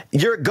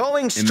you're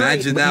going straight.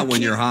 Imagine that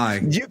when you're high.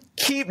 You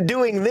keep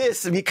doing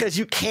this because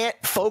you can't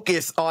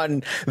focus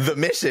on the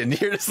mission.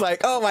 You're just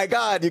like, oh my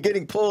God, you're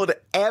getting pulled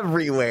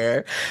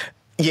everywhere.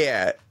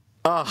 Yeah.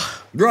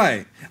 Oh.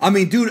 Right. I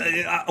mean, dude,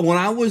 when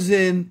I was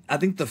in, I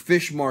think the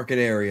fish market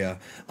area,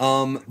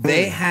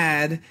 they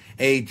had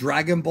a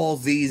Dragon Ball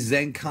Z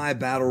Zenkai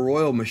Battle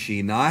Royal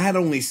machine. Now, I had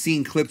only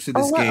seen clips of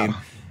this game.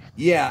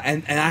 Yeah,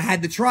 and I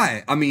had to try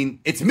it. I mean,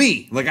 it's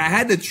me. Like, I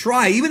had to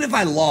try, even if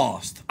I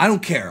lost. I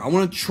don't care. I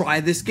want to try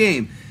this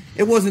game.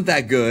 It wasn't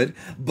that good,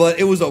 but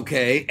it was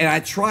okay. And I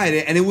tried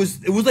it, and it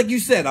was like you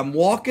said. I'm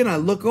walking, I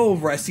look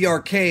over, I see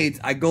arcades,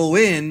 I go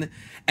in,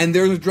 and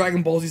there's a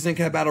Dragon Ball Z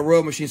Zenkai Battle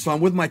Royal machine. So I'm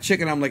with my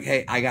chick, and I'm like,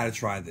 hey, I got to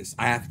try this.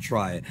 I have to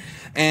try it.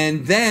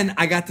 And then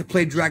I got to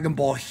play Dragon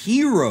Ball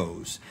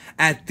Heroes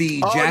at the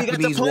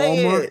Japanese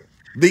Walmart.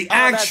 The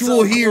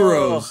actual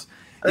Heroes.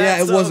 Cool.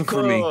 Yeah, it wasn't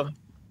for me.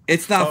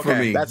 It's not for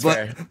me.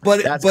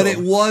 But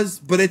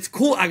it's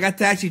cool. I got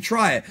to actually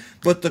try it.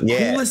 But the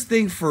coolest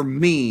thing for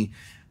me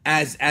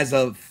as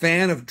a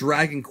fan of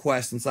Dragon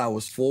Quest since I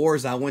was 4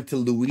 is I went to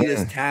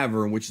Luida's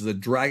Tavern, which is a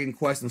Dragon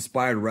Quest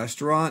inspired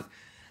restaurant.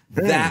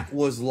 That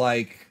was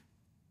like,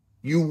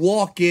 you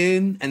walk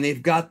in and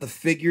they've got the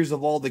figures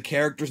of all the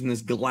characters in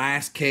this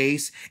glass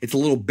case. It's a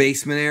little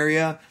basement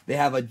area. They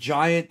have a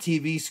giant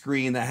TV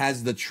screen that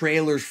has the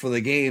trailers for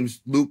the games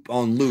loop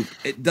on loop.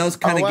 It does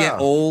kind of get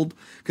old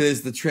because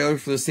it's the trailer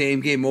for the same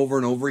game over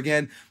and over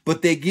again.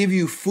 But they give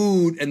you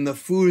food, and the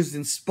food is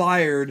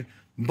inspired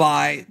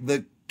by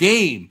the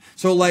game.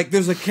 So like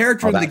there's a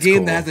character in the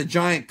game that has a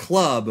giant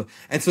club,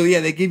 and so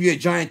they give you a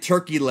giant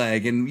turkey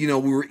leg, and we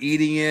were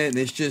eating it, and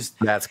it's just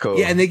that's cool.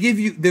 Yeah, and they give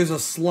you, there's a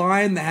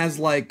slime that has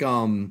like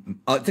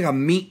it's like a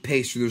meat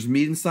pastry. There's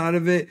meat inside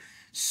of it.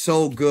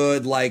 So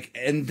good. Like,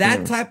 and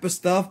that type of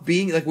stuff,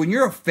 being like, when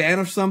you're a fan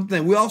of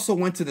something. We also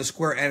went to the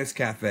Square Enix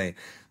Cafe.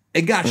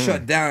 It got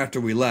shut down after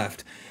we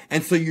left,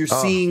 and so you're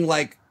seeing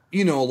like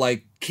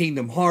like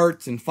Kingdom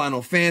Hearts and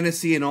Final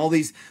Fantasy and all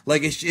these,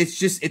 like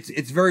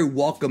it's very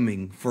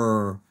welcoming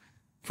for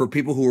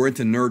people who are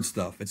into nerd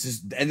stuff. It's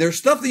just, and there's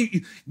stuff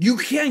that you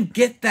can't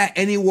get that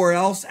anywhere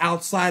else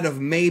outside of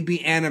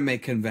maybe anime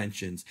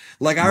conventions.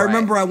 Like I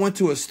remember I went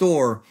to a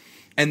store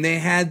and they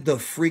had the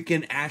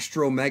freaking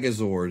Astro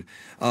Megazord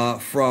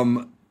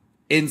from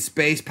In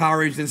Space, Power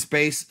Rangers in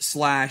Space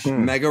 /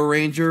 Mega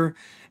Ranger,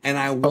 and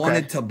I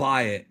wanted to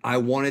buy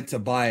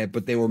it.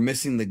 But they were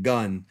missing the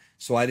gun.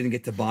 So I didn't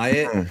get to buy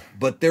it,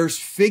 but there's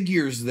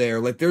figures there.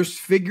 Like there's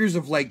figures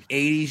of like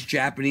 80s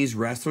Japanese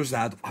wrestlers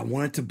out. I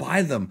wanted to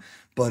buy them,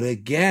 but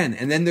again,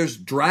 and then there's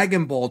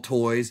Dragon Ball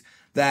toys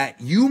that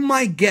you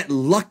might get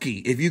lucky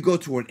if you go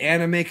to an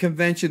anime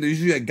convention. There's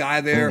usually a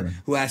guy there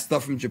who has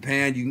stuff from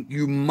Japan.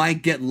 You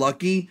might get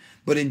lucky,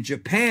 but in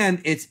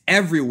Japan, it's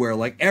everywhere.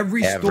 Like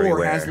every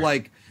store has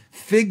like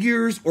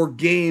figures or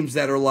games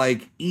that are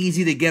like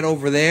easy to get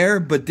over there,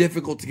 but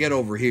difficult to get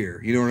over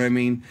here. You know what I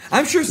mean?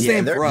 I'm sure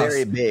same for us.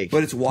 Very big,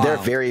 but it's wild. They're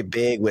very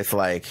big with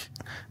like,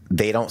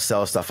 they don't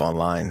sell stuff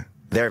online.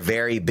 They're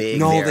very big.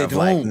 No, they don't.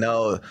 Like,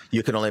 no,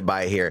 you can only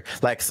buy it here.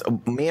 Like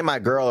me and my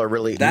girl are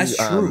really. That's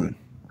true.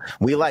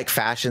 We like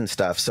fashion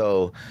stuff,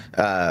 so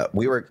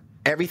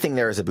everything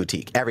there is a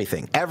boutique.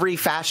 Every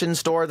fashion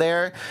store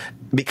there,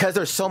 because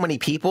there's so many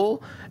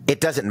people,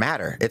 it doesn't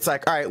matter. It's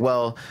like, all right,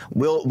 well,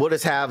 we'll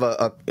just have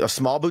a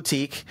small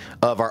boutique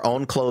of our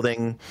own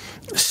clothing.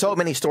 So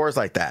many stores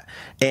like that,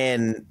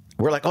 and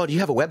we're like, oh, do you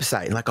have a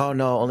website? And like, oh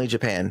no, only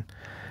Japan.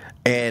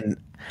 And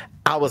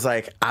I was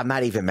like, I'm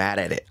not even mad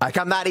at it. Like,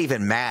 I'm not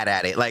even mad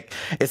at it. Like,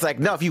 it's like,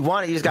 no, if you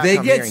want it, you just got to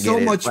come here and get it. They get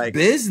so much like,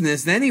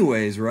 business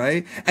anyways,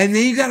 right? And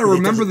then you got to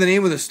remember the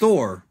name of the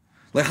store.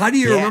 Like, how do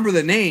you remember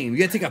the name? You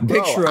got to take a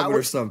picture of it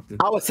or something.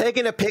 I was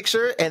taking a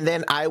picture, and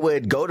then I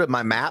would go to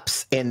my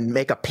maps and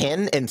make a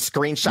pin and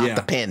screenshot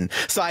the pin.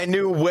 So I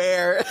knew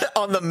where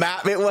on the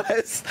map it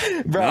was.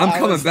 Bro, I'm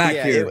coming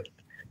back here.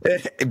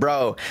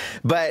 Bro,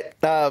 but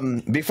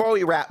before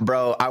we wrap,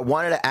 bro, I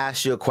wanted to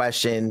ask you a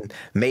question,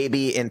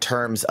 maybe in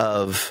terms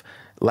of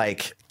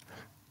like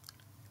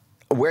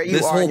where you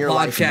are in your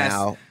life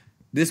now.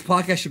 This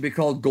podcast should be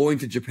called "Going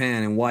to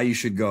Japan" and Why You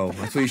Should Go.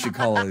 That's what you should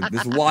call it.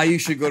 This is why you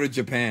should go to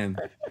Japan.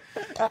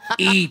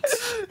 Eat.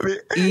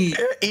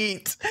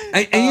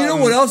 And you know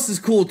what else is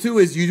cool too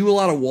is you do a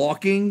lot of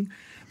walking.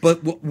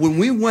 But when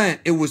we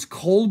went, it was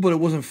cold, but it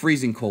wasn't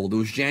freezing cold. It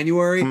was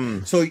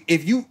January. So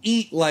if you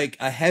eat like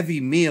a heavy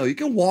meal, you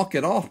can walk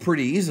it off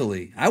pretty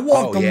easily. I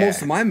walked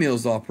most of my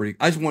meals off pretty.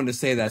 I just wanted to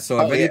say that. So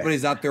if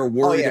anybody's out there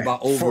worried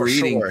about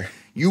overeating,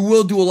 You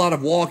will do a lot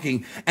of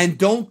walking, and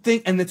don't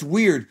think, and it's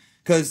weird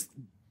because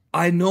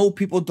I know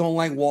people don't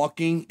like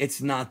walking.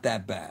 It's not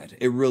that bad.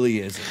 It really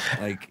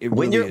isn't. Like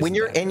when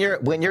you're in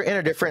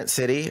a different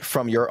city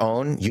from your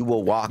own, you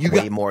will walk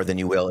way more than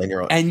you will in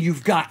your own. And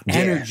you've got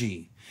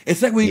energy.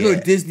 It's like when you go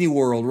to Disney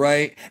World,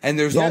 right? And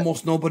there's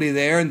almost nobody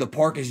there and the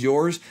park is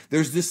yours.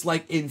 There's this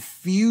like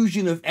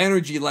infusion of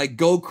energy, like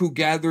Goku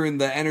gathering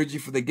the energy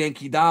for the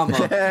Genki Dama.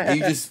 And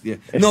you just,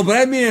 No, but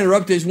I mean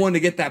interrupt. I just wanted to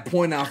get that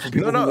point out for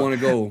people who want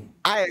to go.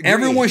 I agree.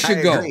 Everyone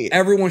should go.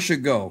 Everyone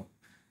should go.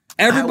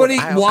 Everybody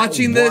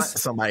watching this,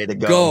 somebody to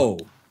go.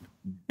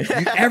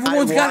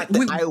 Everyone's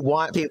I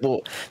want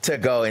people to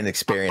go and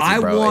experience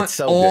it, bro. It's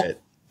so good.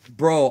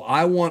 Bro,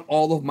 I want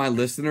all of my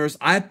listeners.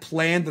 I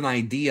planned an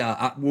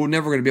idea. We're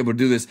never going to be able to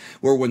do this.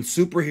 Where when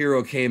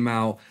Superhero came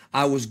out,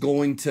 I was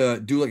going to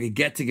do like a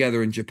get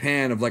together in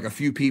Japan of like a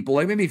few people,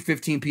 like maybe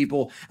 15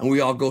 people, and we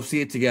all go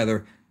see it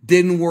together.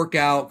 Didn't work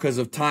out because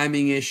of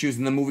timing issues,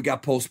 and the movie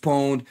got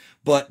postponed.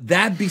 But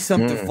that'd be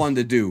something fun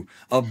to do.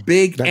 A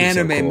big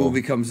anime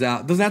movie comes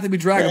out. Doesn't have to be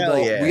Dragon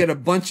Ball. We get a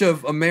bunch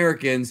of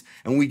Americans,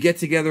 and we get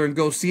together and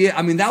go see it.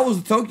 I mean, that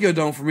was the Tokyo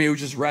Dome for me. It was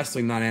just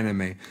wrestling, not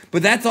anime.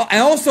 But that's all.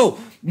 And also,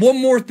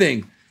 one more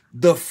thing.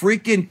 The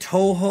freaking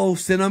Toho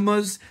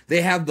cinemas,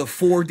 they have the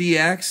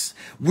 4DX.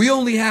 We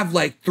only have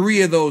like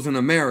 3 of those in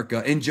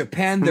America. In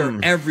Japan, they're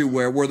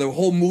everywhere, where the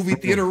whole movie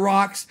theater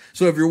rocks.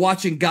 So if you're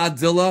watching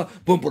Godzilla,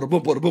 boom, boom,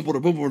 boom, boom, boom,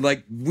 boom, boom,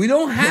 like, we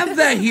don't have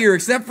that here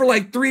except for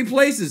like 3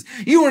 places.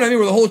 You know what I mean?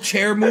 Where the whole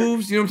chair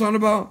moves, you know what I'm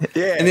talking about?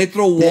 And they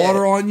throw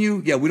water on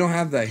you. Yeah, we don't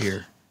have that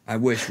here. I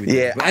wish we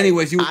did. But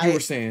anyways, you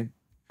were saying.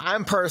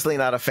 I'm personally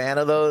not a fan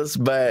of those,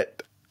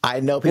 but I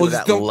know people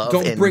that love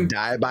and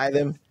die by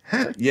them.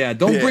 Yeah,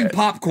 don't bring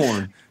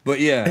popcorn, but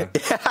yeah.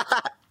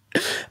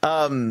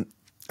 So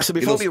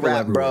before we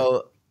wrap,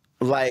 bro,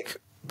 like,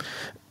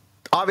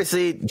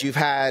 obviously you've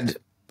had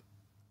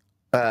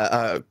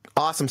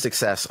awesome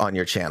success on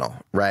your channel,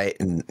 right?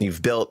 And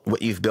you've built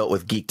what you've built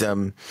with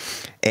Geekdom,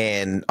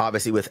 and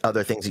obviously with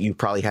other things that you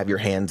probably have your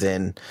hands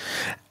in.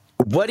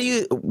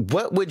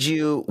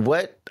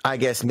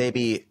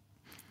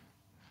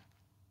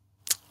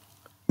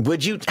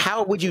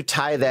 How would you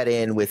tie that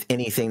in with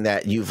anything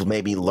that you've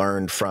maybe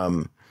learned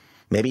from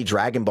maybe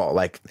Dragon Ball?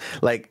 Like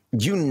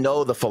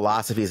the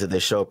philosophies of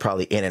this show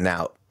probably in and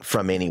out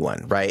from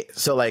anyone, right?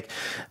 So like,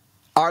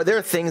 are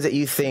there things that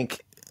you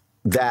think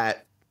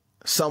that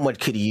someone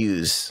could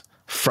use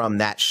from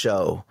that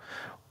show,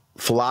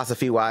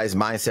 philosophy wise,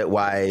 mindset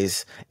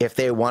wise, if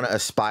they want to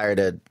aspire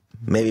to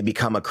maybe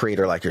become a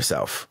creator like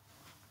yourself?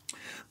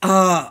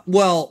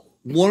 Well,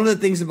 one of the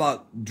things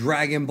about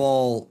Dragon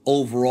Ball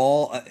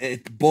overall,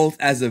 both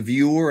as a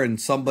viewer and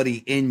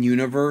somebody in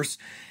universe,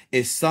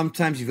 is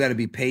sometimes you've got to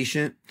be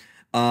patient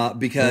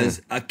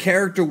because a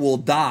character will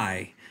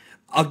die.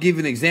 I'll give you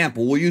an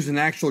example. We'll use an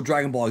actual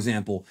Dragon Ball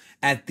example.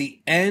 At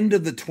the end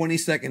of the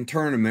 22nd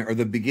tournament or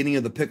the beginning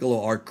of the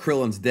Piccolo arc,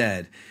 Krillin's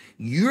dead.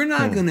 You're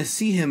not going to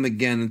see him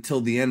again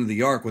until the end of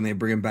the arc when they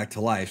bring him back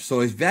to life.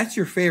 So if that's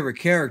your favorite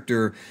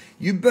character,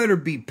 you better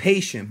be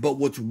patient. But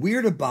what's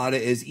weird about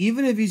it is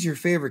even if he's your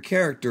favorite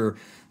character,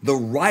 the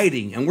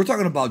writing, and we're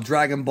talking about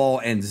Dragon Ball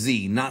and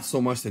Z, not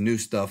so much the new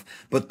stuff,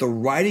 but the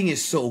writing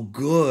is so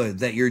good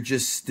that you're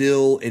just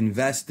still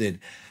invested.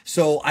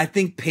 So I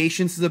think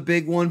patience is a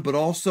big one, but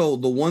also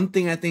the one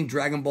thing I think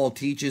Dragon Ball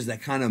teaches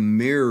that kind of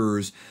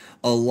mirrors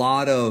a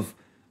lot of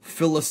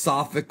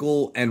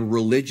philosophical and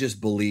religious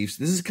beliefs.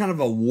 This is kind of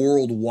a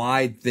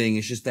worldwide thing.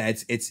 It's just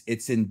that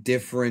it's in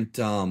different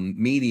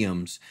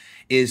mediums.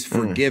 Is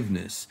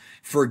forgiveness.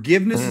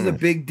 Forgiveness is a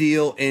big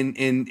deal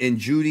in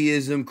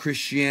Judaism,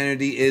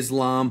 Christianity,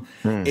 Islam.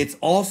 It's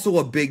also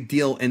a big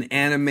deal in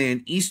anime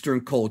and Eastern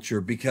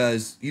culture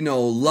because,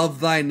 love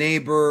thy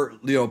neighbor,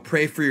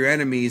 pray for your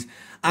enemies.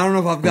 I don't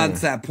know if I've gotten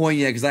to that point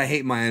yet because I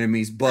hate my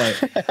enemies,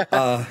 but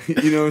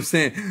you know what I'm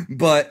saying?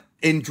 But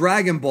in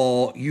Dragon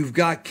Ball, you've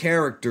got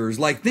characters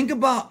like, think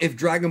about if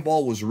Dragon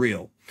Ball was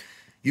real.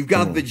 You've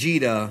got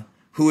Vegeta,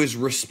 who is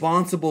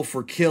responsible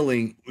for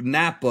killing,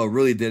 Nappa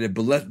really did it,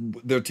 but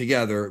they're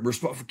together,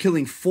 for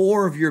killing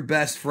 4 of your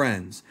best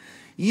friends.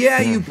 Yeah,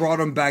 you brought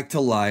them back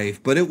to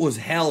life, but it was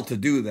hell to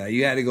do that.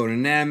 You had to go to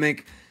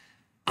Namek.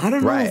 I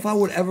don't know if I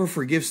would ever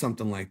forgive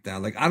something like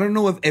that. Like, I don't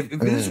know if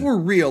this were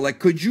real, like,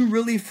 could you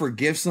really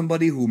forgive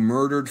somebody who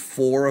murdered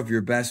 4 of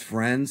your best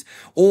friends?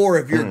 Or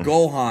if you're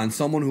Gohan,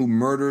 someone who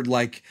murdered,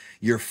 like,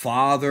 your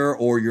father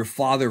or your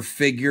father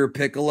figure,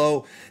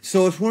 Piccolo.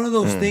 So it's one of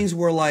those things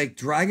where, like,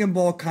 Dragon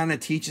Ball kind of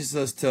teaches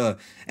us to,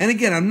 and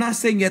again, I'm not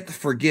saying you have to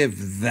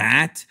forgive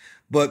that,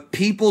 but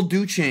people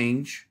do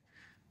change.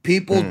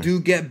 People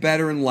do get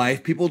better in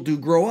life. People do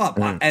grow up.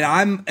 And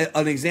I'm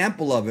an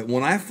example of it.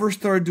 When I first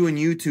started doing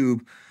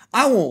YouTube,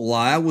 I won't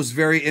lie, I was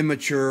very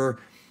immature.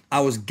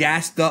 I was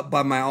gassed up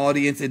by my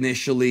audience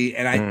initially,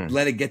 and I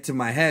let it get to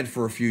my head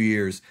for a few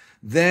years.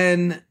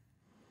 Then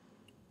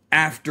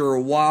after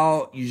a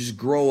while, you just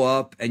grow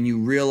up and you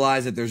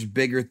realize that there's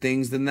bigger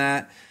things than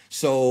that.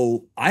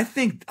 So I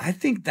think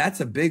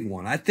that's a big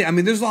one. I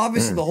mean, there's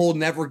obviously the whole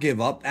never give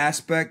up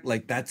aspect.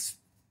 Like, that's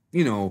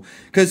you know,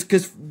 because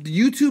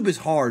YouTube is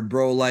hard,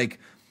 bro. Like,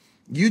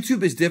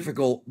 YouTube is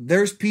difficult.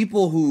 There's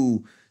people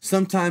who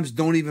sometimes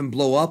don't even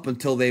blow up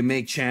until they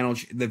make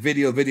the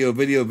video,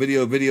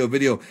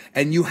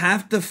 and you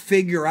have to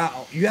figure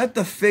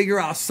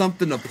out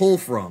something to pull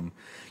from.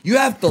 You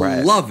have to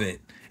love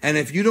it. And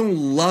if you don't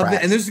love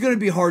it, and there's going to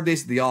be hard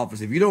days at the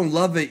office. If you don't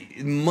love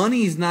it,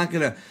 money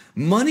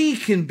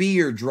can be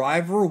your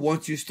driver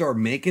once you start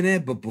making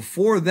it. But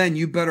before then,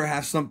 you better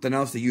have something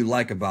else that you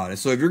like about it.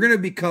 So if you're going to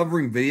be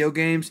covering video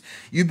games,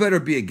 you better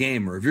be a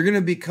gamer. If you're going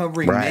to be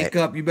covering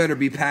makeup, you better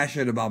be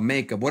passionate about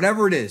makeup,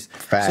 whatever it is.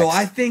 Facts. So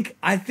I think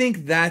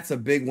that's a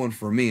big one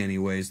for me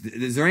anyways.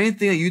 Is there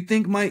anything that you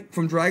think might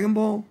from Dragon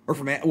Ball or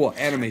from, well,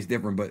 anime is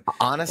different, but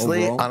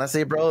honestly,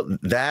 bro,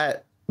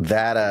 that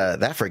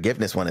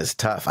forgiveness one is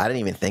tough. I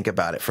didn't even think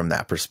about it from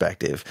that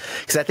perspective,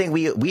 because I think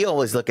we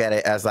always look at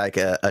it as like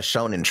a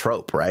shonen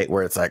trope, right?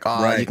 Where it's like,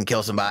 oh, you can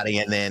kill somebody,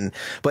 and then,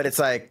 but it's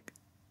like,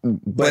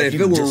 but if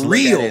it were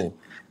real,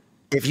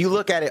 if you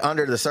look at it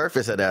under the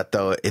surface of that,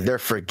 though, they're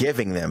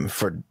forgiving them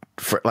for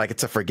like,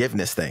 it's a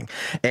forgiveness thing,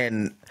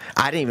 and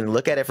I didn't even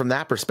look at it from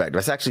that perspective.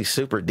 That's actually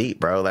super deep,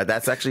 bro. Like,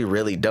 that's actually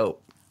really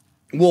dope.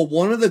 Well,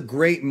 one of the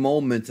great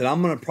moments, and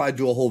I'm going to probably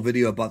do a whole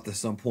video about this at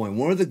some point,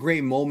 one of the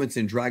great moments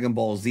in Dragon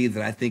Ball Z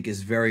that I think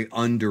is very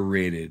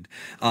underrated,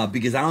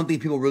 because I don't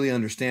think people really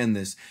understand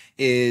this,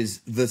 is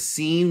the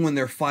scene when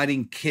they're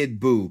fighting Kid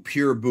Buu,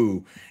 Pure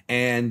Buu,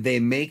 and they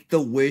make the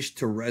wish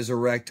to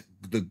resurrect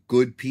the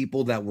good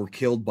people that were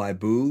killed by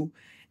Buu,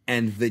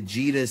 and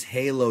Vegeta's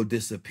halo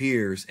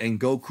disappears, and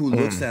Goku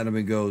looks at him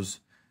and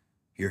goes,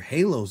 "Your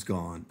halo's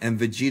gone." And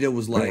Vegeta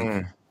was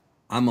like,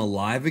 "I'm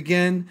alive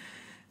again."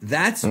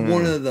 That's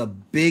one of the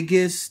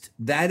biggest,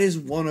 that is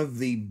one of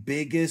the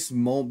biggest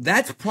moments.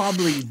 That's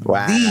probably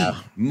the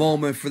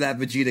moment for that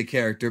Vegeta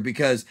character,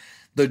 because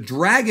the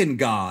Dragon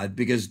God,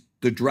 because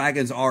the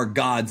dragons are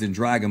gods in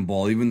Dragon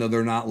Ball, even though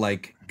they're not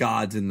like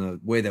gods in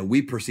the way that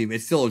we perceive it,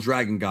 it's still a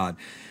dragon god,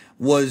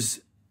 was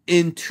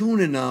in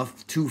tune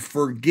enough to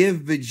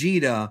forgive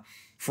Vegeta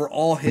for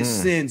all his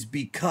sins,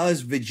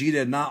 because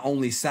Vegeta not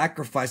only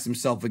sacrificed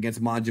himself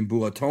against Majin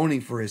Buu, atoning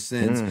for his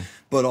sins,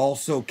 but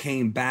also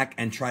came back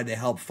and tried to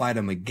help fight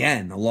him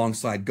again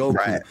alongside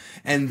Goku.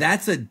 And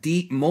that's a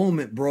deep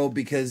moment, bro,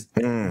 because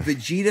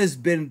Vegeta's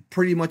been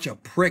pretty much a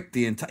prick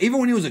the entire,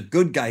 even when he was a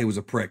good guy, he was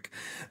a prick.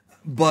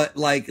 But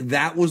like,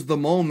 that was the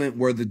moment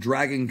where the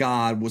Dragon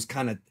God was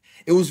kind of,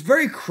 it was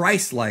very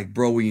Christ-like,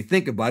 bro, when you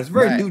think about it. It's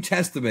very New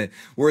Testament,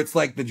 where it's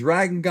like the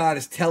Dragon God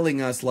is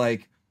telling us,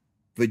 like,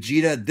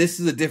 Vegeta, this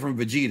is a different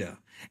Vegeta.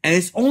 And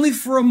it's only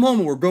for a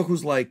moment where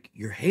Goku's like,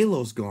 "Your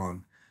halo's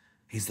gone."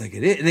 He's like,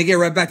 "It is." And they get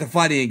right back to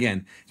fighting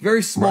again. It's a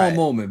very small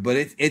moment,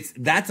 but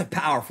that's a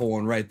powerful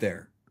one right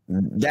there.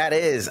 That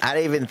is. I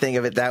didn't even think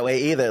of it that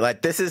way either.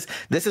 Like, this is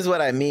what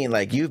I mean.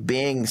 Like, you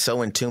being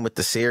so in tune with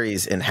the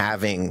series and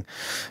having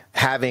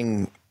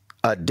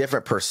a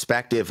different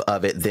perspective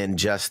of it than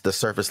just the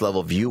surface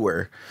level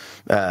viewer.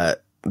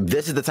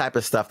 This is the type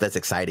of stuff that's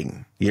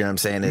exciting. You know what I'm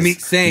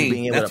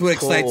saying? That's what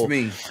excites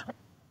me.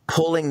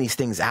 Pulling these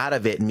things out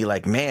of it and be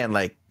like, man,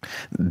 like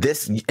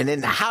this, and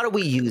then how do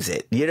we use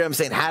it? You know what I'm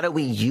saying? How do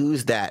we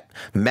use that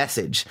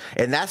message?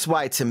 And that's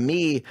why, to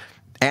me,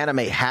 anime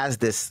has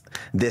this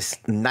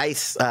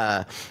nice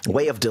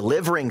way of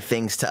delivering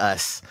things to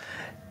us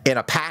in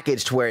a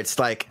package to where it's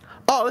like,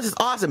 oh, this is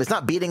awesome. It's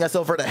not beating us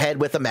over the head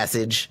with a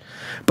message,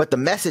 but the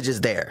message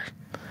is there.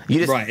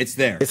 It's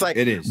there. It's like,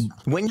 it is.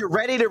 When you're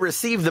ready to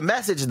receive the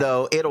message,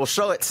 though, it'll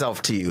show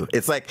itself to you.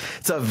 It's like,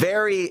 it's a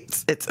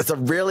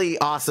really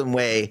awesome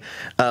way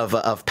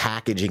of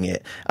packaging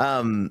it.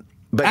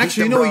 But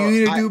actually, you know what you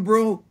need to do,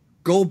 bro?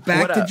 Go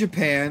back to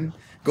Japan.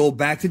 Go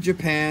back to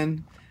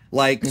Japan,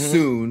 like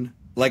soon,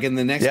 like in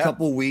the next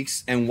couple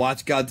weeks, and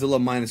watch Godzilla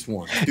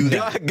 -1. Do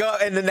that. Go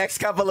in the next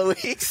couple of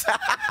weeks,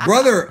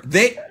 brother.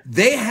 They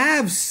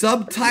have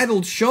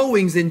subtitled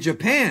showings in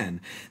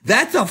Japan.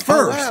 That's a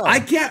first. Oh, wow.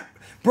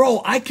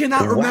 I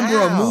cannot remember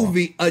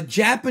a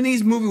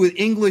Japanese movie with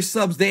English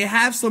subs. They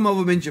have some of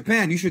them in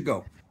Japan. You should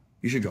go.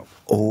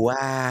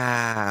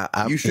 Wow.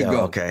 You should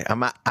go. Okay.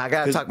 I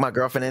got to talk my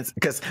girlfriend in,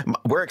 because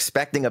we're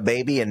expecting a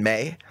baby in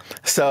May.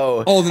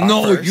 So. Oh,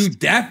 no,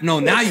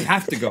 now you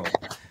have to go.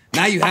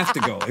 Now you have to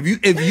go. I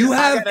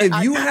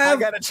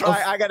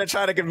gotta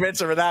try to convince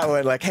her for that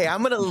one. Like, hey,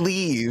 I'm gonna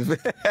leave.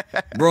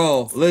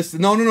 Bro,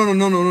 listen. No.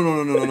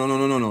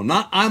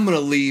 Not I'm gonna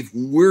leave.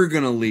 We're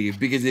gonna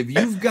leave, because if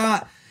you've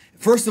got,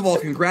 first of all,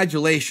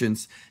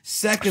 congratulations.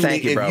 Secondly,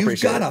 if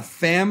you've got a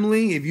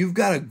family, if you've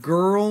got a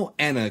girl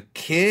and a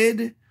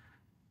kid,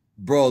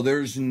 bro,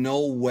 there's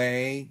no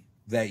way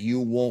that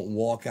you won't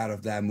walk out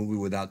of that movie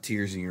without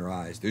tears in your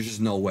eyes. There's just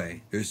no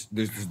way. There's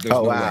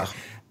no way.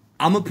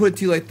 I'm gonna put it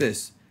to you like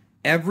this.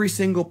 Every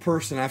single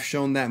person I've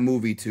shown that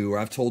movie to, or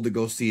I've told to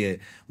go see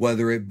it,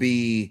 whether it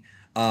be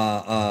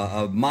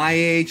my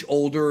age,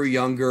 older or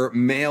younger,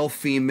 male,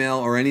 female,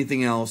 or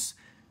anything else,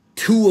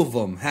 2 of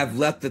them have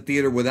left the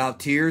theater without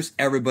tears.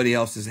 Everybody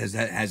else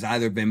has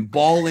either been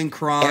bawling,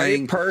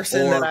 crying. Every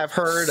person that I've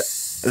heard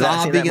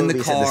sobbing in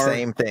the car. The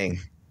same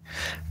thing.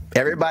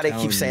 Everybody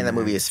keeps saying that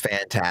movie is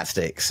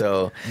fantastic.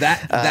 So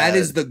that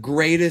is the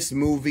greatest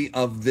movie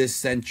of this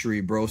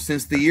century, bro.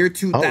 Since the year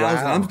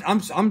 2000,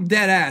 I'm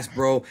dead ass,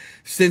 bro.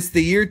 Since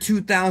the year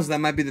 2000, that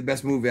might be the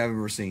best movie I've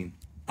ever seen.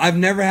 I've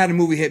never had a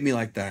movie hit me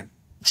like that.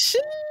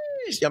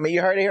 I mean,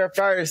 you heard it here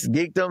first.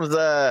 Geekdom's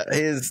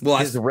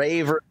his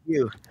rave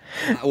review.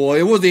 Well,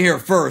 it wasn't here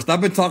first.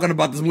 I've been talking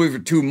about this movie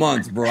for 2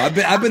 months, bro.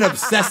 I've been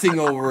obsessing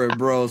over it,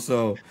 bro.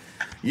 So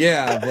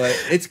yeah, but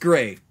it's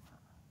great.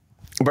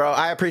 Bro,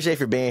 I appreciate you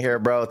for being here,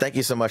 bro. Thank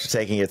you so much for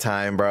taking your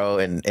time, bro,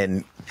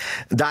 and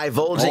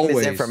divulging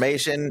this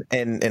information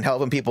and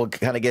helping people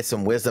kind of get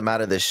some wisdom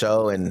out of the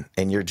show and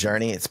your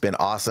journey. It's been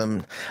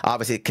awesome.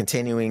 Obviously,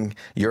 continuing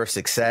your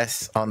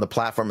success on the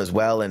platform as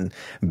well, and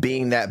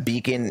being that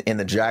beacon in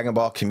the Dragon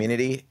Ball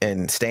community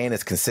and staying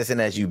as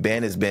consistent as you've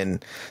been it's been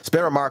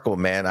remarkable,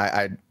 man.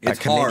 I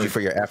commend you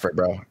for your effort,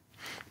 bro.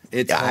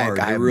 It's hard.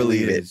 It really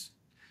is.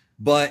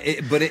 But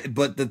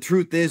the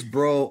truth is,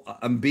 bro,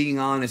 I'm being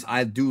honest,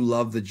 I do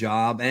love the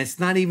job, and it's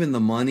not even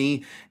the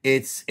money.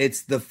 It's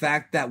the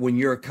fact that when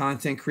you're a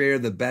content creator,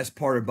 the best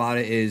part about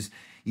it is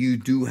you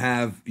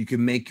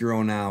can make your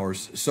own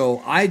hours. So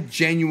I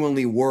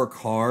genuinely work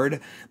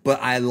hard,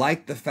 but I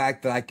like the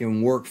fact that I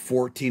can work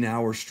 14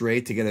 hours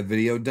straight to get a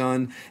video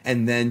done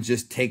and then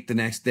just take the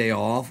next day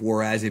off.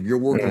 Whereas if you're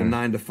working a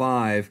 9 to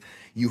 5,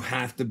 you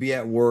have to be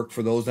at work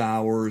for those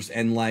hours.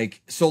 And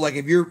so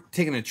if you're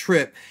taking a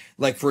trip,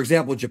 like for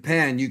example,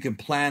 Japan, you can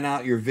plan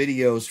out your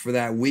videos for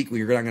that week where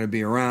you're not going to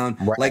be around.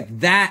 Right. Like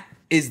that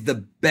is the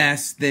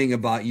best thing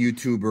about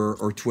YouTube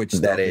or Twitch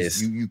stuff. That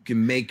is. You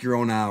can make your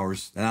own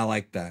hours. And I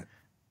like that.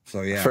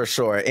 So yeah. For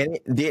sure. And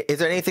is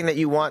there anything that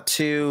you want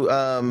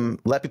to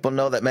let people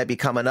know that might be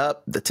coming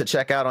up to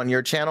check out on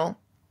your channel?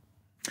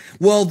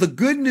 Well, the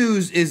good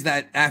news is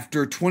that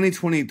after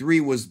 2023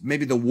 was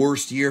maybe the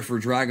worst year for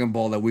Dragon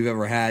Ball that we've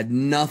ever had,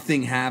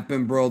 nothing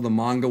happened, bro. The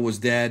manga was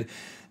dead.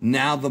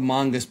 Now the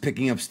manga's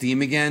picking up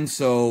steam again,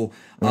 so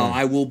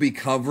I will be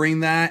covering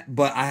that.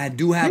 But I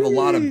do have a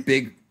lot of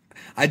bigger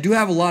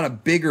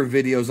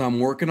videos I'm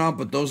working on,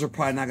 but those are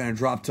probably not going to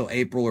drop till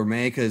April or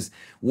May because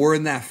we're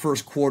in that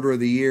first quarter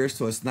of the year,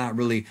 so it's not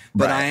really.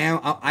 But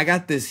right. I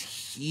got this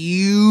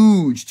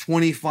huge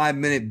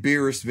 25-minute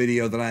Beerus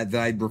video that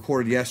I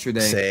recorded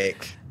yesterday.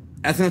 Sick.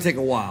 That's going to take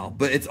a while,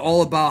 but it's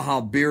all about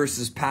how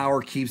Beerus's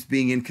power keeps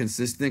being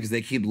inconsistent because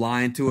they keep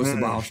lying to us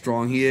about how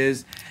strong he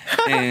is.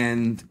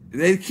 And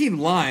they keep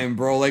lying,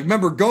 bro. Like,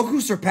 remember,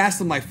 Goku surpassed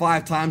him like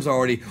 5 times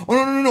already.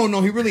 Oh,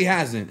 no, he really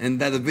hasn't.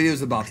 And that the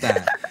video's about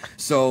that.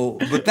 So,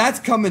 but that's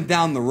coming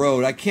down the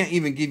road. I can't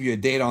even give you a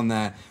date on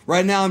that.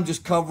 Right now, I'm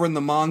just covering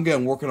the manga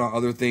and working on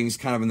other things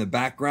kind of in the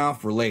background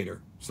for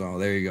later. So,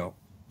 there you go.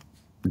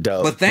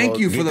 Dope. But thank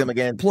you for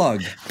the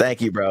plug.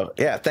 Thank you, bro.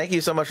 Yeah, thank you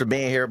so much for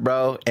being here,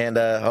 bro. And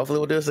hopefully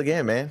we'll do this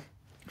again, man.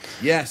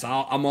 Yes,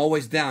 I'm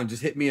always down.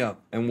 Just hit me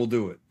up and we'll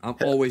do it. I'm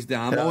always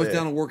down. I'm always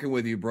down to working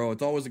with you, bro.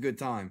 It's always a good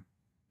time.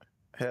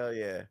 Hell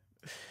yeah.